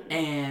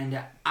 And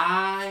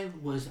I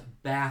was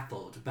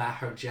baffled by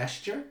her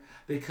gesture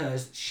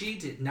because she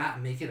did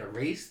not make it a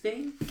race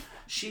thing.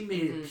 She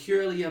made it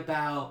purely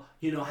about,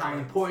 you know, how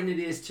important it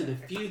is to the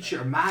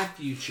future, my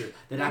future,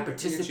 that I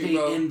participate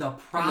in the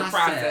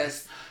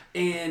process.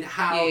 And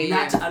how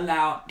not to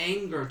allow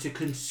anger to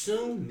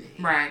consume me.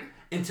 Right.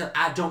 Until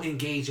I don't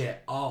engage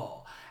at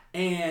all.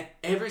 And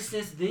ever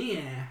since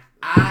then,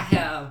 I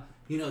have,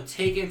 you know,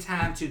 taken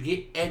time to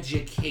get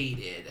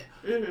educated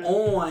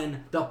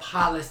on the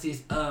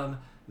policies of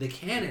the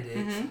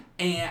candidates.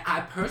 And I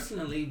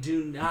personally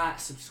do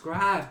not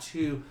subscribe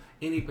to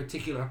any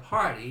particular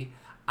party.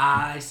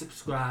 I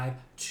subscribe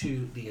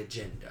to the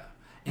agenda.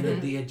 And if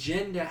the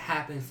agenda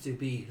happens to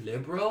be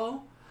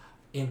liberal,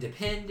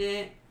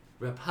 independent,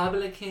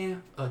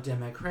 Republican, or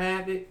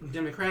Democratic,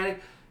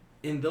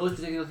 in those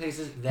particular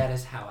cases, that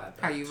is how I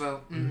vote. How you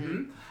vote.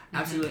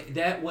 Absolutely.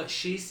 That, what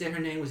she said, her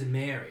name was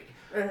Mary,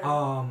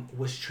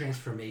 was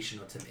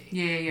transformational to me.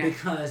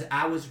 Because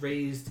I was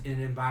raised in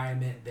an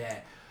environment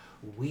that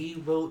we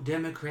vote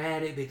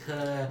Democratic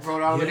because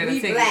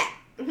we black.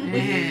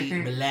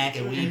 We black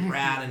and we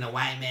proud and the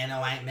white man,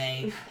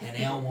 and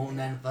they don't want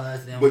nothing for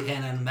us. They don't care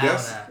nothing about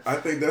us. I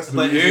think that's the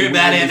But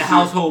everybody in the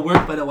household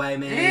work for the white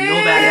man.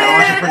 Nobody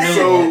entrepreneur.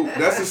 So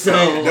that's the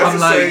same.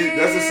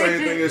 That's the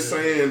same thing as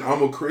saying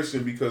I'm a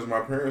Christian because my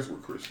parents were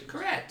Christians.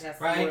 Correct.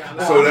 That's right.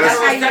 So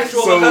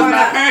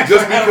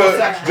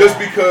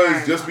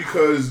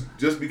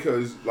just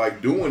because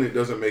like doing it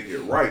doesn't make it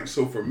right.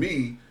 So for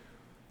me,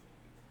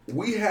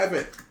 we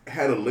haven't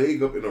had a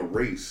leg up in a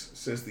race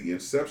since the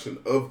inception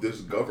of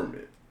this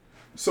government.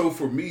 So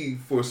for me,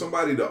 for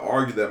somebody to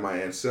argue that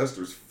my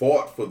ancestors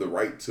fought for the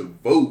right to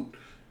vote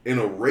in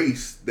a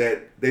race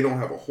that they don't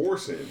have a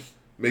horse in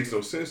makes no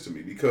sense to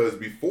me. Because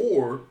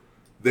before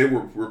they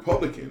were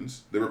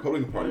Republicans, the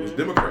Republican Party was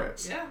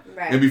Democrats. Yeah,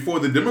 right. And before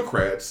the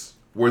Democrats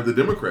were the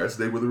Democrats,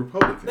 they were the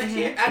Republicans. But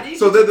here,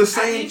 so they're the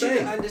same thing. I need you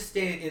to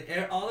understand,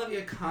 in all of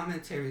your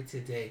commentary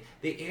today,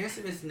 the answer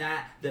is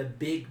not the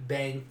big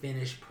bang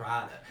finished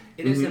product.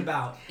 It is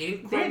about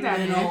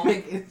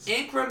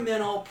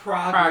incremental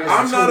progress.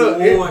 I'm not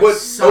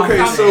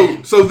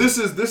so this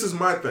is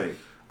my thing.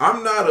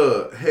 I'm not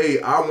a, hey,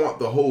 I want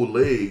the whole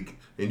leg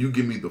and you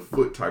give me the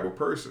foot type of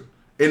person.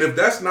 And if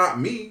that's not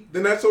me,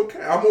 then that's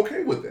okay. I'm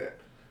okay with that.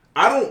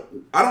 I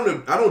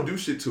don't do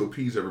shit to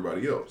appease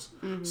everybody else.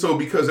 So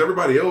because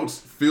everybody else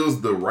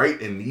feels the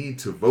right and need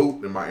to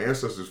vote and my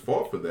ancestors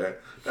fought for that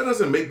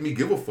doesn't make me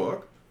give a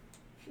fuck.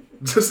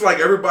 Just like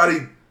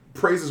everybody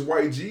praises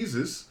white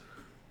Jesus,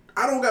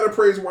 I don't gotta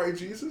praise white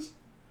Jesus.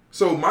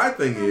 So my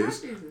thing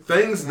is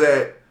things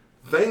that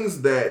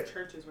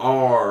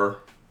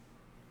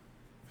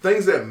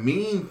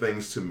mean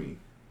things to me,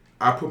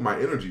 I put my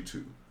energy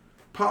to.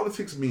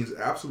 Politics means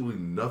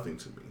absolutely nothing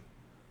to me.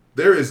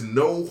 There is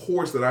no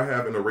horse that I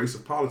have in a race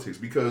of politics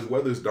because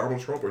whether it's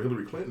Donald Trump or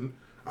Hillary Clinton,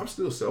 I'm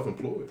still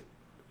self-employed.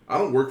 I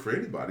don't work for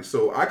anybody.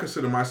 So I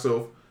consider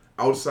myself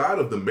outside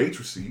of the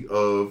matrices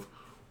of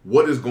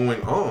what is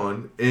going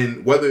on,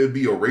 and whether it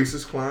be a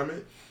racist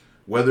climate,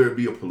 whether it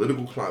be a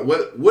political climate,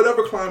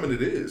 whatever climate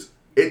it is,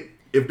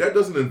 if that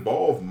doesn't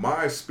involve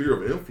my sphere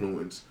of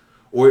influence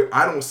or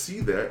I don't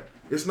see that,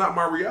 it's not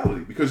my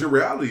reality, because your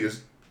reality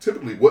is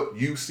typically what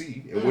you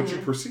see and what you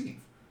perceive.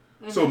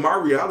 So my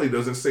reality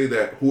doesn't say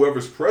that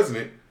whoever's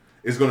president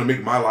is going to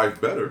make my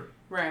life better.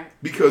 Right.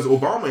 Because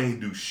Obama ain't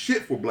do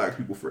shit for black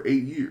people for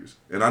 8 years.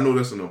 And I know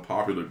that's an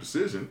unpopular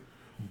decision.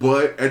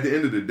 But at the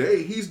end of the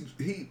day,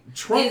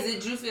 Trump.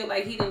 Did you feel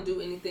like he didn't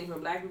do anything for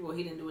black people or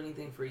he didn't do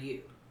anything for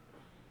you?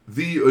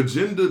 The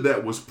agenda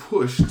that was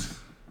pushed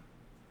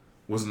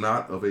was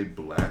not of a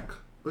black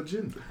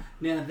agenda.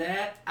 Now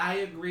that I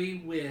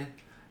agree with.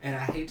 And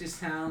I hate to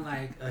sound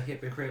like a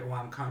hypocrite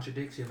while I'm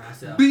contradicting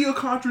myself. Be a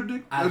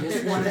contradiction. I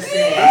just want to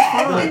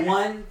say the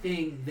one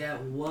thing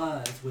that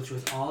which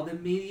was all the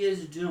media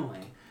is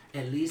doing,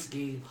 at least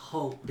gave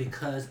hope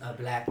because a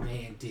black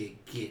man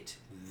did get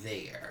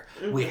there.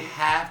 We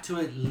have to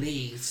at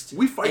least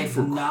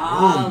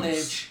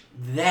acknowledge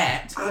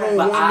that.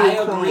 But I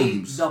agree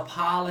the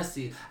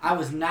policy. I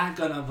was not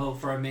gonna vote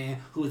for a man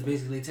who was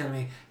basically telling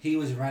me he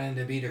was running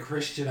to be the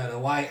Christian of the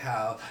White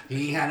House.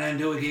 He ain't had nothing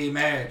to do with gay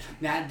marriage.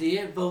 Now I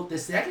did vote the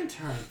second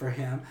term for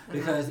him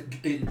because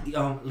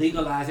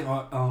legalizing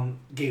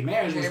gay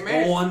marriage was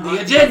on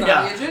the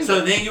agenda.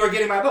 So then you were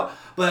getting my vote.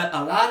 But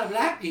a lot of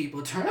black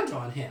people turned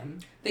on him.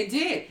 They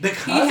did.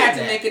 Because he had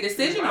to make a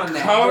decision on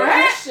that.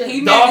 Correct. He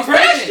made a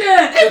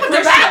decision. They put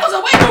the Bibles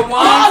away.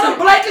 All the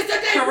blankets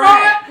that they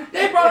brought.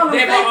 They brought all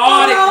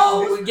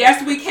the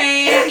Yes, we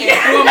can.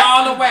 And threw them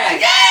all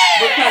away.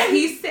 Because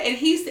he said,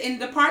 and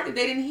the part that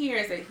they didn't hear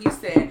is that he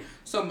said,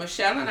 so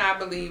Michelle and I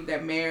believe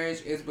that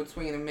marriage is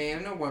between a man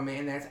and a woman,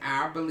 and that's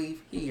our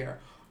belief here.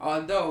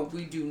 Although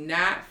we do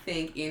not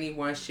think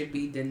anyone should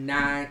be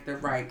denied the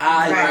right to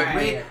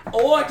marry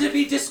or to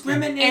be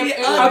discriminated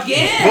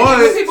again.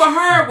 What people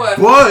heard was,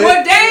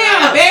 well,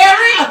 damn,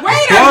 Barry,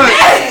 wait a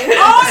minute.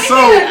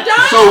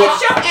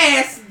 Get your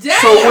ass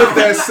down. So with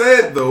that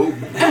said, though,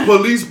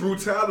 police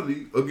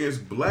brutality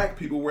against black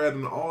people were at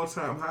an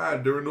all-time high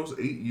during those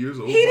 8 years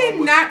old. He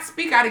did not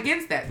speak out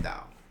against that,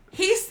 though.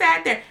 He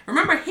sat there.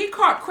 Remember, he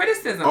caught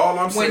criticism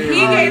when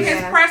he gave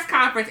his press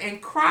conference and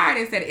cried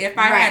and said, if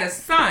I had a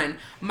son,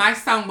 my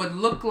son would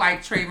look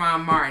like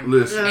Trayvon Martin.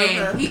 Listen.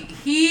 And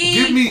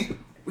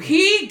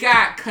he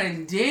got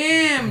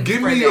condemned.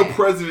 Give me a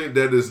president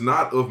that is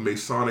not of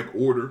Masonic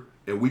order,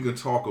 and we can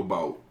talk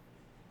about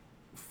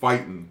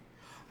fighting.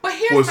 But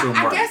here's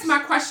I guess my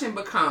question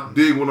becomes.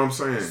 Dig what I'm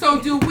saying.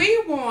 So do we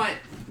want,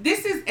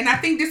 and I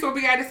think this is what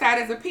we got to decide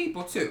as a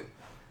people too.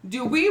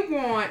 Do we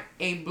want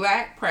a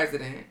black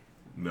president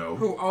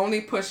who only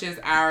pushes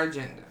our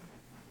agenda?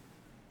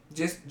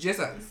 Just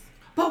us.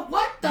 But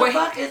what the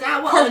fuck is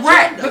our agenda?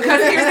 Correct,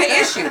 because here's the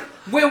issue.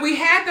 When we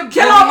had the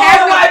kill off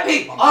all the white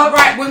people. All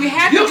right, when we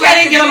had you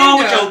can't get along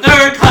with your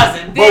third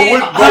cousin. But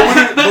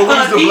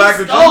what is the black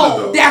agenda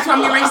though? That's what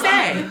I'm going to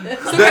say.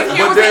 So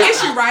here was the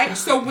issue, right?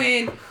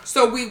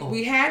 So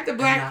we had the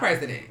black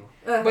president.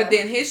 But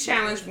then his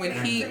challenge when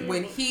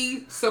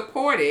he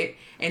supported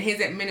and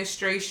his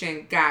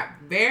administration got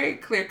very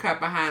clear cut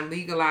behind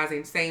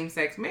legalizing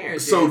same-sex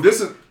marriages. So this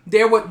is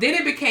then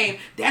it became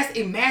that's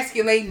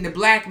emasculating the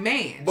black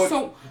man. But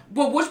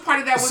which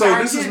part of that was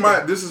our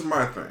agenda? This is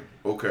my thing.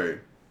 Okay.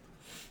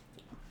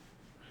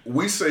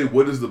 We say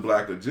what is the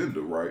black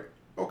agenda, right?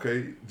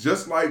 Okay,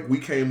 just like we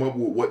came up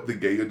with what the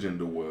gay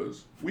agenda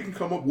was, we can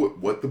come up with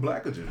what the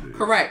black agenda is.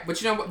 Correct,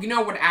 but you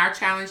know what our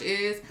challenge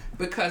is?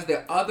 Because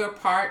the other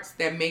parts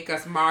that make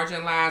us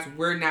marginalized,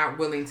 we're not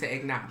willing to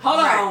acknowledge. Hold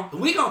on,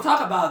 we gonna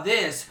talk about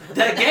this.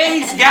 The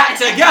gays got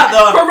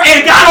together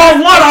and got on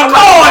one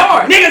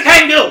accord. Niggas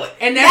can't do it.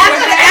 And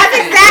that's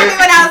exactly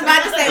what I was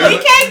about to say. We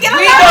can't get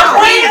along.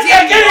 The queens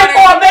can't get in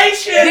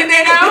formation. Didn't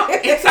they know?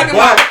 It's talking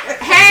about,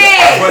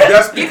 hey,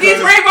 get these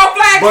rainbow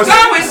flags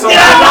going. Did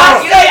I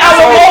not say I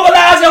was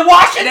mobilized in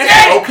Washington?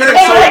 Okay,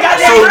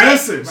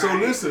 so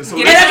listen.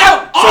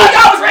 All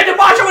y'all was ready to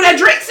march over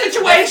that drink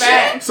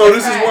situation. So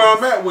this is where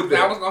I'm at with that.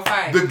 I was gonna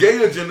fight. The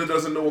gay agenda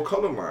doesn't know a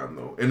color line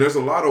though, and there's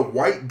a lot of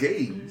white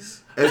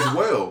gays as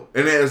well,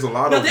 and there's a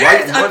lot of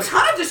there is a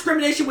ton of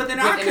discrimination within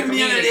our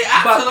community.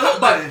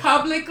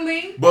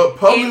 Absolutely, but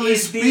publicly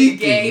speaking,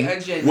 gay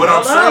agenda. What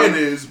I'm saying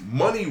is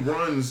money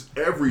runs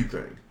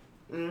everything.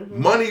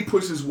 Mm-hmm. Money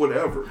pushes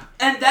whatever,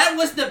 and that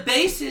was the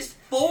basis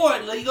for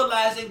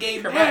legalizing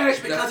gay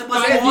marriage because it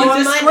was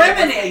on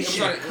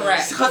discrimination.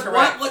 Correct. Because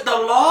what the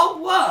law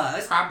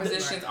was,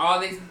 propositions, all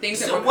these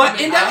things. So what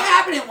ended up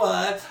happening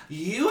was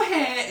you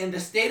had in the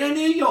state of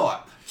New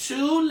York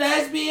 2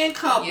 lesbian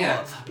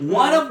couples,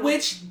 one of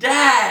which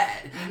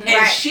died,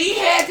 and she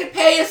had to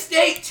pay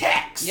estate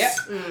tax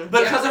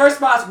because of her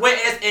spouse,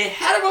 whereas a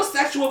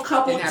heterosexual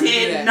couple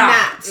did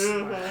not.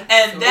 Mm-hmm.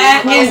 And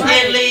that is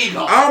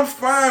illegal. I'm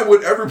fine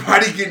with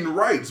everybody getting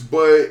rights,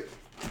 but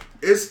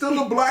it's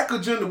still a black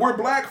agenda. We're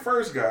black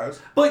first,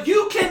 guys. But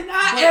you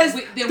cannot,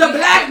 the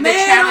black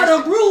man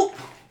of the group.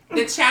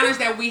 The challenge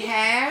that we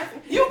have,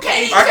 you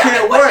can't. I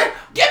can't wait.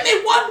 Give me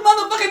one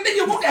motherfucking thing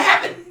you want to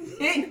happen.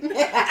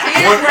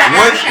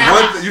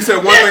 You said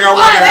one thing I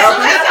want to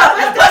happen.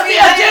 What's the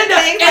agenda?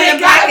 And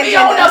it got to be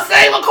on the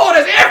same accord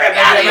as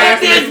everybody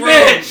in this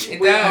bitch.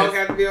 We all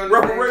got to be on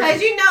the same. Reparations.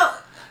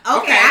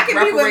 Because I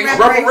can be with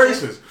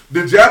reparations.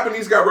 The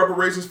Japanese got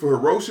reparations for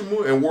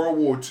Hiroshima and World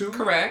War II.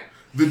 Correct.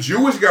 The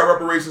Jewish got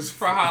reparations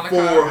for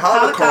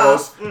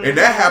Holocaust. Mm-hmm. And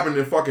that happened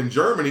in fucking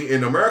Germany,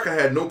 and America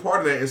had no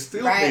part of that and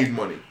still paid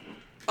money.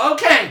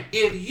 Okay,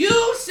 if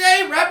you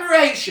say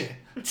reparation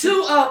to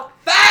a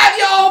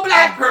 5-year-old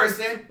black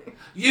person,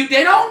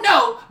 they don't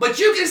know, but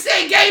you can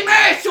say gay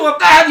marriage to a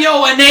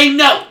 5-year-old and they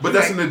know. But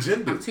that's an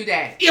agenda.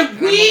 Today. If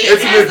we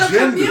as a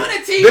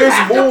community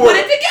have to put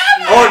it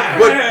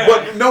together.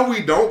 But no,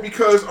 we don't,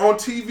 because on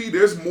TV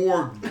there's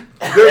more. You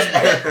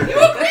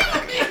agree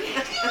with me?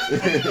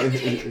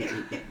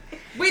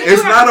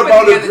 It's not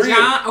about agreeing.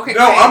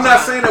 I'm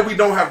not saying that we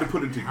don't have to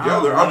put it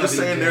together. I'm just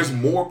saying there's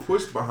more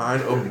push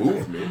behind a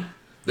movement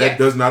that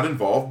does not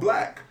involve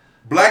black.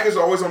 Black is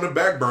always on the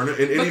back burner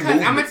in any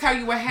movement. I'm gonna tell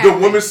you what happened. The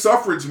women's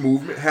suffrage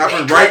movement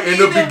happened right in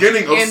the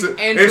beginning of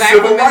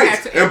civil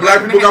rights, and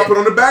black people got put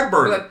on the back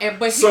burner.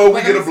 So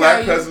we get a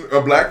black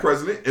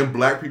president, and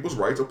black people's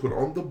rights are put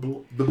on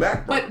the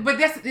back burner.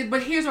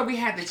 But here's where we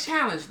had the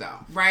challenge, though,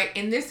 right?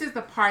 And this is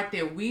the part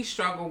that we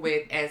struggle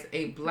with as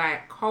a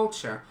black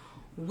culture.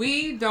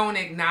 We don't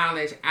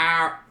acknowledge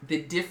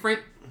the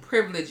different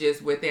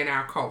privileges within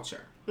our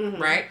culture,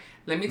 right?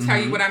 Let me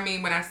tell you what I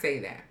mean when I say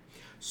that.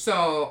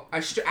 So I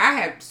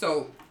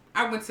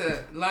went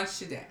to lunch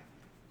today.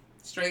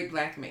 Straight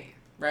black man,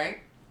 right?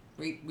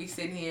 We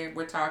sitting here,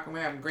 we're talking,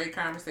 we're having a great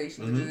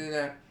conversation. He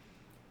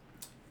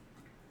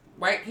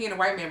and a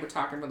white man were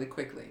talking really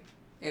quickly,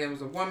 and it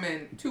was a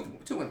woman, two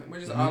women. We're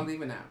just all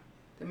leaving out.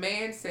 The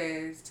man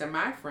says to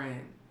my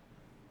friend,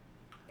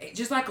 hey,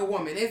 "Just like a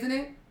woman, isn't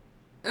it?"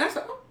 And I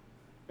said, "Oh."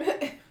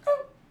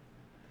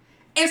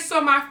 And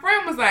so my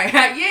friend was like,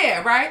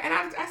 "Yeah, right." And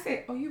I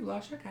said, "Oh, you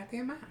lost your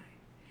goddamn mind."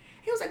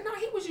 He was like, "No,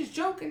 he was just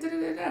joking."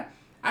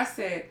 I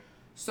said,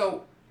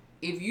 "So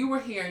if you were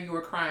here and you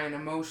were crying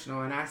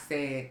emotional, and I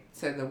said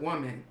to the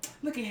woman,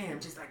 look at him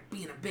just like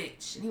being a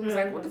bitch," and he was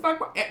like, "What the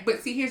fuck?"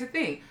 But see, here's the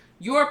thing: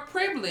 your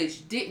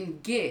privilege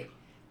didn't get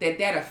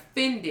that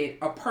offended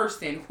a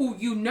person who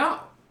you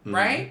know,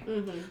 right?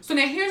 So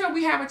now here's where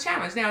we have a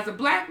challenge. Now, as a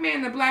black man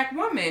and a black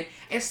woman,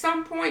 at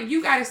some point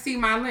you got to see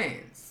my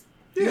lens.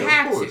 Yeah, you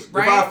have of course. to,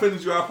 right? If I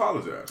offended you, I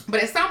apologize.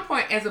 But at some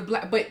point,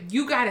 but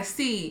you got to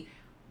see.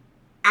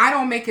 I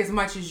don't make as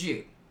much as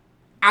you.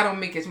 I don't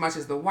make as much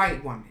as the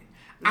white woman.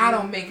 I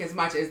don't make as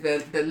much as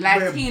the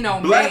Latino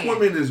man. Black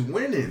women is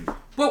winning.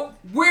 But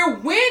we're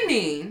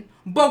winning,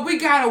 but we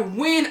got to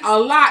win a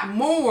lot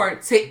more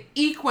to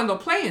equal the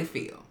playing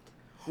field.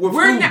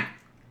 We're not.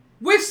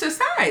 With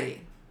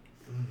society.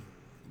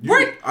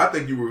 I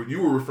think you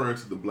were referring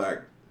to the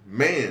black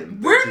man.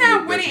 We're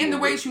not winning in the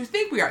ways you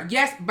think we are.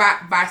 Yes,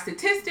 by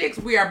statistics,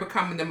 we are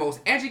becoming the most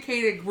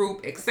educated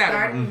group, etc.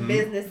 Starting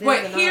businesses.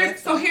 But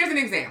here's an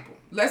example.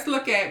 Let's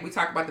look at, we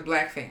talk about the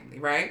black family,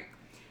 right?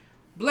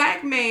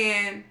 Black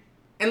man,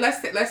 and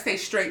let's say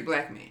straight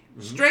black man.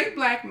 Straight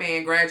black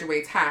man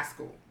graduates high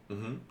school.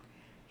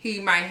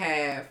 He might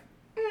have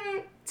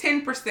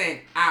 10%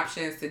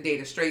 options to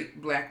date a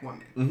straight black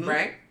woman,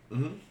 right?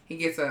 He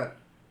gets a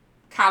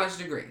college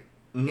degree.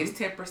 His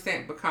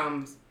 10%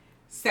 becomes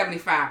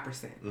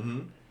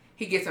 75%.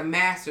 He gets a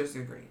master's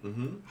degree,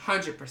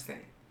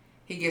 100%.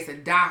 He gets a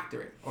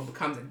doctorate or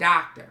becomes a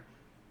doctor,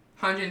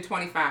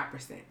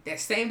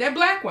 125%. That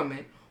black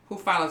woman who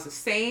follows the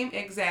same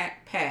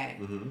exact path,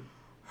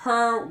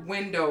 her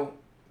window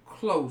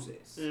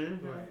closes.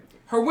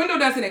 Her window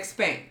doesn't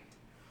expand.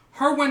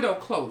 Her window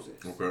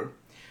closes. Okay.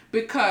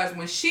 Because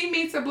when she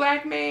meets a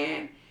black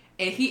man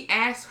and he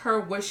asks her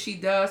what she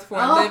does for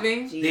a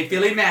living, they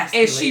feel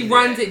emasculated. And she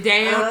runs it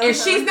down, and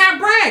she's not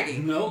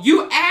bragging. No.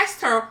 You asked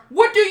her,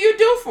 what do you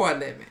do for a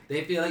living?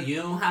 They feel like you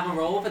don't have a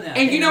role for them.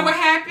 And you know what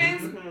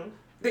happens?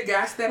 The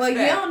guy steps back. Well, you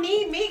don't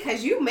need me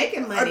because you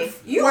making money.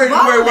 Wait, hold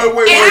on. Hold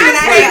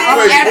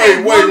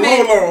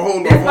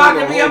on. It's about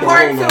to be a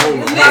part two.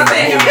 Listen, I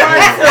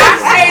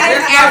say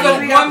this as a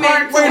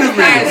woman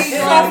who has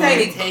so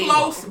many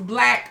close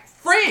black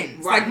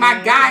friends, like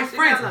my guy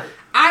friends.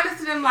 I listen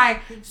to them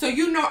like, so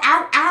you know,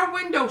 our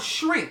window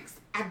shrinks.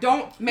 I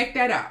don't make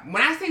that up.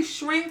 When I say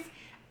shrinks,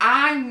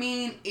 I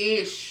mean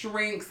it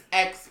shrinks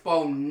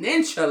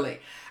exponentially.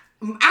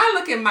 I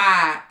look at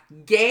my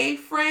gay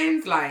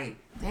friends like,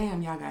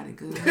 damn, y'all got it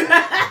good.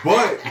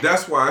 But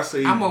that's why I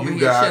say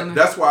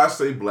that's why I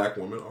say black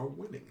women are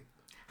winning.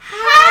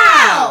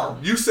 How?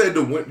 You said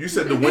the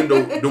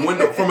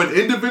window from an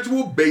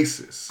individual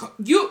basis.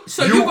 You go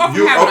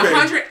from having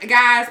 100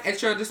 guys at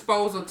your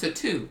disposal to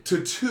 2.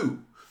 To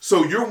 2.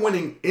 So you're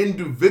winning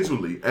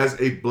individually as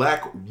a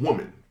black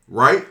woman,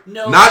 right?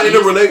 No, not in a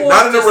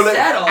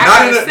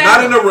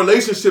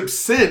relationship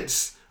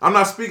sense.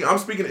 I'm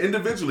speaking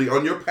individually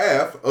on your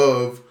path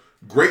of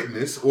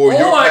greatness or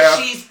your path.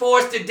 Or she's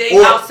forced to date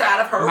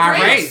outside of her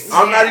race.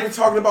 I'm not even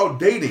talking about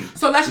dating.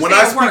 So let's when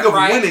I speak of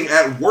winning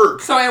at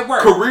work. So at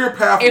work, career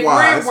path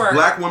wise,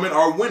 black women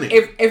are winning.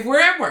 If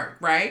we're at work,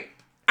 right?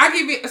 I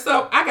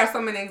got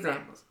so many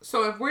examples.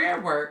 So if we're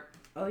at work.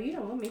 Oh, you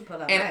don't want me to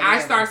pull out. And I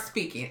start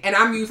speaking, and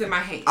I'm using my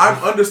hands. I'm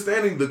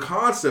understanding the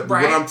concept.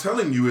 Right? What I'm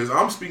telling you is,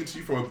 I'm speaking to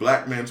you from a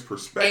black man's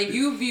perspective. And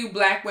you view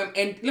black women.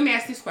 And let me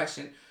ask this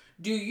question: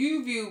 do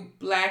you view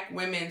black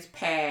women's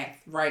path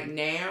right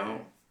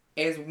now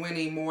as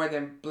winning more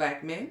than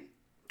black men?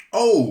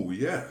 Oh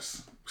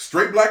yes,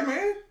 straight black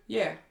man.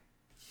 Yeah.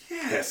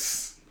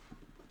 Yes.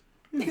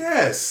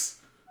 Yes.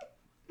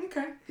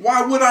 Okay.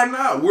 Why would I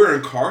not? We're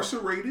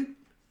incarcerated.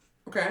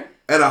 Okay.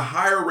 At a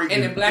higher rate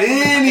than black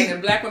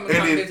women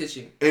come visit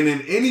you. And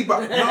then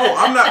anybody. No,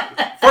 I'm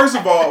not. First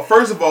of all,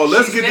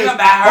 let's get this.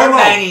 Hold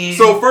on.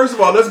 So first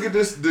of all, let's get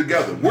this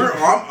together.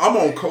 I'm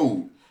on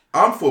code.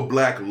 I'm for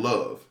black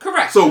love.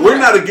 Correct. So we're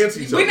not against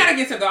each other. We're not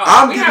against each other.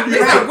 I'm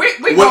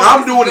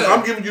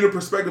giving you the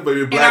perspective of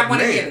a black man. And I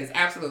want to hear this.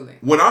 Absolutely.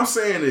 What I'm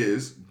saying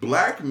is,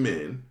 black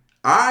men,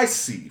 I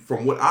see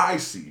from what I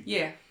see.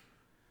 Yeah.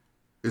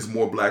 is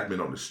more black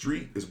men on the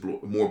street, is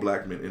more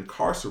black men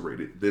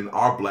incarcerated than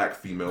our black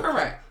female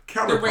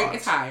counterparts. The rate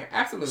is higher,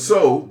 absolutely.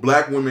 So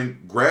black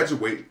women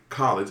graduate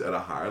college at a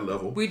higher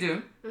level. We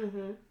do.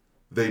 Mm-hmm.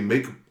 They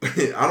make,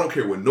 I don't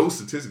care what no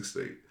statistics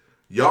say,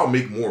 y'all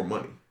make more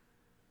money.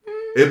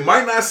 It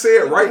might not say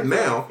it right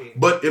now,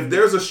 but if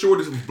there's a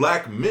shortage of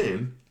black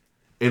men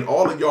and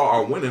all of y'all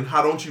are winning,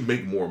 how don't you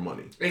make more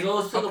money? It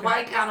goes to the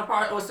white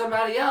counterpart or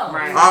somebody else.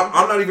 Right.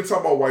 I'm not even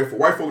talking about white folk.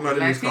 White folk not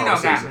in this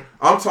conversation.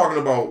 I'm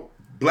talking about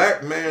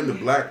black man to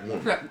black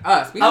woman.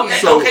 Us.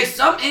 Okay,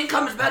 some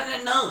income is better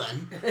than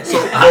none.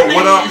 So but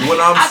what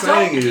I'm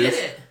saying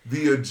is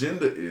the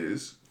agenda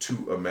is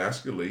to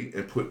emasculate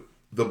and put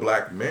the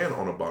black man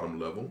on a bottom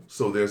level,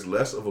 so there's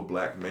less of a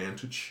black man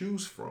to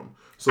choose from.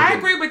 So I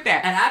agree with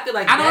that. And I feel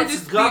like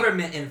that's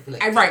government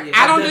inflicted. Right.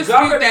 I don't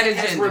dispute that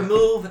agenda. Has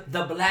removed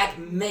the black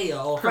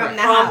male from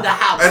the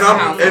house.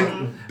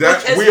 And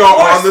that's we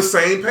are on the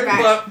same page.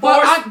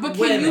 But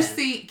can you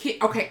see?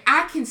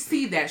 I can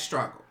see that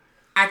struggle.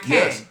 I can.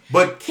 Yes,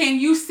 but can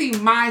you see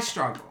my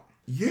struggle?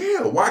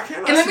 Yeah, why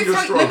can't I see your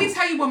struggle? Let me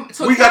tell you what.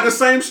 We got the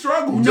same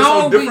struggle. No, just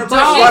on different we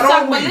don't. Why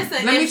don't we?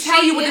 Listen, let me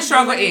tell you what the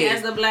struggle is.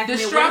 As the black the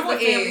man, struggle the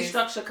family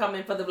structure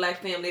coming for the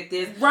black family. If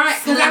there's right,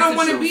 because I don't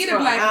want to be the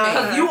black man.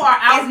 Because you are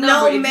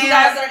outnumbered. If you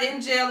guys are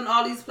in jail in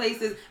all these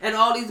places, and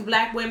all these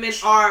black women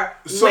are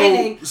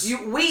winning,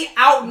 we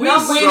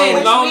outnumber.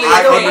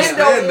 I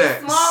understand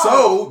that.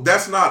 So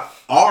that's not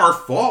our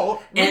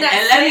fault. And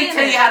let me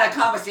tell you how the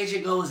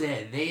conversation goes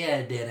at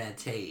their dinner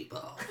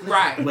table.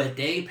 Right. But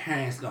they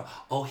parents go,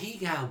 oh, he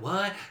got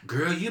what?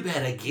 Girl, you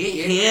better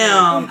get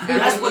him.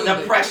 That's what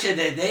the pressure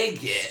that they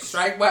get.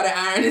 Strike while the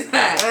iron is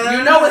hot.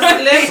 You know what's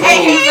lit? He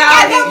ain't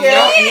got no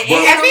kids.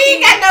 If he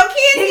ain't got no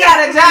kids, he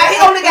got a job.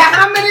 He only got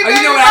how many babies?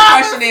 You know what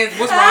our question is?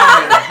 What's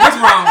wrong with it? What's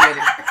wrong with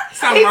it?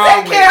 Something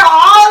wrong with it. He take care of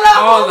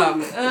all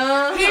of them.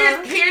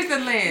 Here's the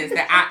lens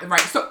that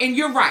So, and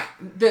you're right.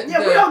 We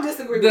don't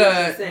disagree with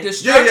what you're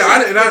saying.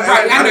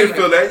 I didn't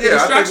feel that. Yeah, the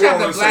structure I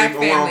think of the black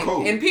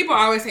family. And people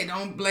always say,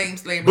 don't blame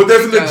slavery. But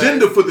there's an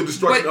agenda for the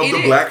destruction of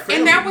the black family.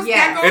 And that was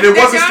and it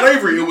wasn't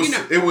slavery.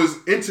 It was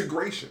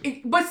integration.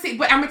 But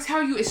I'm gonna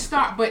tell you,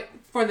 but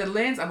for the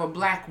lens of a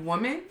black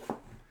woman,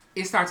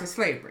 it starts with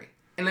slavery.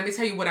 And let me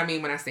tell you what I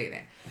mean when I say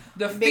that.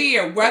 The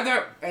fear,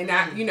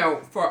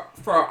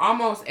 for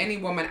almost any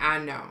woman I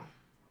know,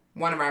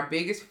 one of our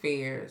biggest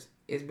fears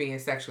is being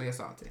sexually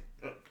assaulted.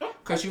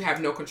 Because you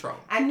have no control.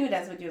 I knew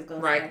that's what you was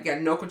going to say. Right? You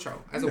got no control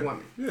as a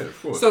woman. Yeah,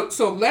 of course.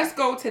 So let's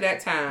go to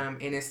that time,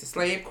 and it's the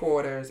slave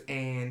quarters,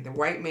 and the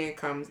white man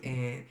comes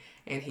in,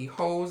 and he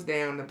holds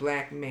down the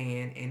black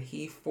man, and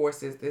he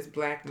forces this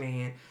black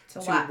man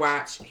to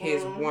watch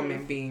his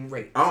woman being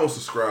raped. I don't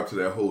subscribe to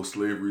that whole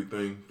slavery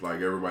thing like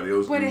everybody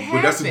else but do.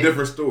 But that's a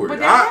different story. But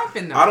that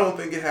happened, though. I don't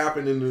think it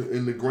happened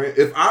in the grand.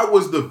 If I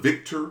was the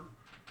victor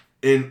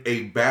in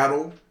a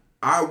battle,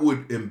 I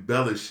would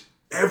embellish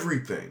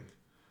everything.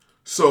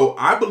 So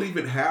I believe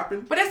it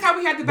happened. But that's how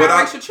we had the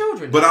biracial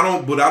children. But I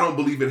don't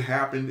believe it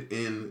happened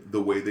in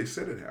the way they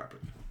said it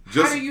happened.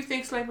 How do you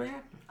think slavery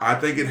happened? I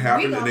think it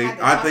happened in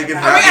I think it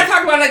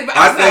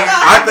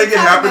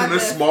happened in a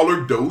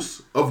smaller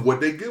dose of what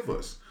they give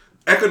us.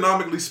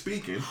 Economically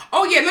speaking.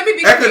 Oh yeah, let me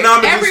be clear.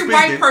 Every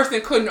white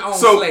person couldn't own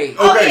slaves.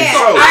 Okay,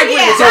 so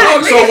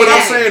what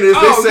I'm saying is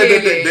they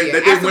said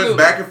that they went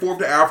back and forth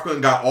to Africa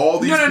and got all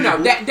these people. No,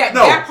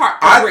 that part.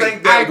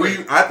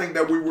 I think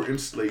that we were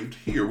enslaved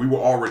here. We were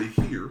already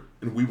here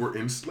and we were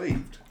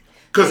enslaved.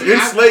 Because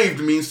enslaved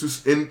means to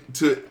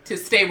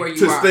stay where you are.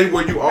 To stay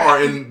where you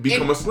are and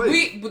become a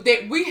slave.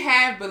 We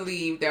have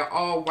believed that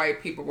all white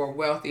people were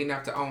wealthy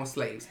enough to own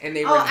slaves, and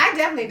they were. I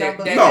definitely don't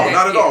believe that. No,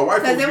 not at all.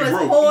 White folks be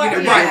broke.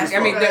 Right. I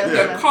mean,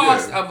 the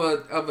cost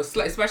of a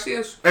slave, especially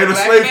a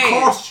slave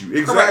cost you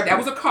exactly. Correct. That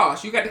was a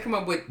cost. You got to come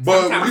up with.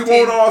 But we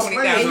won't all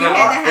slaves,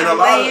 and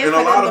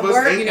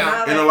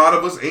a lot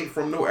of us ain't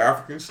from no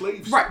African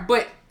slaves. Right,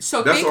 but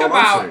so think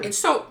about it.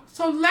 So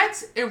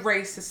let's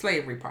erase the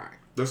slavery part.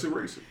 Let's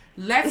erase it.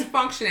 Let's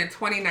function in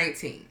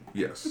 2019.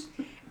 Yes.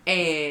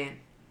 And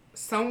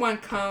someone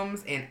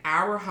comes in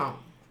our home.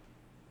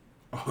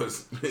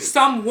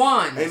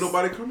 Someone. Ain't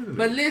nobody coming in.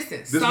 But listen,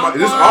 this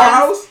our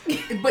house?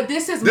 But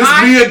this is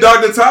this me and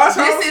Dr. Tash house?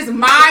 This is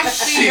my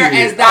fear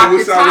as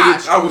Dr.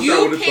 Tash.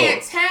 You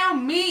can't tell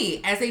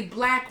me as a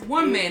black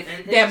woman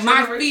that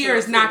my fear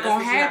is not going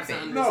to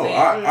happen. No,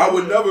 I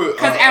would never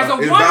because as a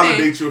woman, I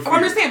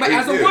understand, but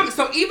as a woman,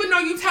 so even though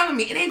you telling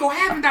me it ain't going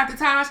to happen, Dr.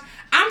 Tash,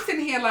 I'm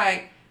sitting here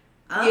like,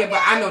 yeah,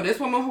 but I know this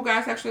woman who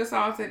got sexually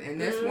assaulted,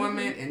 and this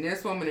woman, and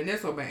this woman, and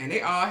this woman, and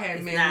they all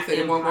had men who said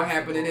it wasn't going to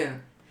happen to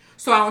them.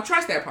 So I don't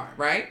trust that part,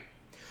 right?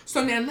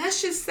 So now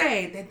let's just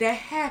say that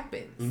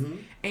happens,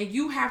 and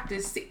you have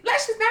to see.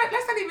 Let's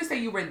not even say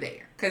you were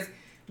there, because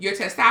your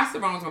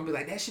testosterone is gonna be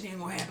like that shit ain't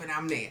gonna happen.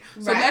 I'm there.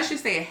 So let's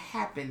just say it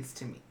happens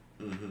to me.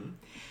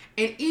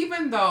 And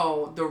even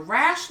though the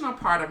rational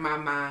part of my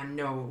mind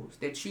knows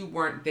that you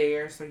weren't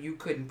there, so you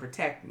couldn't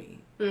protect me,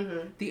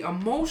 the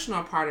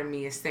emotional part of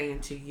me is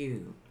saying to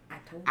you,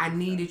 I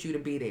needed you to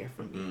be there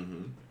for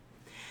me.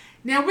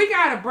 Now we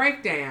got a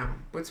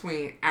breakdown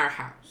between our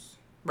house.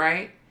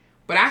 right?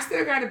 But I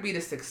still got to be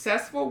the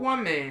successful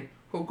woman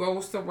who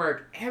goes to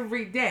work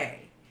every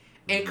day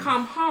and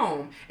come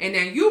home, and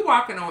then you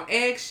walking on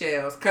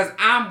eggshells because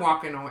I'm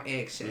walking on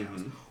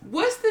eggshells.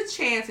 What's the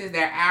chances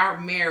that our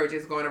marriage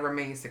is going to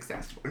remain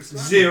successful?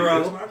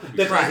 0.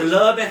 Because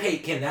love and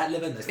hate cannot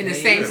live in the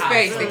same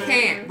space. They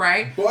can't,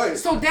 right? But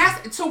so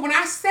when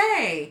I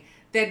say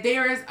that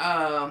there is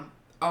a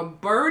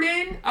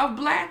burden of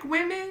black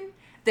women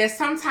that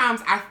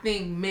sometimes I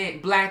think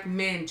black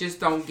men just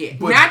don't get.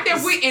 But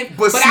that's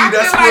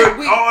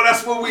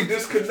where we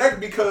disconnect,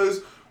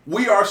 because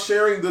we are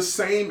sharing the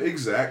same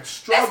exact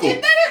struggle.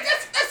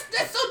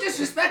 That's so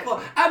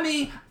disrespectful. I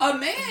mean, a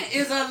man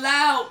is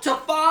allowed to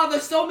father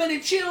so many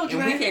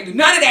children. And we can't do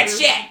none of that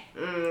shit.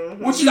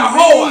 What she's a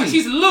whore.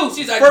 She's loose.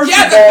 She's a Jezebel. She's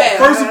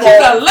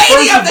a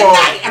lady of the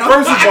night.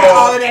 Put an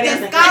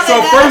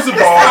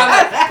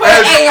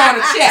A on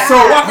the chest. So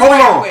hold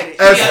on.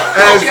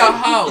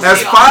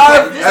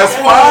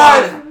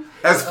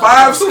 As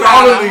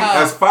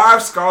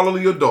five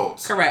scholarly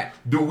adults, correct?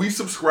 Do we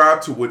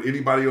subscribe to what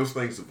anybody else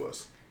thinks of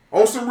us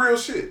on some real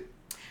shit?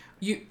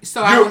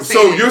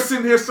 So you're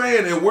sitting here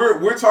saying, and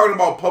we're talking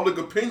about public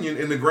opinion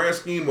in the grand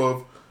scheme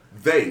of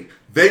they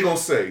gonna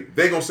say,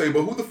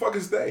 but who the fuck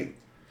is they?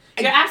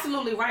 You're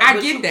absolutely right.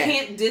 I get that. You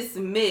can't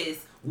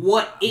dismiss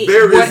what is.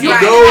 There is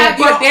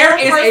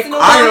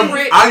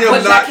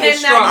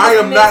I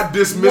am not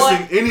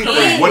dismissing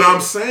anything. What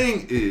I'm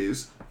saying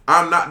is,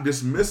 I'm not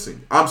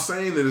dismissing. I'm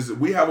saying that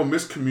we have a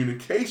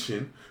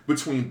miscommunication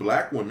between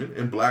black women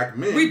and black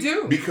men. We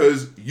do.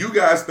 Because you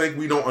guys think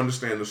we don't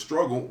understand the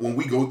struggle when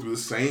we go through the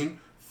same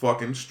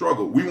fucking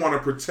struggle. We want to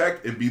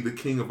protect and be the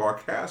king of our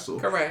castle.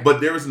 Correct. But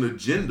there is an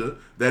agenda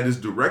that is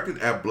directed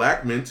at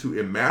black men to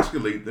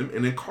emasculate them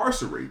and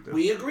incarcerate them.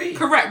 We agree.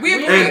 Correct. We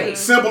agree. And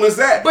simple as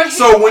that. But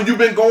so when you've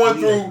been going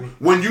through,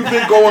 correct.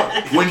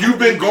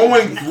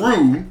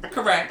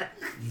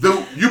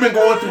 You've been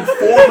going through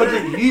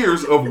 400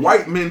 years of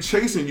white men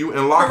chasing you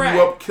and locking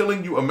you up,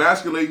 killing you,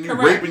 emasculating you,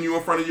 raping you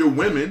in front of your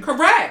women.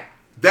 Correct.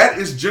 That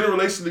is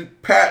generational.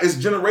 It's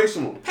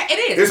generational.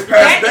 It is. It's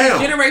passed down.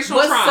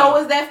 Generational trauma. So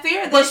is that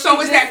fear. But so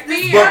is that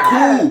fear. But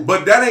cool.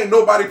 But that ain't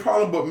nobody's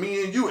problem but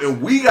me and you,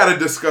 and we got to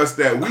discuss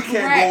that. We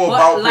can't go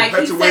about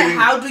perpetuating.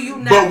 How do you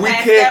not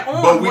pass that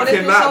on? But we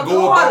cannot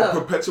go about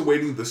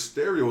perpetuating the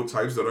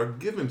stereotypes that are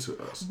given to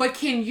us. But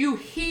can you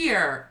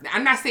hear?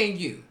 I'm not saying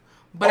you.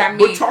 But I mean,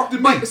 but talk to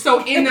me.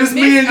 So in it's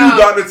me and you,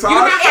 Dr.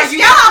 Tosh. It's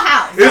your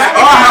house. It's our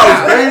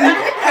house, baby.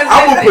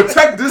 I will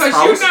protect this house.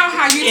 Because you know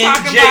how you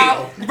talk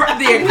about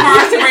the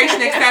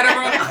incarceration, etc.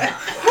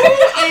 Who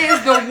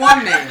is the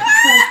woman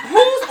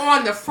who's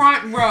on the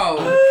front row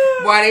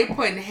while they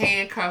putting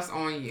handcuffs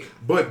on you?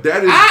 But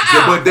that is, but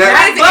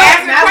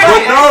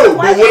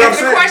what I'm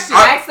saying,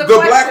 the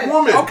black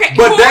woman. Okay,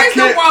 but who is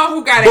the one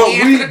who got to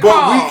answer the call?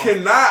 But we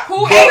cannot.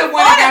 Who is the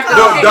one that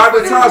got to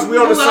Dr. Tosh, we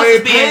on the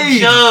same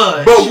page.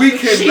 But we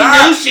cannot. She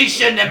knew she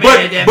shouldn't have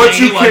married that But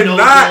you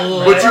cannot.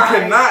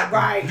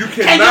 You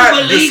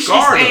cannot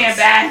discard us.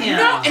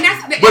 No, and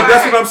that's. But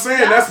that's what I'm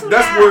saying. That's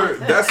where.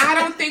 I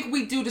don't think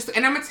we do this,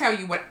 and I'm gonna tell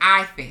you what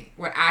I think,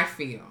 what I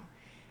feel,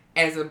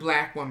 as a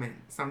black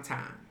woman.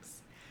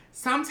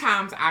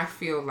 Sometimes I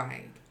feel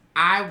like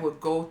I would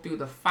go through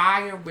the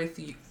fire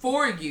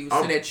for you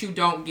so that you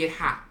don't get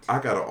hot. I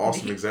got an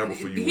awesome example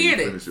for you when you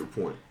finish your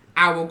point.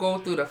 I will go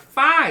through the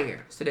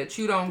fire so that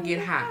you don't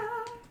get hot.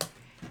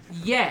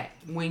 Yet,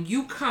 when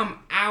you come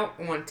out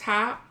on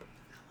top,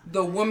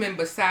 the woman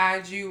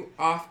beside you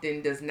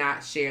often does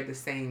not share the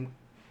same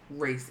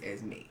race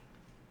as me.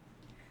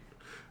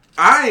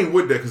 I ain't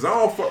with that because I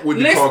don't fuck with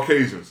the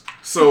Caucasians.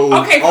 So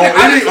okay, on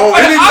any level,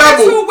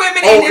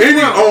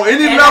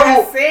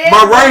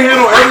 my right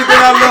hand on everything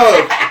I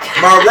love.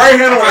 My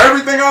right hand on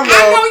everything I love.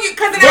 I know you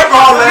because fuck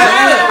all that.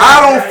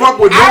 I don't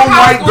fuck with no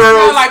white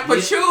girls. Like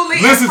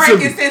patchouli listen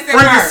and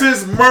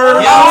frankincense,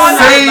 myrrh,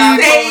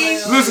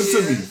 sage. Listen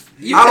to me.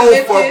 I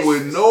don't fuck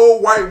with no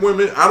white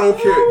women. I don't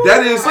care.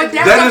 That is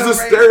a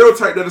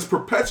stereotype that is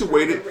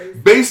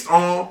perpetuated based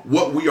on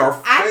what we are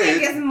fed. I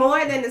think it's more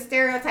than a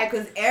stereotype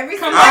because every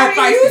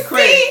celebrity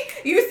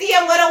you see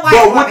him with a white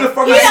woman. What the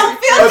fuck you don't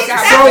feel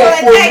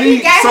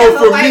so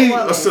for me,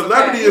 a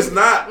celebrity is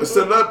not a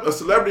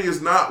celebrity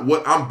is not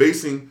what I'm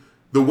basing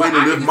the way to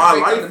live my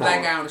life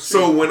on.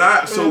 So when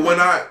I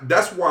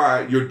that's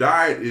why your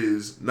diet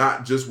is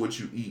not just what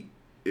you eat.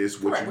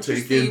 It's what you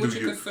take in through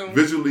your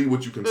visually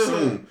what you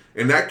consume,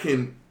 and that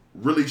can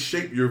really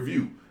shape your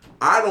view.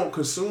 I don't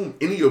consume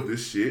any of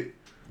this shit,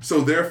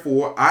 so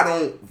therefore I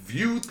don't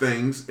view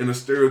things in a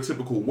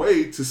stereotypical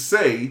way to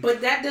say.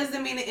 But that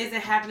doesn't mean it isn't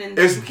happening.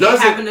 You can't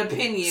have an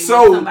opinion.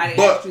 So, when somebody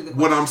asks you the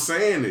question. What I'm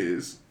saying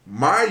is,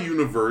 my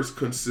universe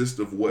consists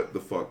of what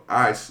the fuck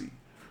I see.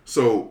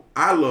 So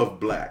I love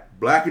black.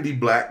 Blackity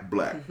black.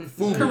 Correct.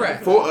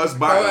 For us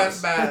by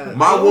us.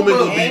 My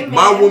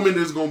woman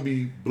is gonna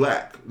be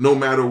black no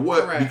matter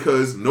what. Correct.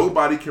 Because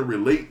nobody can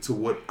relate to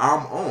what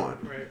I'm on.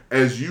 Right.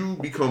 As you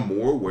become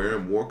more aware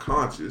and more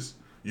conscious,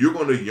 you're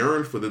gonna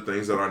yearn for the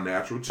things that are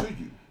natural to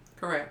you.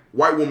 Correct.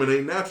 White women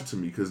ain't natural to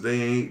me because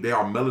they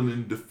are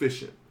melanin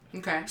deficient.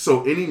 Okay.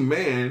 So any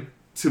man,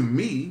 to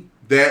me,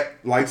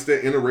 that likes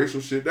that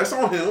interracial shit, that's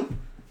on him.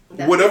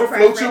 Whatever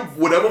floats your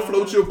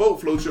boat,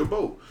 floats your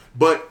boat.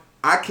 But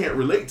I can't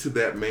relate to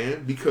that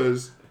man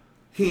because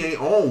he ain't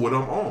on what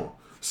I'm on.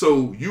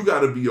 So you got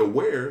to be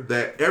aware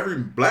that every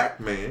black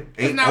man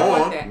ain't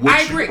on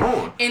what you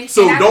on.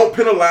 So don't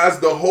penalize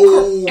the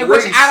whole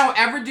race. Which I don't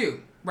ever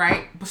do,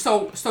 right?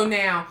 So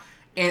now,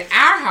 in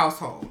our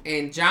household,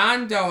 in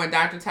John Doe and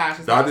Dr.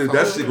 Tash's household,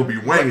 that shit gonna be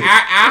wanging.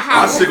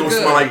 Our shit gonna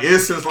smell like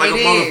incense like a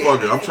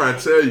motherfucker. I'm trying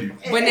to tell you.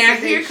 But now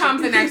here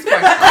comes the next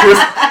question.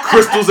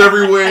 Crystals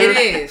everywhere. It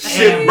is.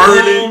 Shit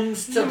burning.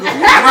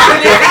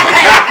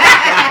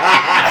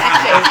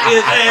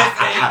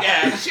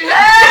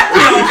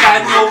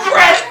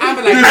 I'm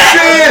like,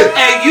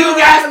 and you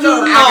guys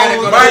do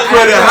know my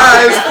credit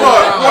high as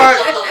fuck.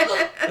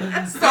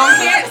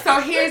 So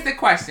here's the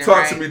question.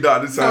 Talk to me,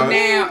 Dr. Tash. So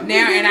now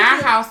in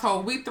our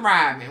household, we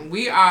thriving.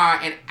 We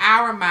are in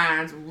our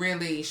minds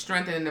really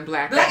strengthening the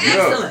black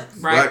excellence,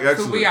 right? Black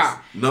excellence. We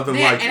are nothing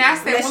like it. And I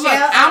said,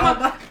 well,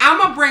 look, I'm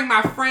gonna bring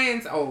my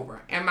friends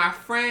over, and my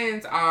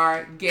friends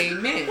are gay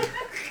men.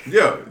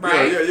 Yeah.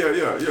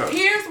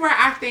 Here's where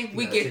I think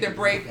we get the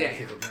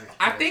breakdown.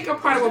 I think a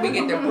part of what we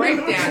get the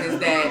breakdown is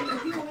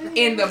that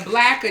in the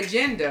black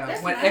agenda,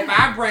 if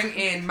I bring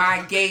in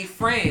my gay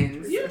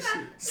friends,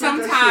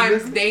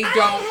 sometimes they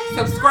don't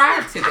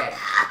subscribe to that.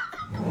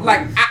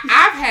 Like,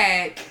 I've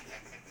had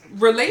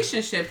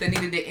relationships that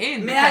needed to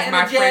end because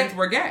my friends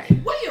were gay.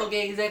 Where your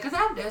gays at? Because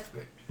I'm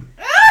desperate.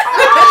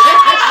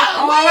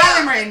 Oh, a lot of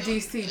them are in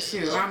DC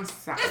too. I'm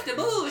sorry. That's the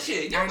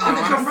bullshit. You're about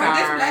to confront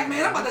this black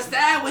man. I'm about to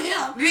side with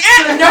him.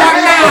 Yeah, no,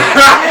 I'm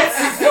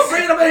not. You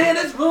bring him in here in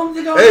this room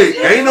to go.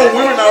 Hey, ain't no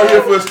women out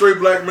here for a straight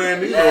black man.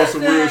 These are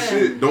some real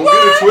shit. Don't get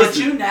it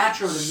twisted. But you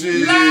natural to me.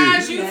 Shit.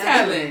 Lies you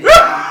telling. You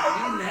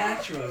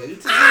natural.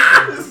 This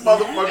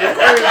motherfucker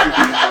crazy.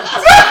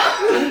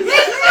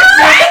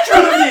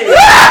 Natural to me.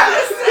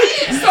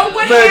 So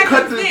what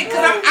happens then?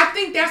 Because I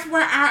think that's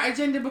where our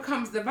agenda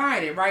becomes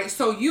divided, right?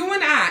 So you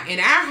and I, in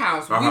our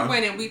house, we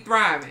went and we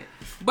thriving.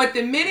 But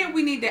the minute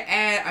we need to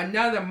add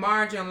another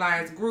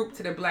marginalized group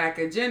to the black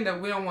agenda,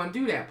 we don't want to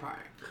do that part.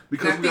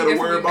 Because we got to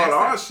worry about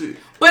our shit.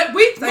 But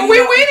we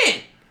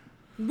winning.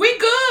 We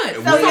good.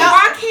 So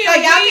why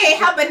can't y'all can't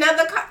help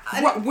another?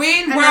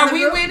 Where are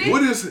we winning?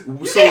 What is?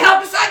 You can't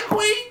help a Psycho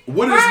Queen.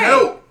 What is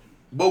help?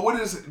 But what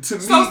is to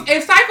me? So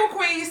if Psycho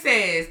Queen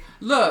says,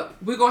 "Look,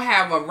 we're gonna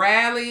have a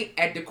rally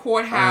at the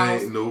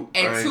courthouse at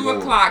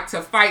 2:00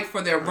 to fight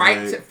for their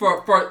right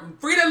for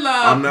free to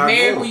love,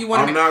 marry who you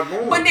want to marry."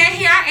 But now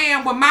here I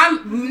am with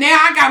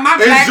I got my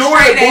black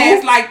straight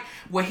ass like.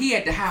 Well, he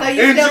at the house. So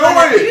you still gonna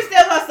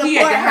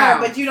support her,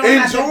 but you don't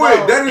have to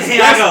vote. That is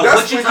that's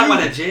what you talking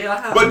about a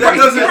jailhouse. But that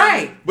doesn't.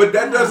 Right. But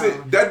that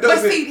doesn't. But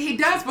see, he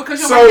does because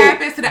you know what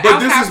happens to the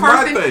outside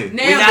person.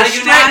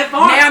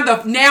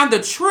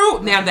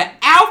 Now the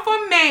alpha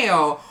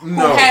male who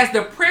has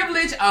the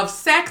privilege of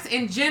sex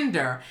and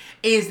gender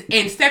is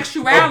in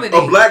sexuality.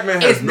 A black man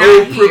has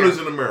no privilege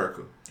in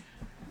America.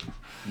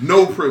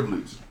 No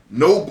privilege.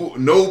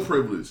 No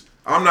privilege.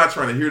 I'm not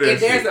trying to hear that shit. If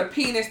there's a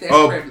penis, there's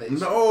privilege.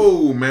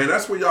 No, man.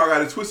 That's where y'all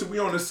got it twisted. We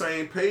on the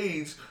same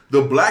page.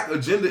 The black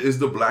agenda is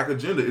the black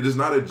agenda. It is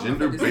not a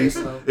gender-based.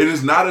 It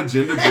is not a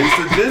gender-based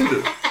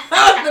agenda.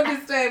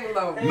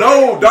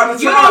 No, Dr.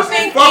 You don't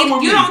think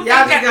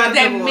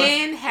that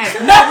men have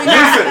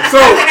listen, so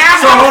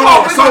hold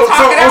on. So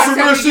on some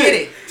real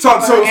shit. So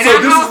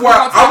this is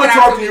why I'm gonna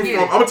talk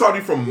to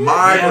you from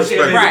my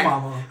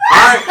perspective.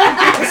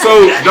 So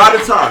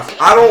Dr. Tash,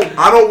 I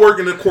don't work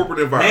in the corporate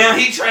environment. Now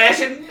he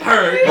trashing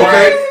her.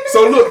 Okay,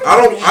 so look, I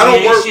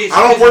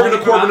don't work in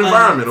the corporate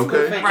environment.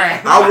 Okay,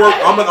 right.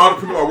 I'm an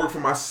entrepreneur. I work for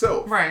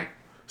myself. Right.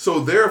 So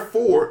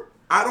therefore,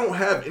 I don't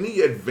have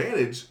any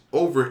advantage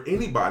over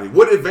anybody.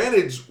 What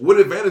advantage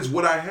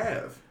would I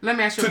have? Let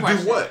me ask you a question.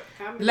 To do what?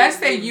 Let's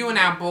say you and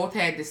I both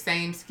had the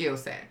same skill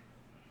set.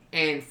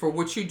 And for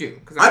what you do,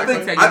 because I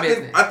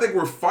think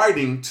we're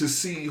fighting to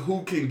see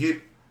who can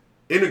get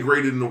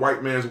integrated in the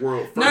white man's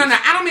world first. No.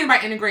 I don't mean by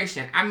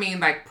integration. I mean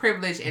like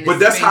privilege in the But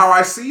that's how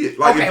I see it.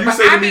 Like if you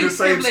say to me the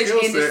same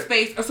skill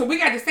set. So we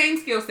got the same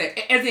skill set,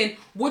 as in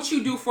what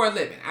you do for a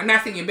living. I'm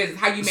not saying your business,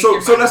 how you make your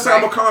money. So let's say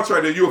I'm a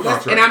contractor and you're a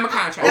contractor. And I'm a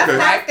contractor. Okay.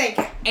 Right?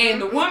 And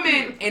the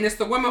woman, and it's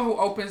the woman who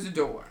opens the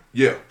door.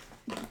 Yeah.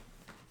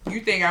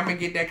 You think I'm going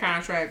to get that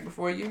contract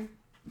before you?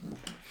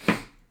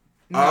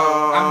 No,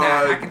 I'm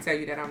not. I can tell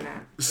you that I'm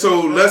not.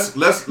 So let's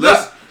No.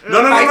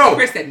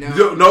 FeistyKris said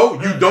no.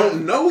 No, you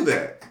don't know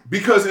that.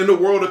 Because in the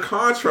world of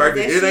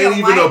contracting, it ain't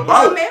even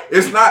about.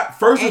 It's not.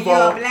 First of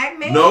all,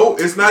 no,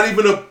 it's not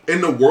even in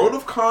the world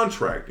of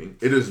contracting.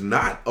 It is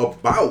not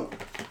about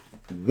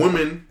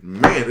women,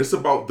 man. It's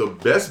about the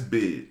best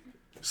bid.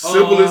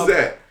 Simple as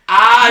that.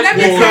 I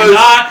will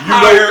not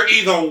hire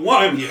either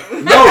one of you.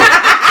 No,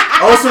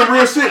 on some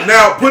real shit.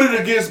 Now put it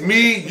against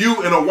me,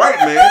 you, and a white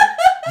man.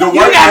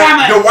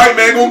 the white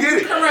man gonna get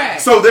it.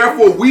 Correct. So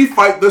therefore, we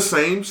fight the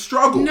same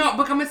struggle. No,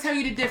 but I'm gonna tell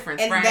you the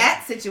difference. In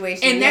that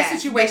situation. In that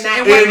situation.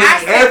 And when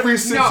every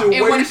situation.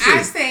 And when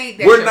I say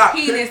that your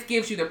penis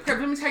gives you the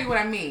privilege, let me tell you what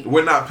I mean.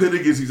 We're not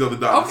pitted against each other,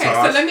 Dr. Okay,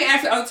 so let me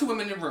ask the other two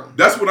women in the room.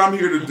 That's what I'm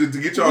here to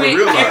get y'all to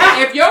realize.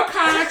 If your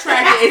contractor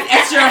is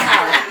at your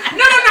house.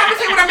 No, I'm gonna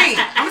say what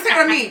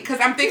I mean. Because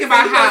I'm thinking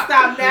about how.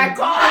 Stop that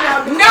calling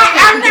out. No,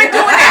 I'm not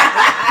doing that.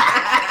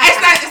 It's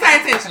not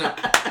intentional.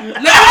 Let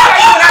me tell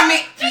you what I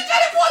mean.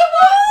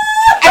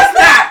 It's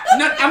not.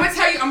 No, I'm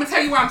gonna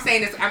tell you why I'm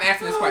saying this. I'm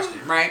asking this question,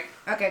 right?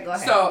 Okay, go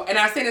ahead. So, and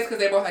I'm saying this because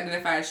they both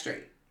identify as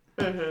straight.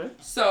 Mm-hmm.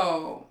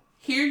 So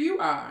here you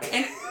are,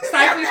 and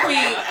Cypress Queen,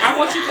 I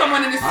want you to come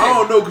on in this. I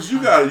don't know, because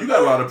you got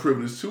a lot of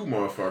privilege too,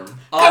 motherfucker.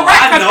 Oh,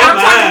 I know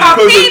mine.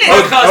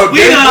 Because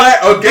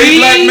a gay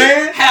black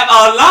man have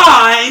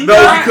aligned.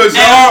 No,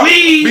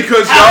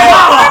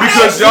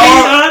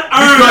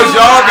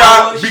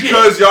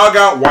 because y'all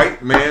got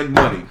white man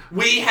money.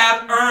 We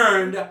have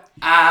earned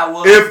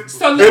our. If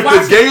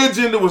the gay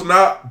agenda was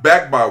not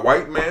backed by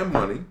white man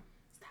money,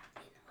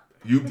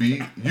 you be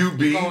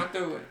going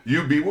through it.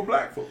 You be with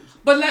black folks.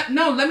 But let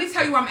me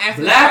tell you why I'm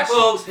asking. Black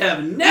folks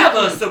have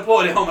never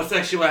supported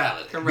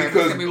homosexuality. Correct.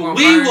 Because we will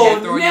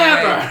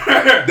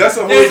never. That's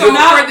a whole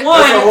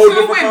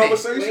different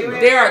conversation.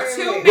 There are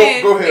two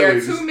men. Go ahead, there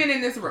are two men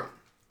in this room,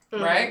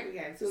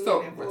 right?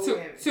 So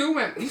two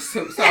women.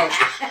 So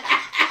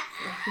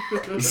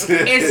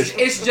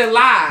it's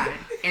July,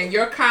 and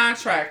your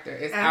contractor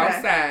is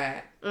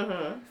outside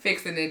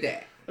fixing the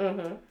deck.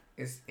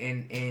 It's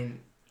and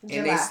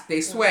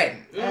they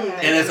sweating.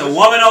 And it's a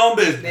woman-owned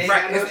business.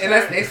 Right.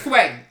 And they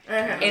sweating.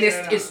 And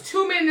it's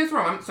two men in this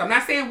room. So I'm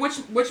not saying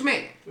which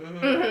man.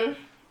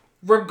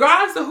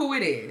 Regardless of who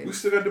it is. We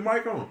still got the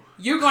mic on.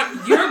 You're going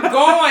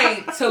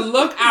to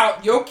look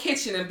out your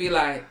kitchen and be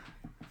like,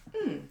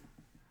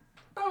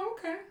 oh,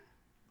 okay.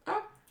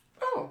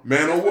 Oh.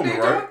 Man or woman,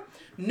 right?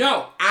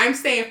 No, I'm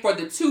saying for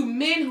the two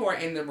men who are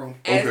in the room.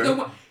 As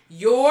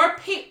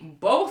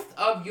both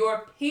of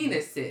your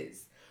penises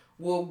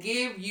will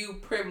give you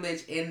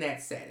privilege in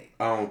that setting.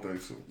 I don't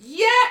think so.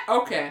 Yeah.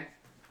 Okay.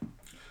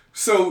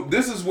 So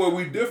this is where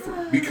we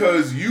differ,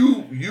 because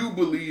you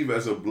believe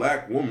as a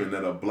black woman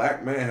that a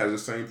black man has the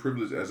same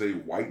privilege as a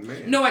white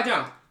man. No, I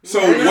don't. So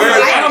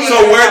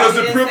where does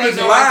the privilege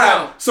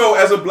lie? So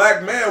as a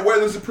black man, where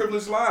does the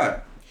privilege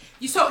lie?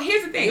 So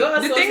here's the thing.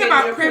 The thing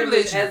about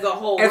privilege as a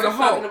whole. We're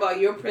talking about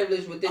your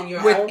privilege within your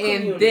own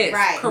community. This,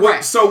 right?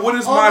 Correct. So what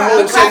is my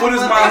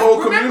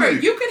whole community? Remember,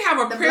 you can have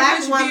a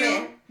privileged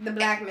view. The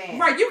black man.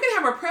 Right. You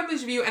can have a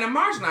privileged view and a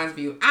marginalized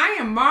view. I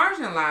am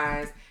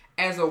marginalized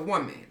as a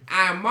woman.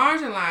 I am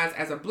marginalized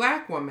as a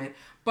black woman,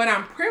 but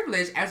I'm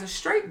privileged as a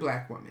straight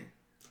black woman.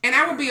 And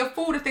I would be a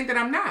fool to think that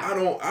I'm not. I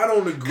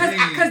don't agree.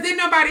 Because then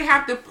nobody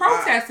have to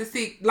protest to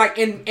see, like,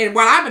 and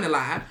while I've been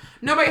alive,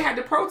 nobody had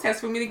to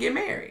protest for me to get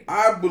married.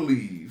 I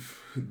believe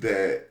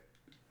that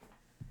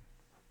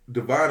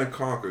divide and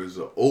conquer is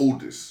the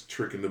oldest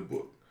trick in the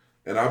book.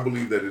 And I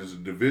believe that it is a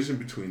division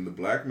between the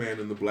black man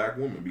and the black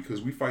woman,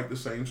 because we fight the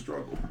same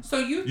struggle. So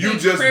you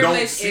just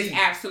privilege is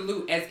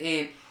absolute, as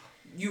in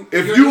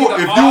if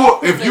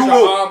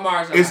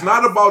it's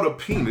not about a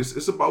penis,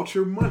 it's about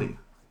your money.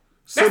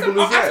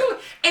 Simple as that.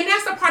 Absolutely. And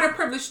that's a part of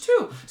privilege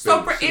too.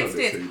 So for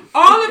instance,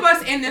 all of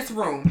us in this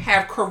room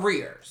have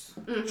careers.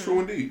 Mm-hmm. True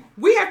indeed.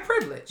 We have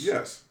privilege.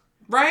 Yes.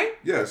 Right?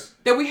 Yes.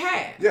 That we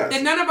have. Yes.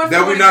 That none of us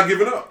that we're not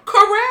giving up.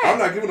 Correct. I'm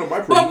not giving up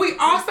my privilege. But we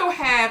also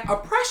have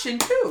oppression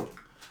too.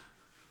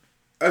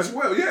 As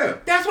well, yeah.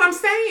 That's what I'm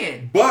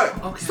saying.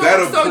 But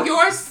so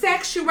your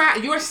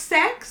sexuality, your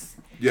sex,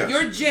 yes.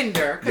 your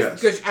gender,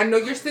 because I know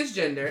you're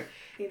cisgender,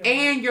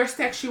 and your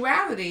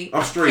sexuality.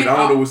 I'm straight. I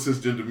don't know what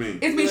cisgender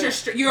means. It means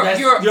you're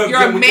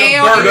a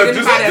male.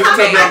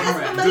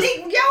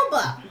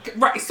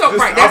 Right. So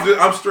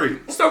I'm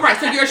straight. So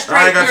you're straight.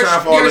 I ain't got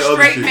time for all that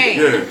other shit. Man,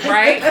 yeah.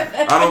 Right. I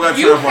don't got time for all that other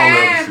shit. You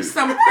have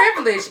some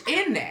privilege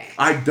in that.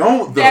 I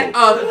don't though.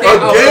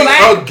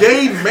 A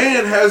gay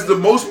man has the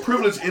most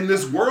privilege in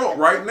this world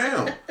right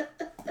now.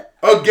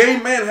 A gay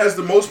man has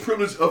the most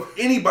privilege of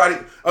anybody.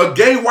 A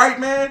gay white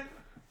man,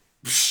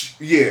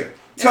 yeah.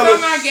 Some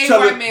of my gay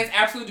white men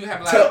absolutely do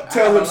have a lot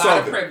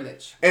of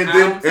privilege. And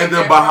then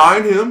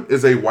behind him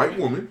is a white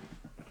woman.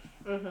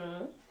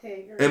 Mm-hmm.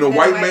 And a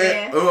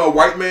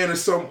white man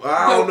is some,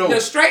 I don't know. The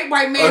straight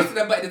white man is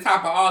at the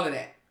top of all of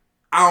that.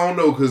 I don't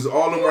know, because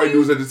all them white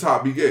dudes at the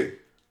top be gay.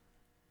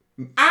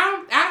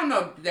 I don't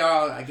know if they're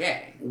all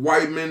gay.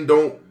 White men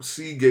don't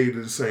see gay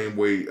the same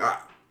way.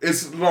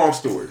 It's a long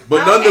story.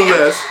 But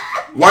nonetheless,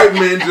 white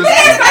men just...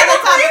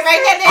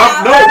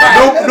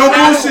 No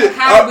bullshit.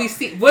 How do we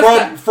see? So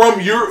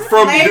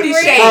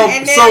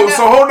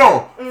hold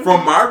on. Mm-hmm.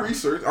 From my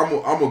research,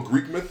 I'm a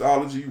Greek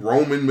mythology,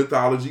 Roman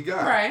mythology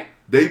guy. Right.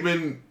 They've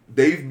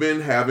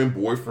been having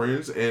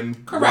boyfriends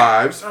and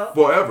wives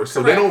forever,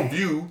 so they don't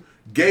view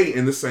gay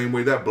in the same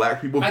way that black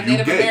people view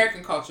Native gay.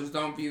 American cultures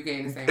don't view gay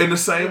in the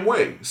same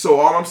way. So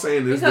all I'm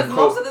saying is because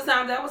most of the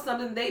time that was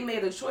something they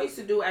made a choice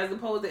to do, as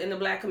opposed to in the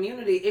black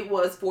community, it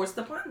was forced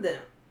upon them.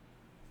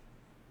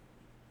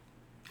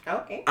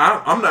 Okay.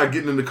 I'm not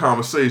getting into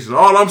conversation.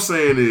 All I'm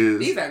saying is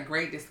these are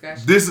great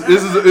discussions. This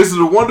is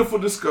a wonderful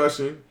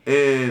discussion,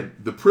 and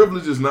the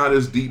privilege is not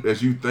as deep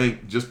as you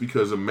think just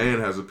because a man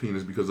has a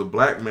penis, because a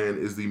black man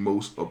is the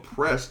most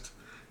oppressed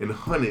and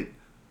hunted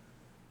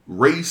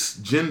race,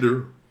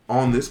 gender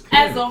on this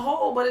planet. As a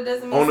whole, but it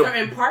doesn't mean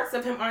certain parts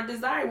of him are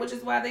desired, which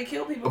is why they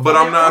kill people. But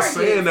I'm not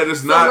saying that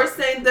it's not. So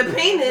we're saying the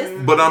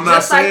penis. But I'm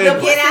not saying like the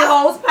pussy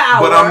holds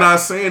power. But I'm not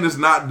saying it's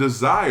not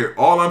desired.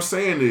 All I'm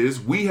saying is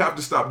we have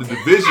to stop the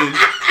division.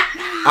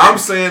 I'm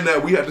saying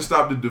that we have to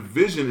stop the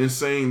division in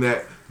saying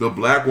that the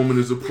black woman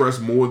is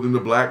oppressed more than the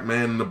black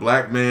man, and the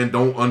black man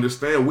don't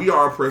understand. We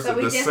are oppressed at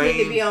the same. So we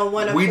need to be on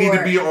one accord. We need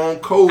to be on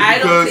code. I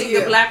don't think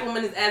the black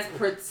woman is as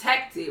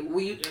protected.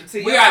 We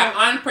are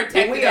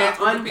unprotected. We are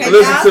unprotected.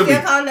 Listen to me.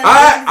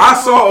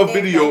 I saw a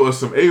video of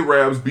some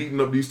Arabs beating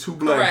up these two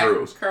black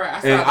girls.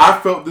 Correct. And I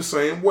felt the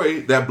same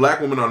way that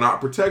black women are not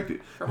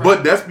protected. Correct.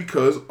 But that's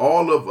because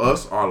all of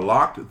us are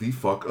locked the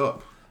fuck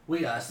up.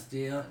 We are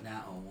still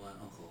not on one.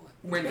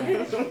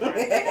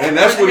 And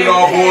that's what it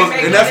all boils.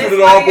 And that's what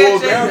it all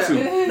boils down to.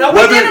 No,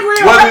 whether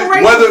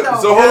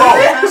so hold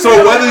on.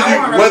 So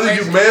whether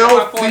you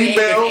male,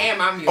 female,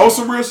 on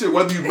some real shit,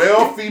 whether you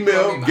male,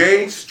 female,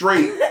 gay,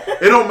 straight,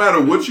 it don't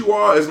matter what you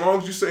are. As long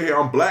as you say, "Hey,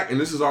 I'm black,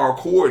 and this is our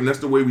accord, and that's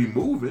the way we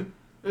moving."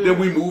 Then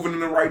we moving in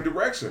the right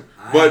direction.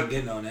 I ain't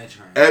getting on that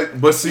train.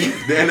 But see,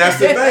 and that's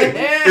the thing.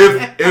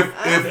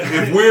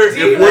 If we're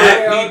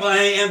people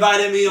ain't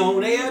invited me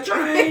on their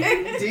train,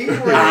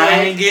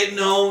 I ain't getting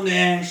on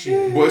that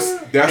shit.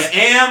 But that's the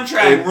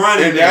Amtrak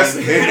running, and that's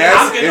the thing.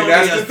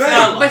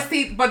 But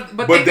see, but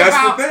think that's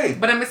about, the thing.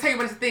 But I'm gonna tell you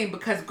what's the thing,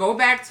 because go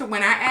back to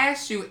when I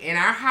asked you in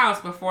our house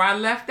before I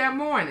left that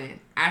morning.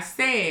 I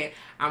said,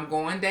 I'm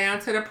going down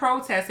to the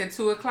protest at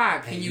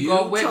 2:00. Can you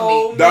go with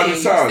me?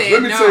 Dr. Tosh,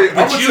 let me tell you.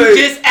 But you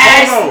just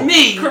asked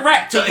me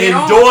correct to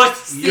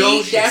endorse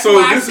your shit.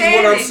 So this is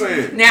what I'm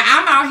saying. Now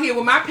I'm out here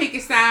with my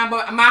picket sign,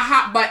 but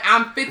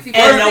I'm 50%.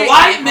 And the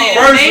white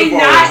man may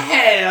not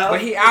have.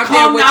 But he out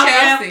there with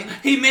Chelsea.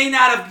 He may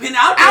not have been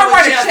out there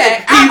with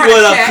Chelsea. He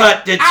would have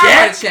cut the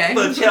check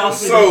for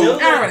Chelsea. So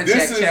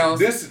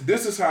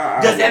this is how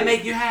I. Does that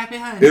make you happy,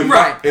 honey? In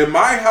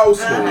my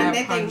household.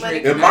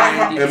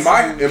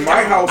 In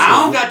my household.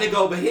 I don't got to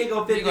go, but here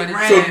go 50 grand.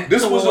 So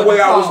this was the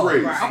way I was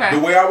raised. Okay. The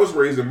way I was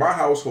raised in my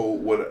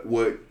household, what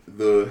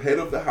the head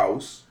of the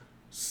house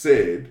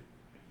said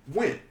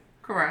went.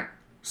 Correct.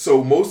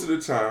 So most of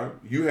the time,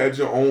 you had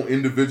your own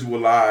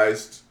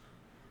individualized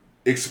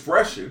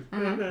expression,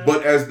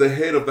 but as the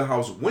head of the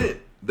house went,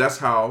 that's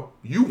how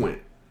you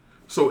went.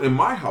 So in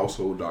my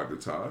household, Dr.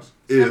 Tash,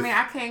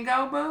 I can't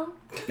go, boo?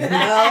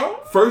 No.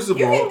 First of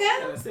all,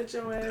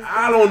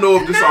 I don't know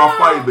if this our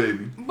fight,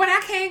 baby. But I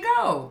can't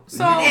go.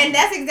 So and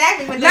that's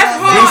exactly what let's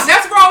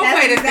role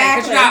play this thing,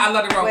 because I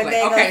love the role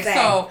play. Okay,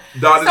 so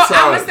Dr.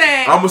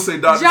 Tash, I'm gonna say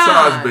Dr.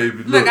 Tash,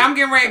 baby. Look, I'm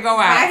getting ready to go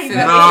out.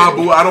 Nah,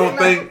 boo, I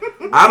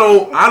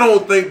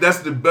don't think that's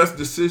the best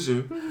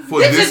decision for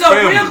this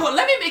family.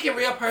 Let me make it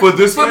real personal. For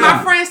this family.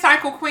 My friend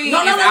Cycle Queen.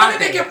 No, let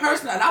me make it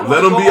personal. I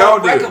let them be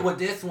out there. With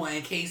this one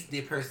in case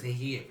the person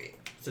hear it.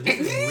 So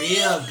this is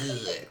real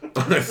good.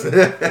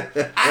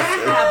 I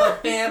have a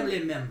family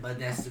member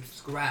that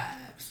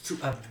subscribes to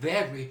a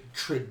very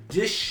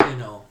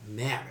traditional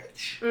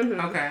marriage.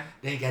 Okay.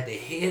 They got the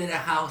head of the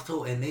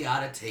household and they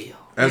are the tail.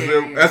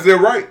 As their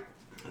right.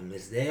 And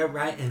it's their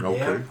right and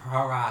their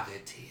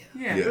prerogative.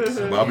 Yeah. Yes,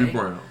 Bobby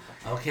Brown.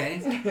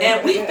 Okay.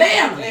 And we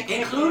family,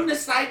 including the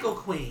Cycle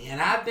Queen.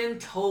 And I've been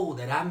told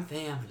that I'm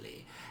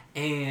family.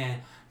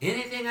 And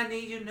anything I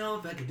need, if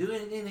I can do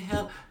anything to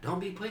help,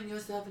 don't be putting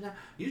yourself in there.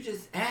 You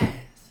just ask.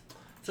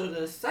 So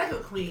the Cycle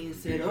Queen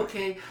said,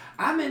 okay,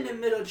 I'm in the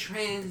middle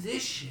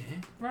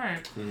transition.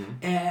 Right.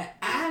 And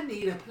I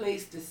need a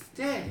place to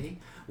stay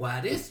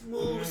while this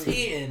moves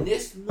here and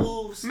this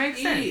moves here.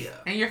 Sense.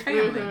 And your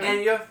family.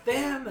 And your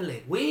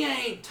family. We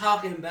ain't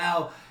talking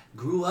about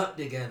grew up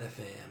together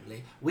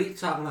family. We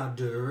talking about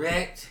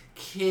direct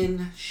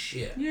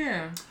kinship.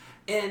 Yeah.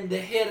 And the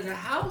head of the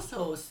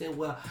household said,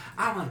 well,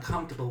 I'm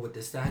uncomfortable with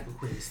the Cycle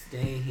Queen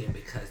staying here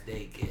because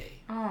they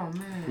gay. Oh,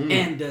 man.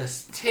 And the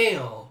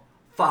tail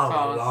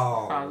follow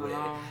along with it.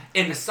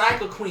 And the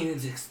Cycle Queen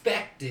is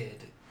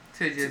expected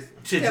to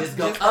just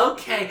go,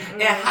 okay.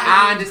 And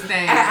I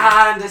understand.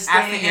 I understand.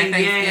 I see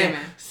Thanksgiving.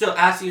 So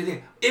I see you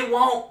then. It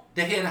won't,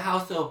 the head of the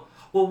household,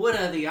 well, what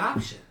are the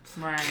options?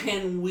 Right.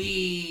 Can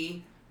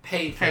we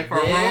pay for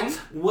a room?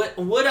 What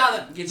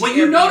are the... When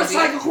you know the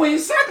Cycle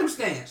Queen's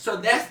circumstance. So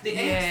that's the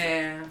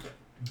answer.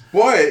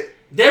 But...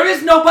 There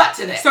is no but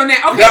to that. So now,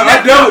 okay. There's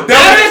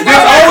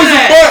always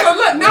a but. So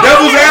look, no.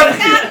 Devil's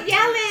advocate. Stop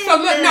yelling. So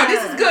look, no,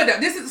 this is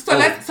good. This is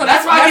that's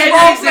why I gave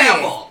an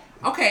example.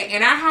 Okay,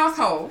 in our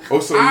household. Oh,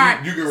 so you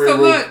get ready. So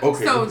look,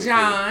 okay,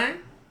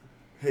 John.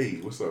 Hey,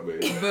 what's up,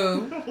 baby?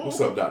 Boo.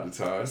 What's up, Dr.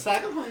 Tash?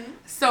 Cycle Queen.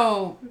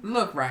 So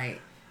look, right.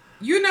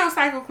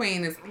 Cycle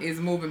Queen is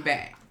moving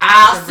back.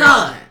 Our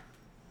son.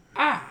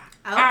 Okay.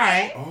 All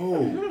right.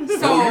 Oh,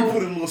 so you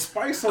put a little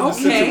spice on the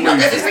situation. No,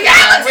 this is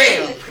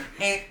reality.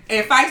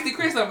 And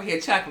FeistyKris over here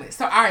chuckling.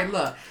 So all right,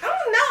 look.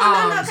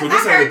 No. So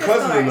this ain't a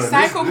cousin or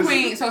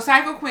nothing.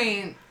 Psycho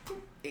Queen,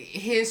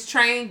 his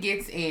train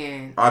gets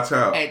in. Our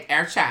child. At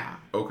our child.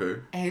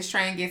 Okay. And his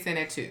train gets in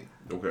at 2.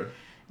 Okay.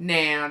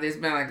 Now, there's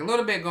been like a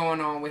little bit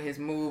going on with his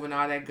move and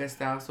all that good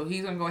stuff. So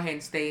he's going to go ahead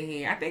and stay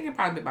here. I think it'll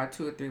probably be about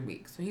 2 or 3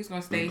 weeks. So he's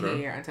going to stay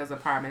here until his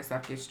apartment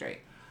stuff gets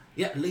straight.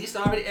 Yeah, lease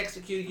already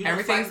executed.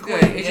 Everything's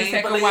good. It just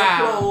take a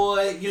while. So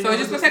it's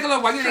just gonna take a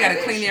little while. You got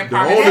to clean the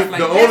apartment.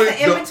 That's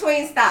the in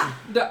between stop.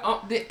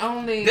 The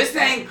only this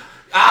thing.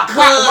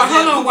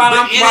 Hold on, while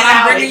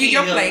I'm bringing you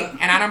your plate,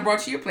 and I done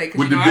brought you your plate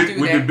because you know I do that.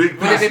 With the big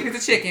piece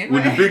of chicken.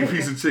 With the big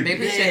piece of chicken. Big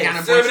piece of chicken. I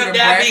done brought you your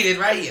diabetes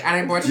right here. I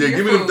done brought you your food.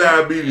 Yeah, give me the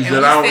diabetes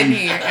that I don't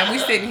eat. And we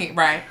sitting here,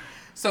 right?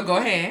 So go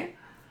ahead.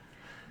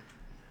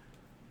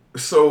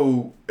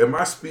 So, am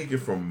I speaking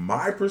from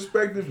my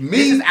perspective? Me,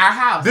 this is our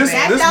house. This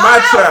my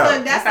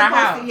child. That's our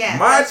house. Yeah,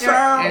 my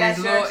child. That's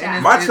your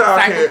child. My child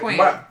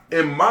can't.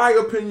 In my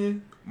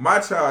opinion, my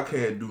child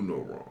can't do no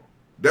wrong.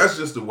 That's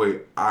just the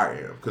way I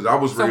am because I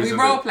was raised. So we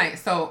role playing.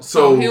 So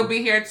he'll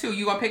be here too.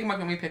 You gonna pick him up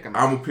and we pick him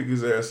up? I'm gonna pick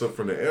his ass up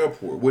from the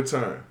airport. What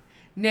time?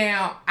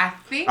 Now I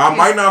think I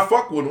might not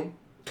fuck with him,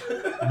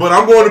 but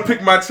I'm going to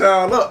pick my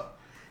child up.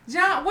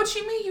 John, what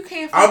you mean you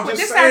can't fuck with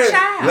this? Our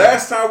child.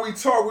 Last time we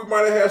talked, we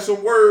might have had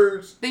some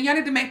words. Then y'all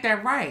need to make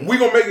that right. We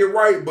gonna make it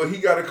right, but he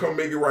gotta come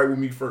make it right with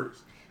me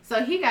first.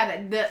 So he got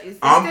instead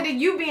of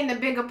you being the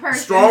bigger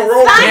person, strong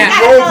role play.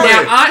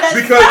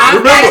 Because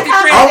remember,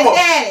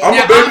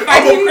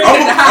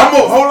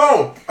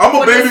 I'm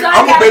a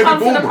baby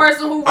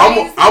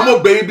boomer. I'm a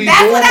baby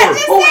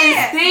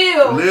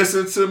boomer.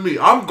 Listen to me.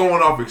 I'm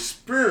going off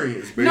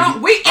experience, baby. No,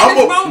 we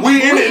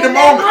in the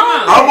moment.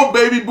 I'm a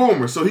baby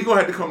boomer, so he gonna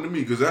have to come to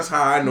me because that's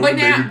how I know the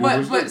baby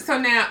boomers.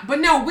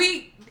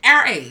 We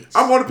our age.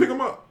 I'm going to pick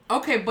him up.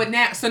 Okay, but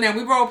now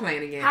we role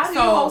playing again. How do you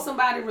hold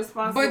somebody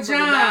responsible for the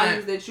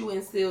values that you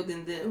instilled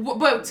in them?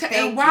 Why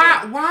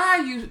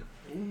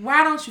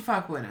don't you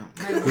fuck with him?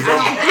 Because he's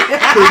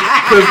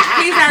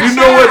our child. You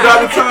know what,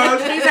 Dr.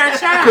 Tash? He's our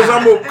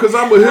child. Because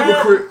I'm a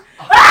hypocrite.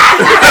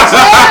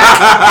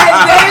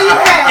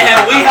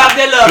 And we have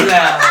the love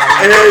now.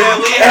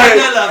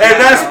 And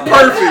that's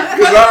perfect.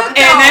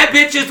 And that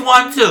bitch is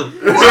one too.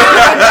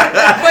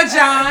 But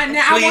John,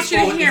 now I want you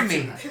to hear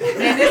me.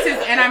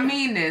 And I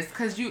mean this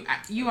because you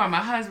are my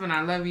husband.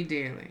 I love you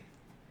dearly.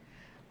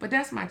 But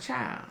that's my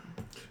child.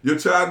 Your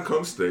child can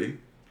come stay,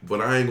 but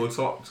I ain't gonna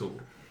talk to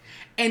him.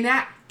 Is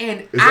that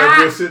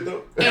good shit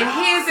though? And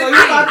here's the thing.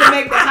 You about to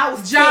make the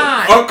house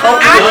John. I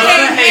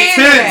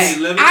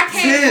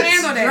can't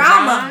handle that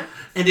drama.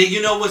 And then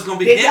you know what's gonna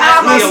be a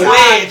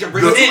wedge of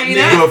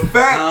resentment. The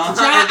fact,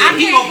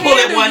 he gonna pull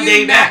it one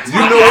day back. You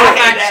know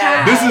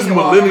what? This is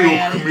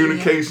millennial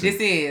communication. This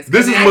is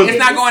it's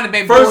not going to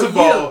baby. First of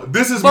all,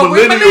 this is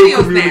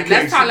millennial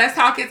communication. Now. Let's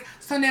talk.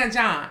 So now,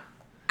 John,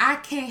 I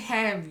can't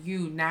have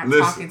you not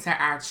talking to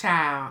our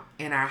child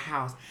in our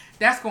house.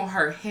 That's gonna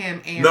hurt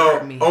him and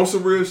hurt me. On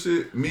some real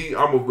shit,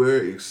 I'm a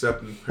very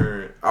accepting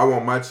parent. I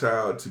want my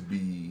child to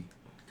be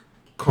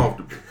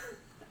comfortable.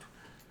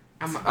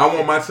 I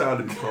want my child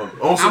to be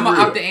comfortable. On some real,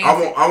 I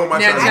want my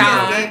child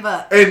to be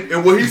comfortable.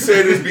 And what he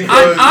said is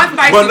because,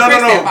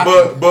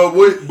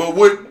 but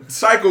what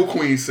Psycho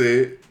Queen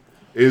said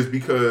is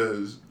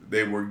because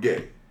they were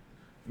gay.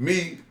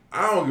 Me,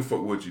 I don't give a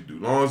fuck what you do.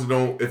 As long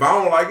as if I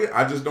don't like it,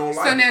 I just don't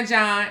like it. So now,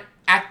 John,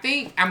 I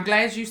think I'm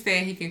glad you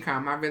said he can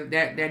come. I really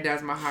that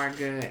does my heart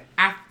good.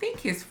 I think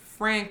his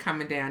friend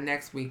coming down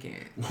next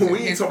weekend. We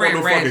ain't talking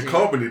about no fucking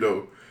company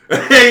though.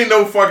 Ain't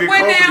no fucking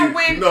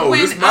company.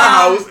 This is my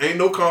house. Ain't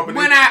no company.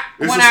 When our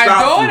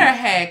daughter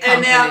had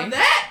company, and now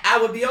that I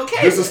would be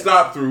okay. This is a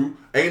stop through.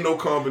 Ain't no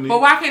company.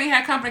 But why can't he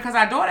have company? Because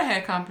our daughter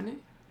had company.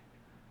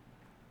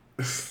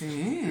 This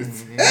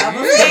is good.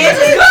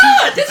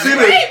 This is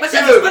great, but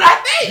that's what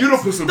I think. You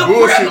don't put some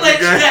bullshit in the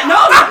game.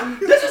 No,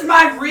 this is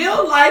my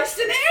real life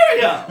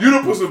scenario. You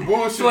don't put some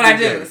bullshit in the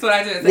game. That's what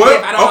I do.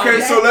 What?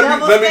 Okay, so let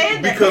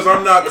me because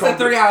I'm not comfortable.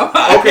 It's a 3 hour.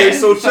 Okay,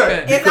 so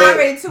check. It's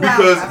already 2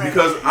 hours.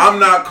 Because I'm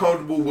not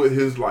comfortable with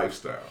his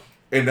lifestyle,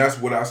 and that's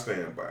what I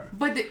stand by.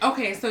 But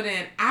so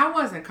then I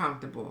wasn't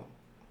comfortable.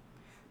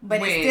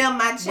 But it's still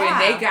my child. When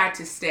they got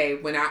to stay,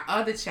 when our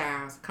other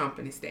child's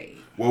company stayed.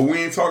 Well, we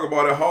ain't talking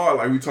about it hard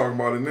like we talking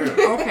about it now.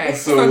 Okay.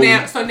 So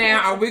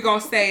now are we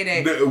gonna say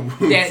that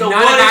none of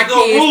our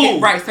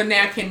kids right? So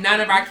now can none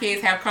of our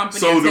kids have company?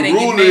 So the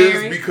rule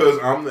is because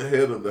I'm the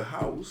head of the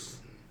house.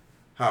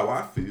 How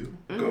I feel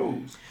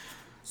goes.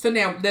 So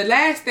now the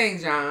last thing,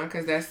 John,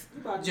 because that's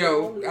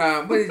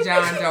Joe. What is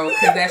John Joe?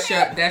 Because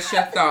that's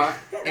your thought,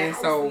 and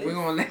so we're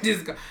gonna let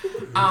this go.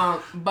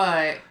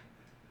 But.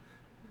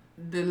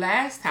 The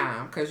last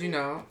time, because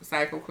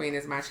Psycho Queen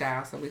is my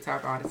child, so we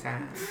talk all the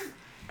time.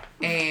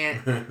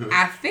 And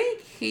I think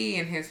he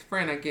and his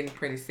friend are getting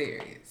pretty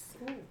serious.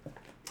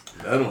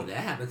 That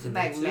happens in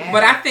like marriage.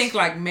 But I think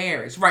like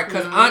marriage, right?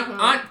 Because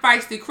Aunt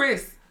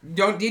FeistyKris,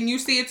 didn't you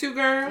see it too,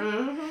 girl?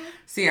 Mm-hmm.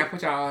 See, I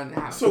put y'all in the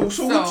house. So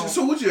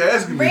what you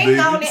asking me, baby?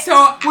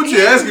 What you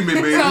asking me,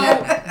 baby?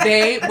 So,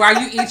 babe, while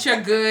you eat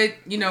your good,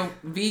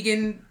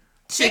 vegan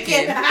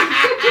chicken.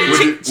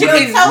 With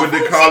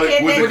the collard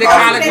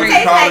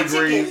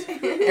greens.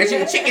 As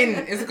you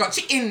chicken, it's called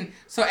chicken.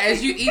 So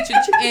as you eat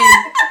your chicken,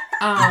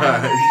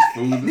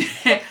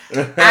 I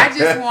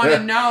just want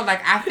to know,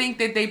 like, I think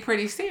that they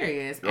pretty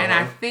serious, and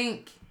I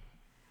think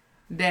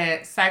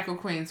that Psycho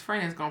Queen's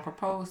friend is gonna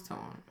propose to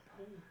him.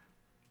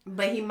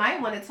 But he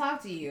might want to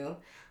talk to you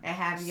and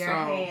have your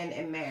hand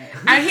in marriage.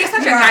 And he's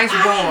such a nice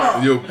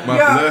boy. Yo, my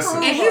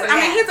blessing. And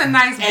he's a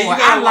nice boy.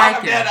 I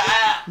like him.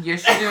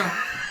 Yes, you do.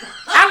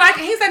 I like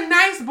it. He's a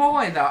nice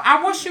boy, though.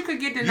 I wish you could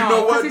get to know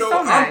him because he's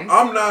so nice.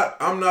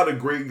 I'm not a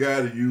great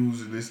guy to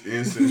use in this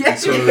instance.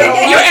 Yes, because you're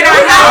in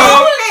our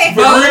house.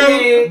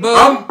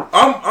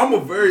 I'm a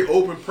very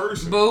open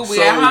person. Boo,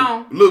 we at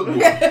home. Look, boo.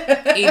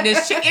 Eating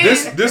this chicken.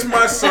 This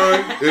my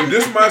son. If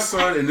this my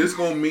son, and this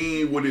gonna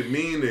mean what it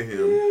mean to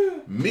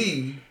him,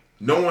 me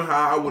knowing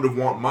how I would have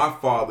want my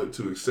father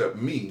to accept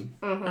me,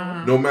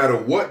 no matter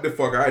what the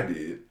fuck I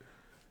did.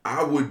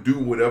 I would do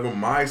whatever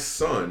my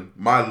son,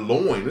 my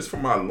loin, this for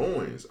my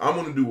loins. I'm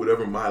going to do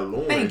whatever my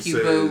loin Thank you,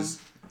 says.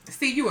 Boo.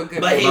 See, you a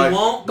good But he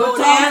won't go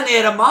down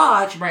there to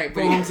march for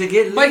him to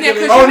get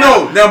legal. Oh,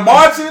 no. Now,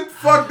 marching?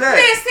 Fuck that.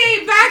 Man,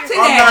 see, back to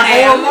I'm that. not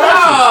going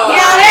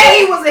marching. Yeah,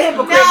 he was a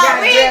hypocrite.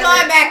 No, we ain't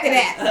going back to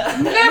that.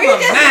 Never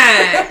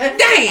mind.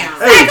 Damn.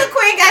 Psycho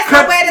Queen got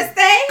somewhere to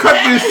stay.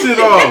 Cut this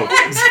shit off.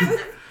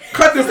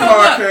 Cut this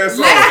podcast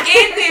off. Let's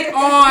end it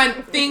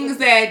on things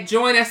that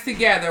join us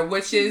together,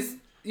 which is,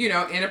 you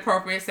know,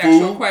 inappropriate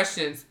sexual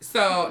questions.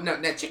 So, no,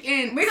 that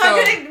chicken. We're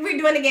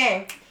doing the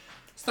game.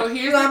 So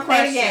here's the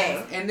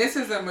question, and this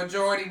is a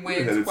majority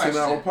wins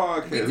question. 10-hour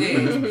podcast. We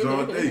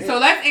did. So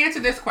let's answer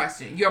this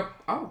question.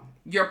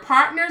 Your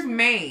partner's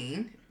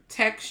main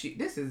texts you.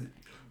 This is.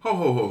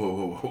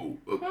 Ho.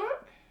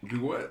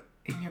 Do what?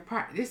 And your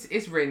part. This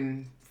is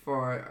written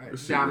for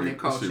dominant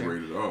culture. This shit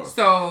rated R.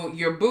 So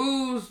your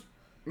boo's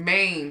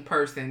main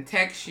person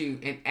texts you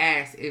and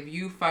asks if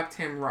you fucked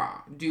him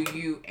raw. Do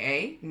you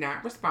A,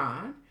 not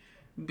respond,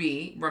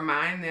 B,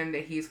 remind them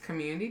that he's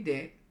community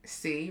dick,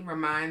 C,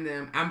 remind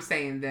them, I'm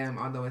saying them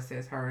although it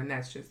says her and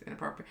that's just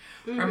inappropriate,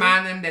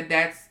 remind them that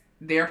that's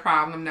their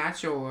problem,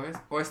 not yours,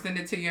 or send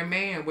it to your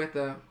man with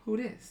a who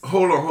this?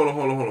 Hold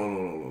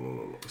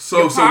on.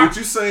 So what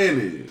you saying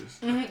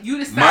is you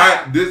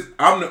decide.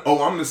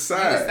 I'm the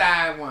side. You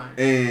decide one.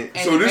 And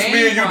so this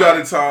me and you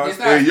got to Tash,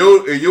 and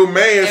your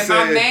man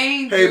said,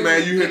 "Hey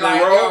man, you hit the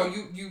like, raw."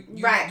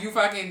 You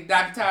fucking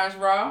Dr. Taj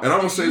raw. And I'm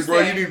gonna say,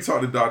 bro, you need to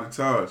talk to Dr.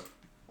 Taj.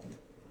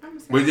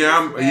 But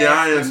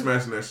I am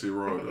smashing that shit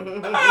raw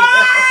though.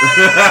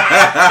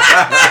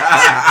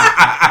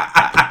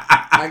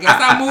 I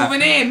guess I'm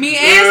moving in. Me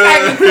and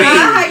Psycho Queen.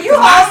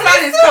 My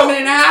son is coming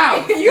in the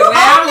house.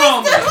 I'm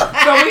homeless.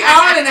 So we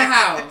all in the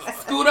house.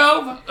 Scoot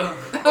over.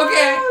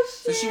 Okay.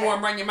 So she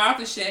won't run your mouth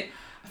and shit.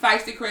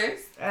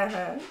 FeistyKris.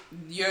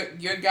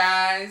 Your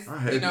guys,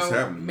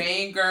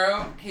 main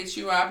girl hits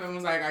you up and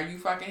was like, "Are you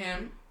fucking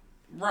him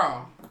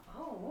raw?"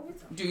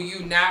 Do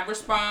you not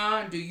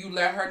respond? Do you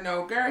let her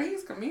know, girl,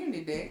 he's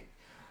community dick?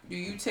 Do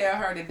you tell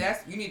her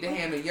that you need to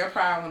handle your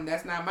problem?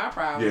 That's not my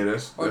problem. Yeah,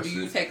 or do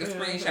you take a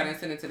screenshot and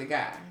send it to the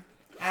guy?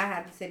 I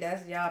have to say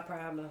that's y'all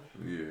problem.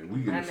 Yeah,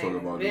 we give a fuck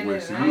about the way.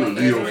 See, you a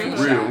Leo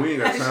for real. We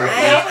ain't got time for I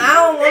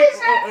don't want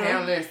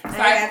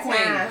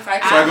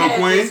Psycho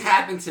Queen. This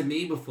happened to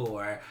me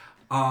before.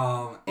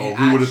 Who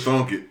would have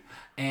thunk it?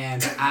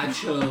 And I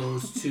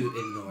chose to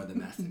ignore the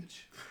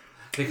message.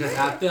 Because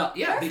I felt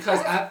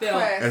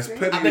as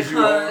petty as you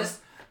are.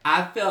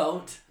 I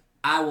felt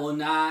I will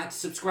not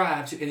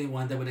subscribe to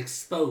anyone that would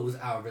expose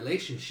our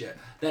relationship.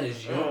 That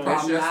is your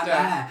problem, not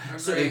mine.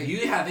 So if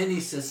you have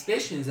any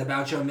suspicions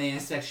about your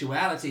man's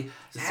sexuality,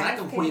 the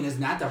Psycho Queen is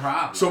not the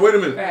problem. So wait a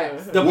minute.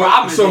 The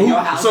problem is in your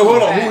house. So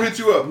hold on. Who hit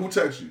you up? Who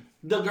texted you?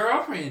 The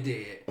girlfriend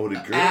did. Oh, the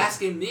girl.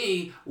 Asking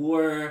me,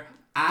 were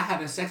I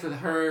having sex with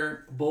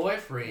her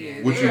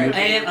boyfriend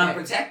and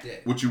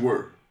unprotected? What you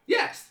were?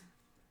 Yes.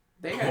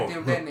 They got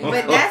them that name.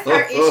 But that's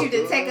her issue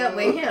to take up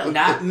with him.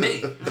 Not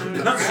me. You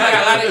done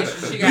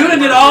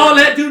did all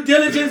that due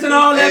diligence and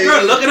all that,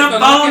 girl. Looking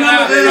up phone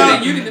numbers and all.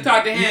 You need to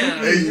talk to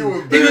him. He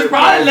was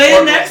probably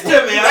laying next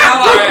to me.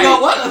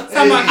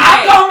 I'm gonna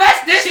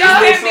mess this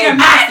up.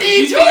 I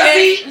need you to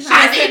be.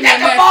 I need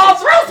that to fall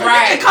through so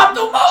you can come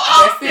through more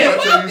often.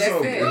 I'll tell you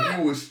something. If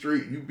you was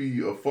straight, you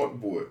be a fuck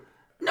boy.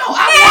 No,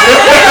 I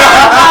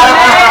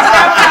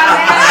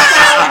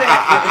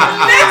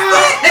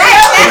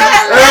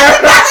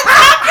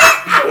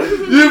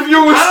If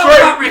you was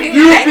straight,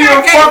 you'd be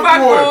a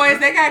fuck boy.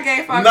 They got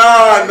gay fuck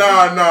boys.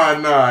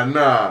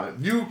 Nah.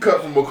 You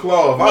cut from a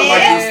cloth. I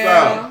like your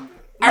style.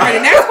 All right,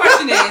 the next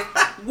question is,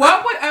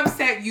 what would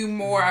upset you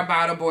more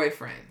about a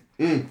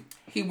boyfriend?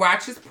 He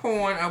watches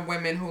porn of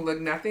women who look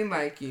nothing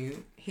like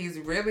you. He's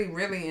really,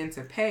 really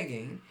into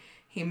pegging.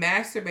 He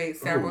masturbates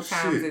several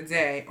times a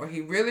day, or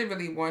he really,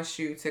 really wants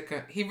you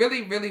to. He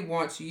really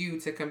wants you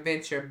to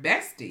convince your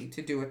bestie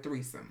to do a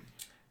threesome.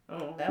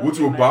 Which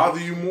will bother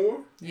you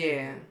more?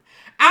 Yeah,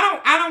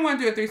 I don't want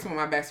to do a threesome with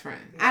my best friend.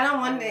 I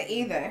don't want to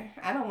either.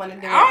 I don't want to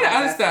do all the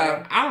other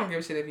stuff. I don't give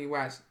a shit if you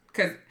watch,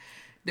 because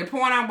The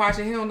porn I'm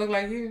watching, he don't look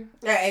like you.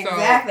 Yeah,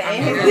 exactly. So,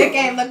 and his dick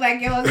ain't look like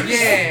yours.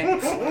 Yeah.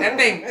 That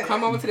thing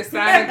come over to the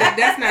side.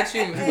 That's not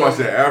you. You watch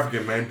that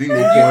African man, demon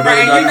porn.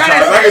 Right, you know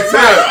that. I can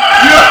tell.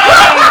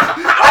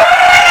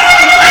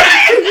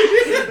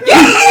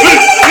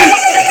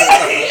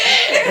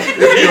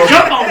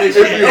 If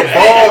you're a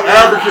bald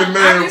African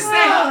man. I'm just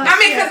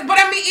saying. But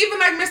even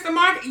like Mr.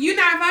 Mark, you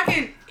know, if I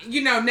can,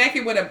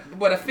 naked with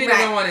a fitted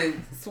on and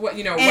white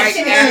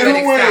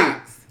athletic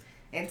socks.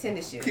 And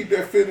tennis shoes. Keep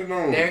that fitted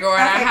on. There you go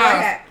in our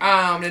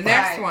house. The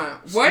next one.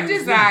 What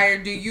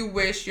desire do you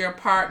wish your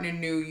partner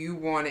knew you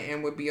wanted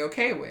and would be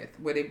okay with?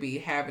 Would it be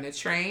having a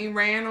train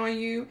ran on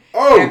you,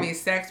 having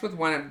sex with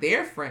one of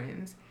their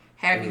friends,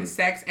 having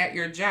sex at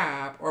your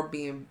job, or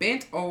being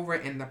bent over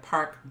in the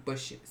park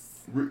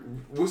bushes?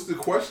 What's the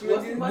question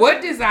again?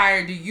 What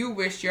desire do you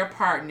wish your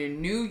partner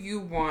knew you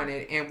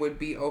wanted and would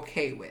be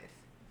okay with?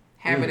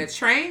 Having a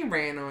train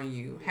ran on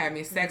you,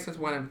 having sex with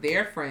one of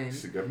their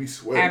friends,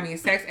 having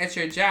sex at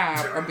your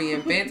job, or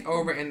being bent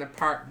over in the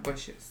park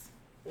bushes.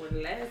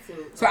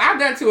 So I've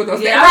done 2 of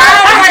those. Yeah.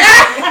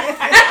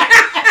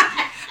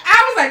 I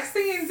was like,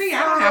 C and Z,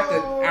 I don't have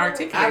to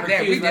articulate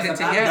that. We did it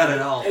together. I've done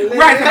it all.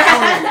 Right.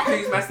 I don't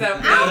refuse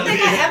myself. I don't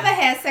think I ever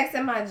had sex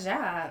at my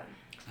job.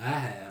 I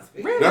have.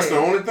 Really? That's the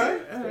only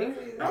thing?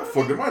 I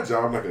fucked at my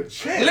job like a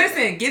champ.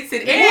 Listen, gets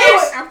it in.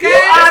 Okay.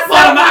 That's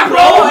part of my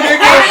role, nigga.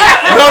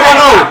 No.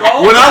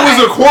 When I was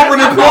a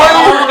corporate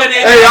employee,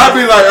 hey, I'd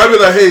be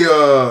like, hey,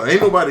 ain't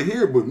nobody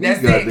here but me.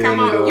 That's it.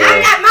 Come on. I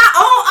got my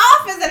own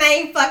office and I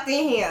ain't fucked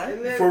in here.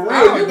 For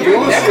real, you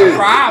bullshit. That's a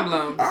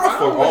problem. I'll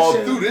fuck all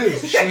through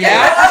this.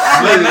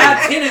 Yeah. When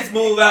my tenants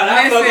move out,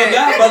 I fuck with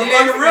that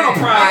motherfucking rental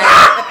price.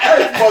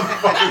 That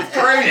motherfucker's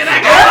crazy.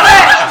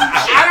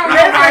 I don't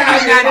know why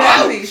you got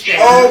done these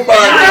things. Oh my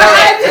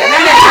God.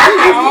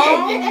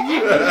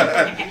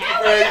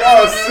 Man,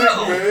 y'all sick,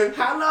 man.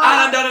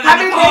 I done it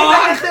in the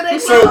park.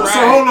 So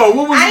hold on.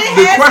 What was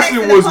the question?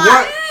 Was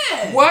what?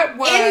 What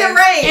was in the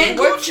rain? In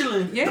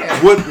Gucci.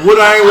 Yeah. What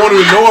I ain't wanted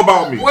to know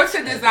about me? What's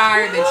a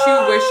desire that you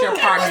wish your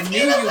partner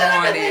knew you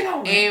wanted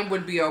and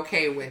would be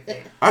okay with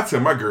it? I tell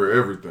my girl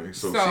everything,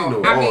 so she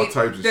know all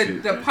types of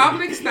shit. The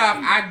public stuff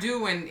I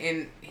do,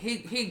 and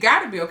he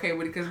got to be okay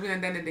with it because we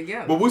done done it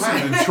together. But what's it?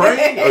 The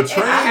train? A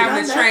train?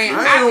 Having a train.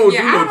 I ain't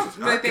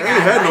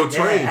had no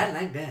train. I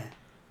like that.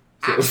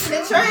 The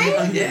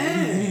train?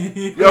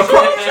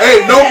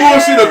 Hey, no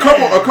bullshit. A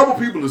couple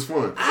people is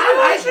fun. I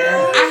like it.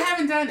 I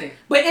haven't done it.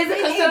 But is it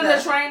considered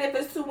a train if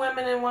it's 2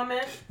 women and 1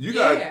 man? You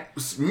got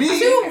me.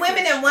 2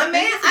 women and 1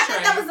 man? I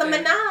thought that was a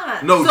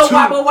menage. No, so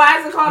why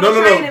is it called a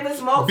train if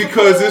it's multiple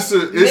because it's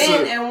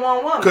men and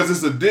 1 woman? Because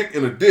it's a dick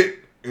and a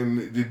dick,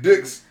 and the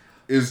dicks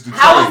is the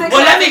train.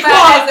 Well, let me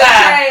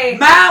clarify.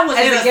 Mine was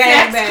in a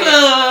sex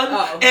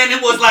club, and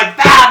it was like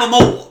 5 or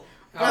more.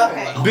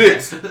 Okay.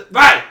 Dicks.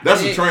 Right.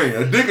 That's a train.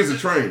 A dick is a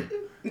train.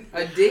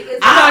 A dick is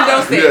a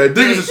train. Yeah, a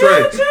dick is a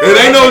train. It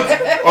ain't no.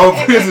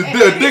 A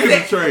dick is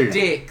a train.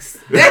 Dicks.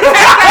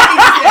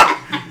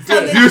 So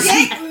the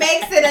dick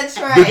makes it a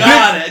train.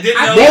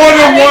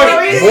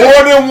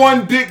 More than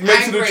one dick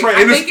makes it a train.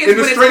 In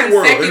the straight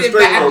world.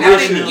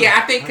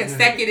 I think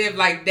consecutive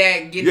like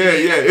that.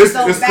 It's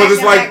because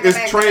it's like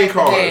it's train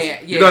cars.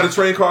 You know how the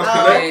train cars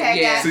connect?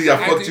 Okay, see, I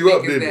fucked you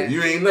up, didn't it?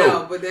 You ain't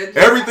know.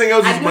 Everything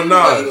else is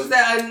menage.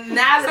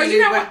 So you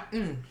know what?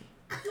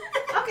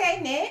 Okay,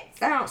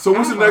 next. So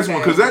what's the next one?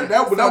 Because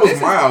that was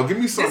mild. Give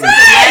me something. This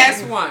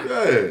is the last one.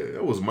 Yeah,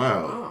 that was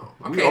mild.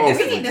 Okay,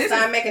 we need to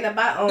start making a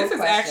our own. This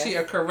is actually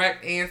a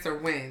correct answer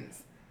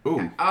wins. Ooh.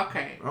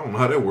 Okay. I don't know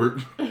how that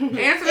works. Answer the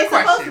question. It's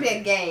supposed to be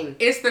a game.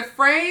 It's the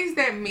phrase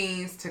that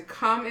means to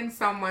come in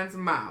someone's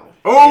mouth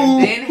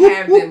and then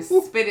have them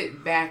spit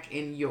it back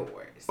in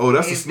yours. Oh,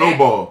 that's a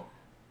snowball.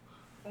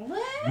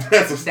 What?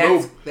 That's a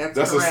snowball. That's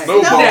a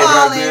snowball,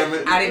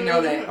 goddammit. I didn't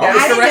know that.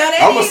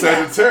 I'm a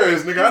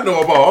Sagittarius, nigga. I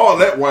know about all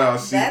that wild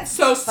shit. That's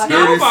so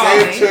snowballing.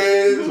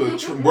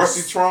 Sanchez,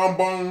 rusty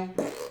trombone.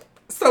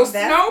 So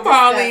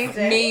snowballing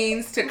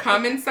means to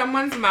come in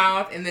someone's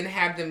mouth and then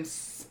have them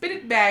spit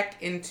it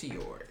back into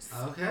yours.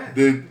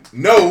 Okay.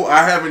 No,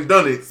 I haven't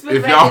done it.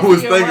 If y'all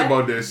was thinking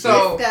about that shit.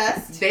 So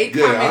they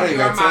come in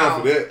your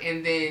mouth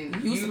and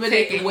then you spit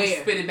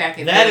it back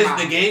in their mouth. That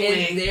is the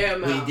gateway.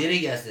 We did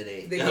it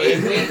yesterday. The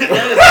gateway. That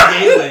is the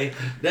gateway.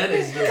 That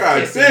is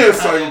goddamn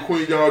Cycle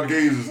Queen, y'all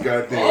gays is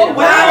goddamn. Oh,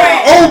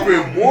 wow.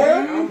 Open, boy.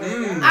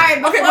 Alright,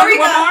 before we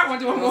go. Want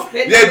to do one more?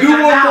 Yeah, do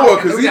one more,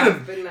 because he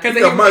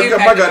got my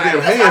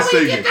goddamn hand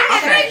shaking.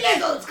 Okay.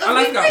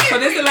 Let's go. So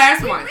this is the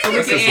last one. So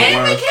we can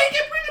end.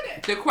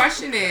 The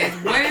question is,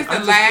 when is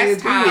the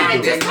last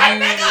time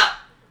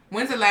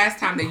when's the last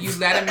time that you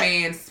let a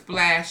man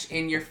splash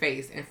in your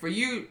face? And for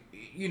you,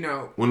 you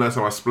know. When last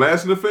time I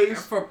splashed in the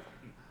face? I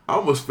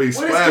almost face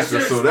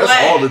splasher, so splash?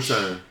 That's all the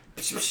time.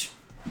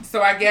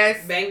 So I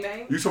guess bang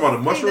bang. You talking about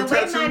a mushroom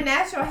tattoo? The way my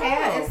natural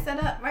hair is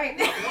set up right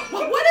now.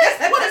 What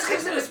is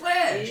considered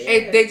splash?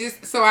 They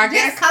just so I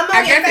guess come on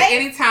I guess your at face?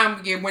 any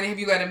time when have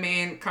you let a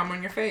man come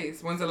on your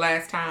face? When's the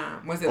last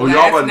time? Was it y'all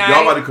last night?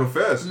 Y'all about to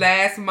confess?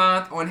 Last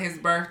month on his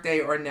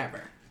birthday or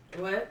never?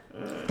 What?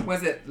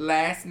 Was it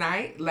last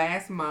night,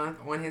 last month,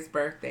 on his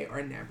birthday,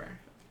 or never?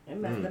 It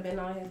must have been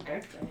on his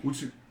birthday.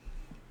 What you?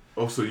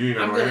 Oh, so you ain't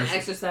got I'm no gonna answer?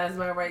 exercise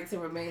my right to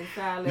remain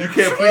silent. You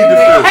can't plead the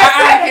fifth.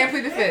 I can't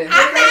plead the fifth.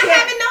 I'm not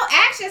having no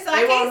action, so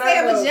I can't say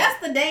it was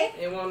yesterday.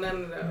 It won't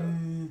none of those.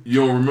 You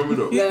don't remember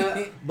though?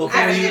 Yeah. Before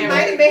I think it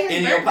might have been his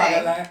in your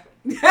pocket birthday. line.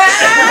 The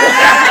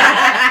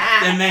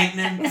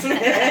maintenance.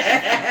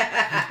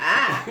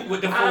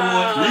 With the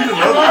Ford.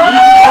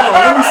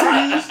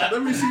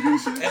 Let me see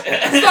this shit.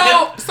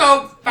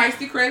 So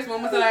FeistyKris,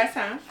 when was the last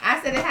time?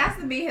 I said it has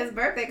to be his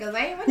birthday because I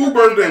ain't with Who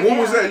birthday? When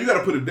was that? You got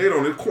to put a date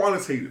on it.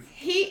 Quantitative.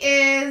 He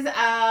is,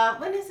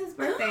 when is his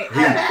birthday?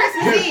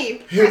 Christmas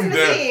Eve.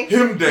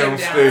 Him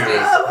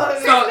downstairs.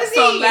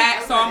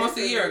 So almost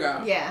a year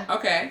ago. Yeah.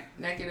 Okay.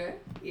 Negative.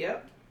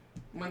 Yep.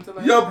 When's the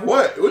last Yup, time?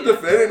 what? What the?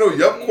 That ain't no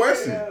yup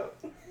question.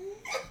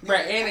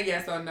 Right, and a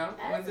yes or no.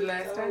 When's the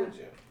last time?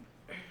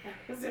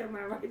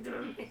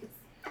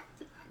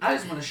 I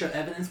just want to show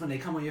evidence when they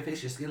come on your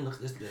face, your skin looks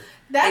this good.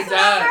 That's what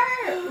I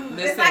heard.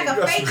 It's like a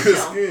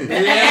facial.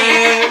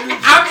 Yeah.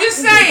 I'm just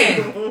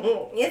saying.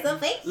 It's a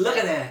facial. Look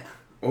at that.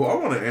 Oh, I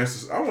want to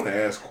answer. I want to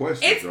ask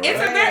questions. It's all a right?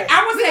 very.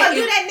 I would We're say gonna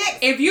do that next.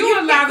 if you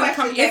allow them to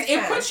come, next it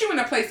time. puts you in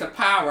a place of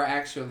power.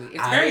 Actually, it's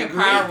I very agree.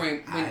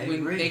 empowering I when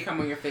agree. they come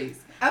on your face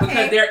Okay.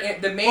 because they're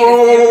the man is impacted.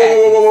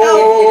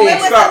 Oh, when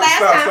was the last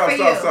time for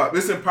you? Stop.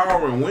 It's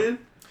empowering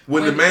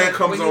when the man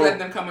comes when you on. let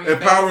them come on your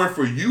Empowering face.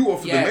 for you or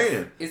for the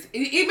man?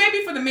 It may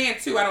be for the man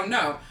too. I don't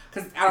know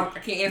because I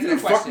can't answer You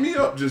that question. fucked me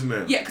up just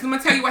now. Yeah, because I'm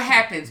gonna tell you what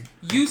happens.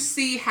 You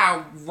see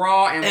how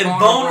raw and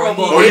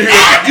vulnerable. Oh, You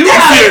got full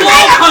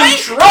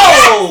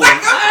control.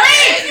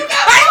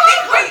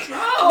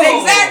 The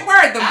exact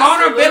word, the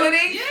Absolutely.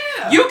 vulnerability.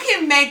 Yeah. You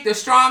can make the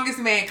strongest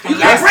man come You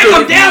back. can break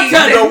them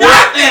down to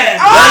nothing.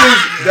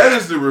 That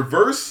is the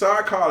reverse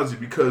psychology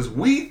because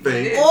we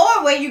think.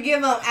 Or when you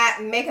give them,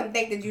 make them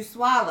think that you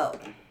swallowed.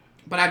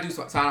 But I do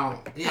so I don't.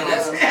 Yeah,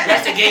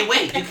 that's the gay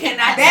weight. You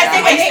cannot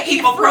That's waste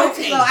people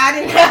protein. So I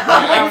didn't know.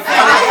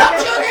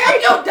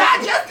 Your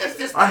digestive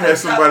system. I had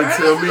somebody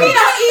tell me,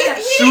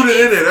 shoot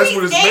it in there. That's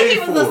what it's made he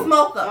for. was a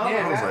smoker.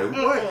 I was like,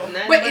 what?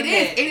 But it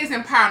is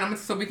empowering.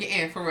 So we can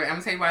end for it. I'm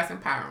gonna tell you why it's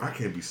empowering. I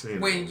can't be saying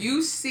that. When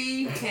you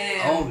see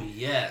him, Oh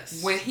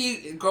yes. when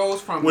he goes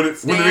from When the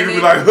standing, nigga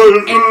be like, and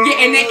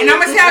I'm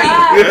gonna tell you,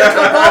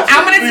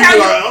 I'm gonna tell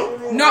you.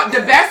 No, the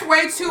best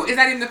way too is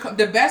not even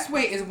the best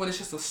way is when it's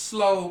just a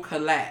slow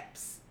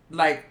collapse.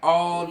 Like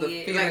all the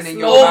feeling in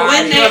your body. Or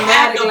when they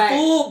have the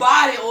full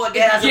body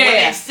orgasm, when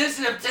they're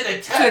sensitive to the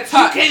touch.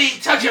 You can't even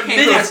touch a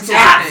minute's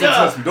top.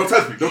 Don't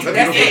touch me.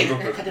 That's it.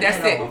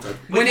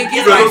 When it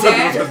gets Don't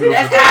like touch me.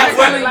 That's how it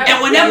works.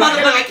 And when that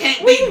motherfucker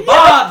can't be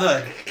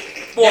bothered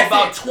for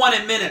about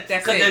 20 minutes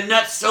because the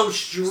nut's so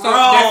strong.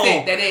 That's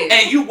it. That is.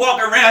 And you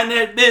walk around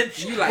that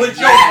bitch you like, with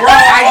your bra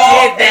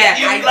I did that.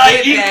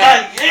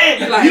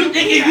 You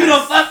thinking you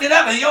done fucked it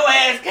up and your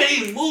ass can't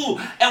even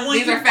move. And when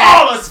These you are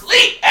fall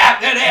asleep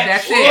after that,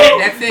 that's it.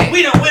 That's it.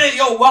 We done went in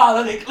your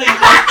wallet and cleaned up.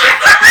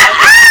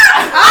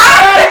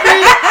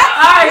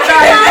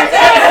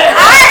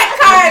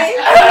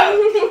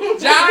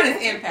 John is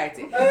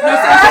impacted. No, so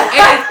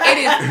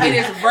it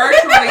is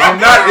virtually. I'm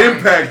not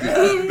impacted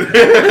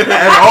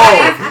at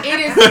all.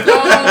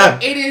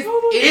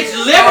 It's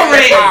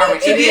liberating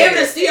to be able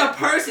to see a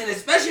person,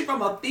 especially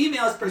from a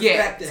female's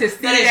perspective,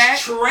 that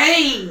is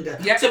trained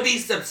to be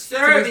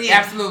subservient,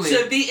 absolutely,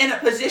 to be in a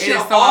position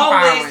of so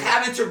always empowering.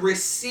 having to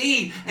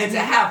receive and to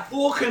have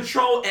full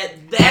control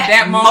at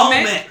that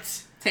moment.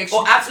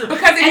 Absolutely.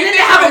 Because if and you then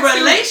to have a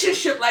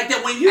relationship like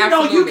that, when you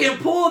know you can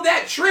pull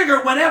that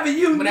trigger whenever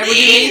you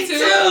need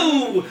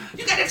to.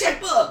 You got a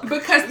checkbook.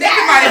 Because think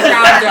about it,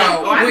 John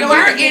Doe. When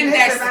you're in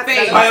that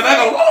space,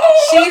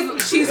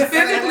 she's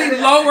physically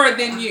lower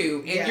than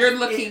you, and you're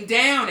looking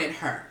down at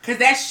her. Because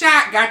that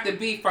shot got to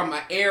be from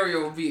an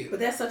aerial view. But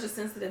that's such a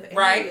sensitive area.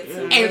 Right?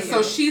 And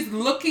so she's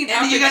looking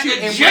up and you at got you.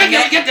 And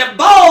you get the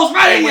balls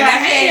right in your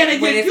hand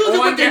and you use it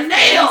with the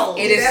nails.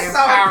 It is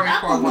empowering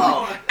for a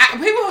woman.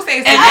 People who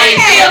say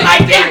it's feel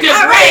like they're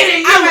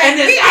degrading you, and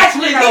it's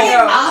actually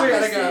the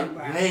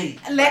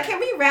opposite. Can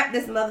we wrap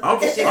this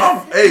motherfucker shit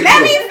up? Let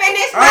me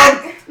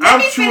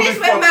finish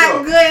with my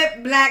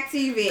good black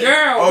TV.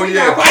 Girl. Oh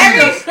yeah.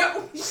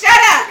 Shut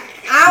up.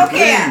 I don't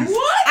care.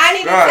 What? I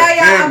need to tell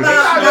y'all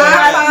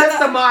about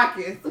Mr.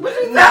 Marcus. What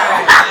is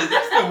that?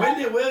 That's the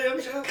Wendy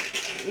Williams show. Nah.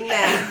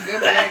 Good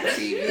black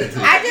TV.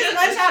 I just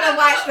want y'all to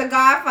watch The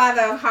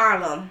Godfather of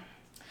Harlem.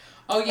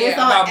 Oh yeah,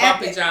 about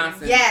Bumpy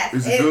Johnson. Yes,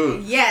 it's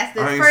good. Yes, the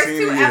first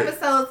 2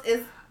 episodes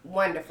is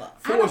wonderful.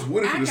 Forrest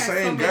Whitaker, the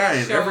same guy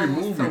in every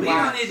movie. We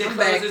don't need to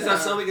close this up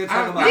so we can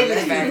talk about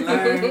this.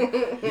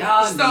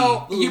 Y'all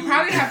so you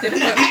probably have to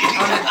put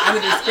on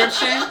the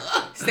description,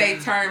 say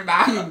turn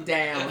volume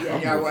down.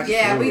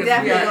 Yeah, we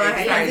definitely going to.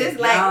 It's just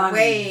like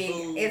way.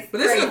 It's but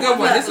this is a good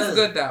one. This is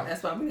good though.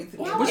 That's why we need to.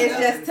 It's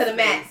just to the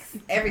max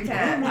every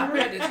time. I'm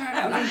ready to turn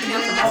out.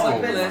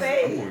 I'm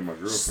going my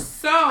girl.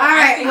 So, all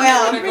right,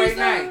 well, this has been a great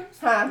night.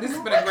 Huh? This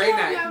has been a great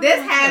night.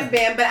 This has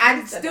been, but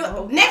I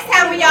still. Next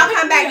time when y'all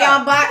come back,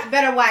 y'all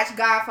better watch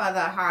Godfather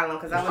of Harlem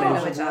because I want to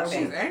know what y'all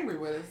think. She's angry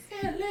with us.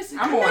 Yeah, listen,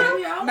 I'm on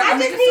it. I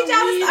just need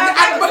y'all to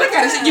start. But look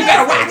at it. You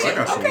better watch it.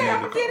 Okay,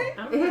 I'm gonna get it.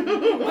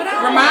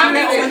 Remind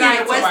me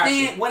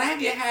when I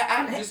get high,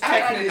 I'm just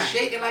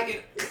shaking like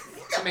it.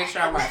 To make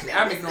sure I watch it.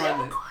 I'm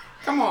ignoring this.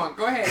 Come on,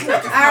 go ahead. All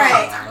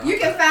right. You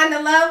can find the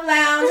LUV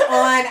Lounge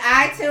on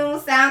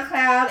iTunes,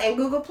 SoundCloud, and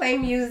Google Play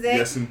Music.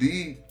 Yes,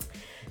 indeed.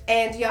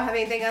 And do y'all have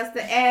anything else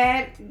to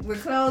add? We're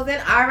closing.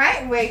 All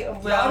right.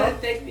 Y'all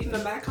thank me for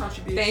my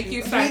contribution. Thank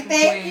you, Cycle Queen.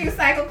 Thank you,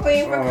 Cycle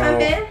Queen, for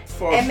coming.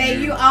 And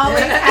may you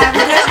always have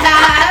good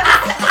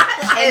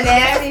vibes and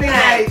nasty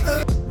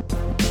nights.